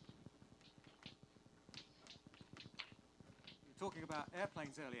 Talking about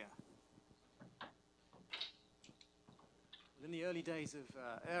airplanes earlier. In the early days of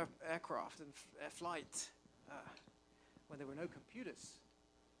aircraft and air flight, when there were no computers,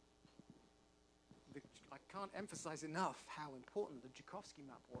 I can't emphasize enough how important the Joukowsky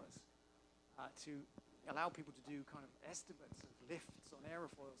map was to allow people to do kind of estimates of lifts on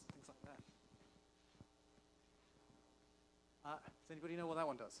aerofoils and things like that. Does anybody know what that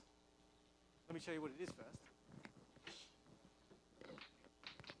one does? Let me show you what it is first.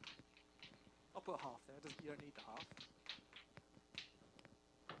 I'll put half there, you don't need the half.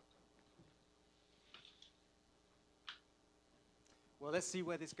 Well, let's see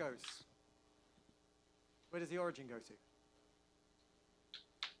where this goes. Where does the origin go to?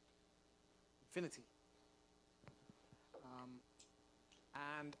 Infinity.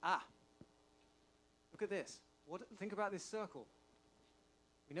 Look at this. Think about this circle.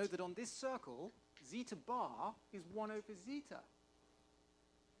 We know that on this circle, zeta bar is 1 over zeta.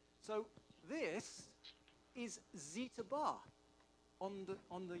 So this is zeta bar on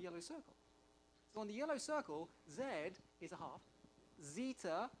the yellow circle. So on the yellow circle, z is a half,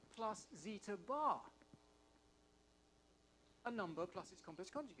 zeta plus zeta bar, a number plus its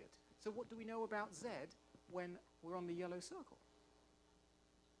complex conjugate. So what do we know about z when we're on the yellow circle?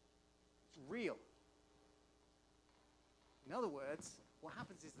 It's real. In other words, what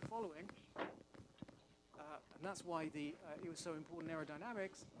happens is the following, and that's why it was so important in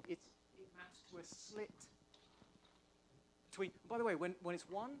aerodynamics. It maps to a slit between. By the way, when it's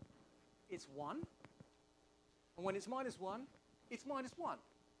 1, it's 1, and when it's minus 1, it's minus 1.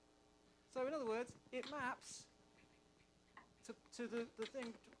 So in other words, it maps to the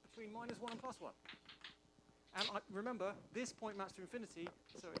thing between minus 1 and plus 1. And remember, this point maps to infinity,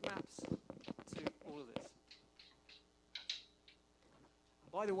 so it maps to all of this.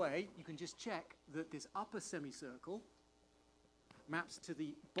 By the way, you can just check that this upper semicircle maps to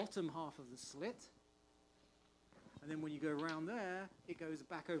the bottom half of the slit, and then when you go around there, it goes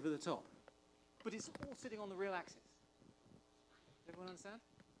back over the top. But it's all sitting on the real axis. Does everyone understand?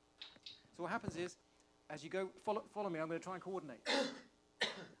 So what happens is, as you go, follow me, I'm going to try and coordinate.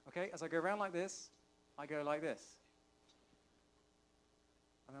 Okay, as I go around like this, I go like this.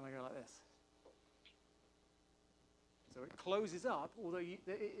 And then I go like this. So it closes up, although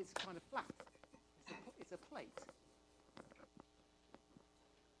it's kind of flat. It's a plate.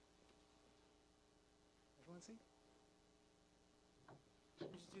 Everyone see?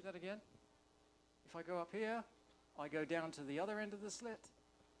 Let me just do that again. If I go up here, I go down to the other end of the slit,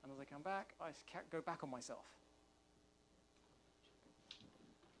 and as I come back, I go back on myself.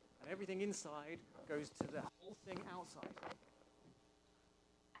 And everything inside goes to the whole thing outside.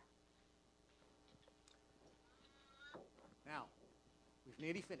 Now, we've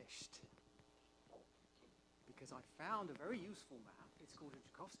nearly finished, because I found a very useful map. It's called a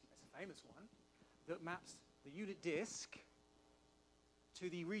Joukowsky, it's a famous one, that maps the unit disk to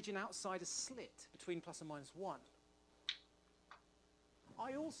the region outside a slit between plus and minus 1.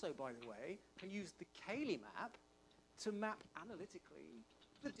 I also, by the way, can use the Cayley map to map analytically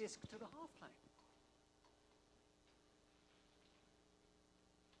the disk to the half plane.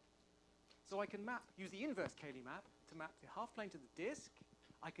 So I can use the inverse Cayley map to map the half plane to the disk.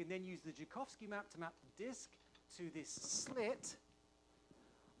 I can then use the Joukowsky map to map the disk to this slit.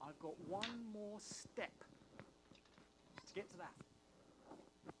 I've got one more step to get to that.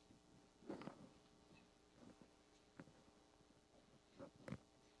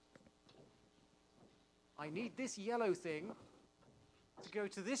 I need this yellow thing to go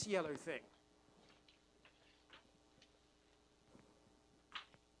to this yellow thing.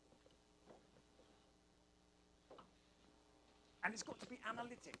 And it's got to be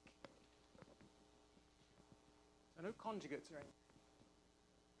analytic. So no conjugates or anything.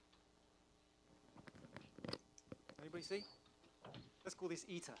 Anybody see? Let's call this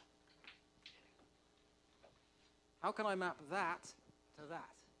eta. How can I map that to that?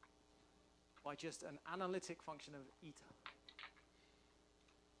 By just an analytic function of eta.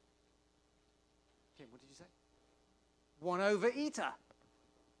 Kim, what did you say? 1 over eta.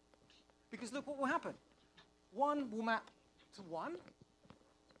 Because look what will happen. 1 will map to 1.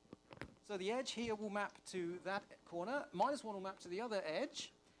 So the edge here will map to that corner. -1 will map to the other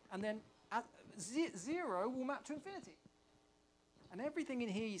edge. And then 0 will map to infinity. And everything in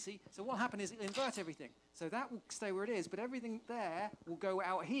here, you see, so what will happen is it'll invert everything. So that will stay where it is, but everything there will go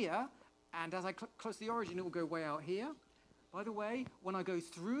out here. And as I close the origin, it will go way out here. By the way, when I go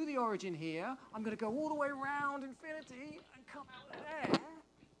through the origin here, I'm going to go all the way around infinity and come out there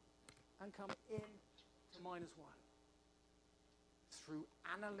and come in to -1 through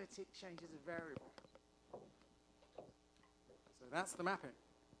analytic changes of variable. So that's the mapping.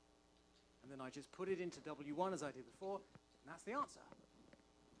 And then I just put it into W1 as I did before, and that's the answer.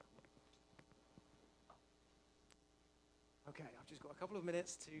 Okay, I've just got a couple of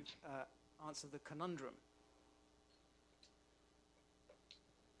minutes to answer the conundrum.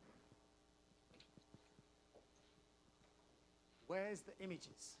 Where's the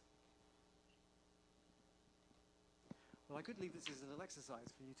images? Well, I could leave this as a little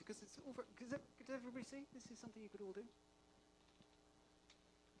exercise for you, because it's all. Could everybody see? This is something you could all do.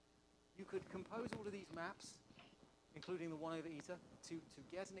 You could compose all of these maps, including the 1 over eta, to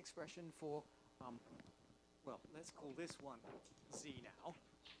get an expression for, well, let's call this one z now.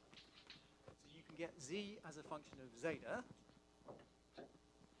 So you can get z as a function of zeta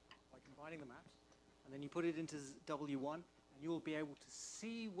by combining the maps, and then you put it into W1, and you'll be able to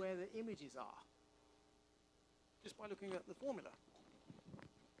see where the images are just by looking at the formula.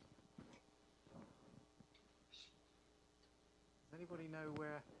 Does anybody know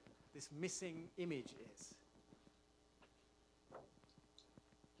where this missing image is?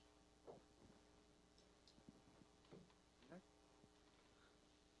 No?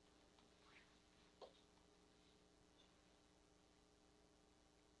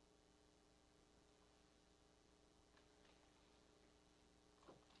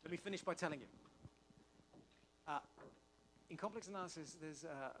 Let me finish by telling you. In complex analysis, there's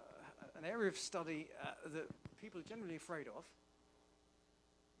an area of study that people are generally afraid of.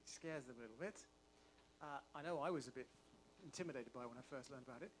 It scares them a little bit. I know I was a bit intimidated by it when I first learned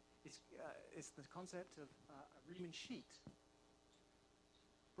about it. It's the concept of a Riemann sheet,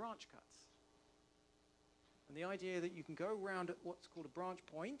 branch cuts. And the idea that you can go around at what's called a branch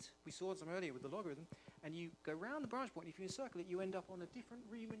point. We saw some earlier with the logarithm. And you go around the branch point. If you encircle it, you end up on a different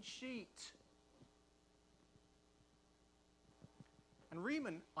Riemann sheet. And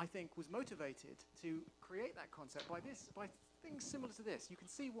Riemann, I think, was motivated to create that concept by things similar to this. You can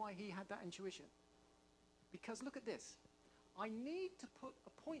see why he had that intuition. Because look at this. I need to put a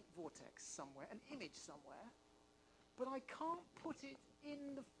point vortex somewhere, an image somewhere, but I can't put it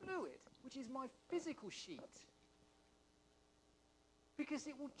in the fluid, which is my physical sheet, because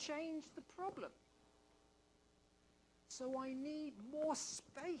it will change the problem. So I need more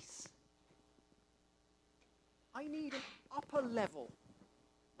space. I need an upper level,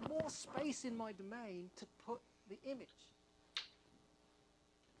 more space in my domain to put the image.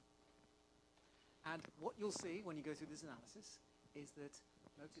 And what you'll see when you go through this analysis is that,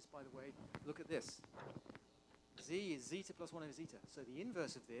 notice by the way, look at this. Z is zeta plus 1 over zeta. So the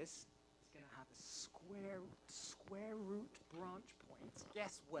inverse of this is going to have a square root branch point.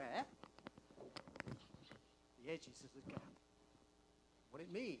 Guess where? The edges of the gap. What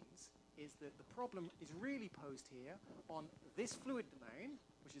it means is that the problem is really posed here on this fluid domain,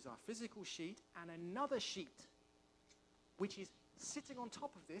 which is our physical sheet, and another sheet, which is sitting on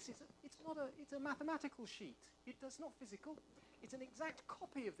top of this. It's a mathematical sheet. It's not physical. It's an exact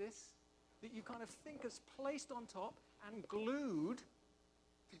copy of this that you kind of think is placed on top and glued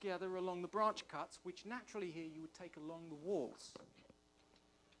together along the branch cuts, which naturally here you would take along the walls.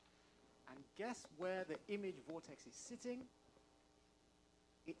 And guess where the image vortex is sitting?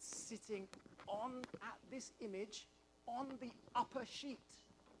 It's sitting at this image on the upper sheet.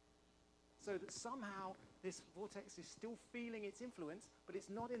 So that somehow this vortex is still feeling its influence, but it's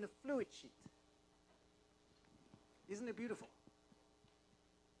not in the fluid sheet. Isn't it beautiful?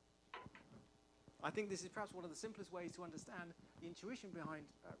 I think this is perhaps one of the simplest ways to understand the intuition behind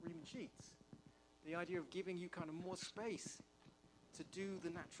Riemann sheets. The idea of giving you kind of more space to do the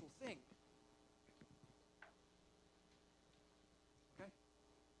natural thing. Okay?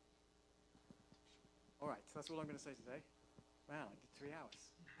 All right, so that's all I'm going to say today. Man, I did 3 hours.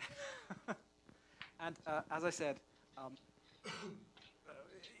 And as I said,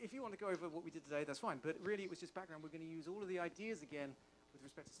 if you want to go over what we did today, that's fine. But really, it was just background. We're going to use all of the ideas again with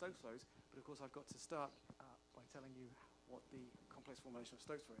respect to Stokes flows. But of course, I've got to start by telling you what the complex formulation of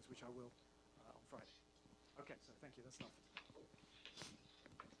Stokes flow is, which I will on Friday. Okay, so thank you. That's enough.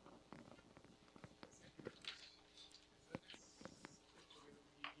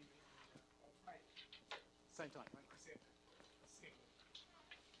 Same time, right?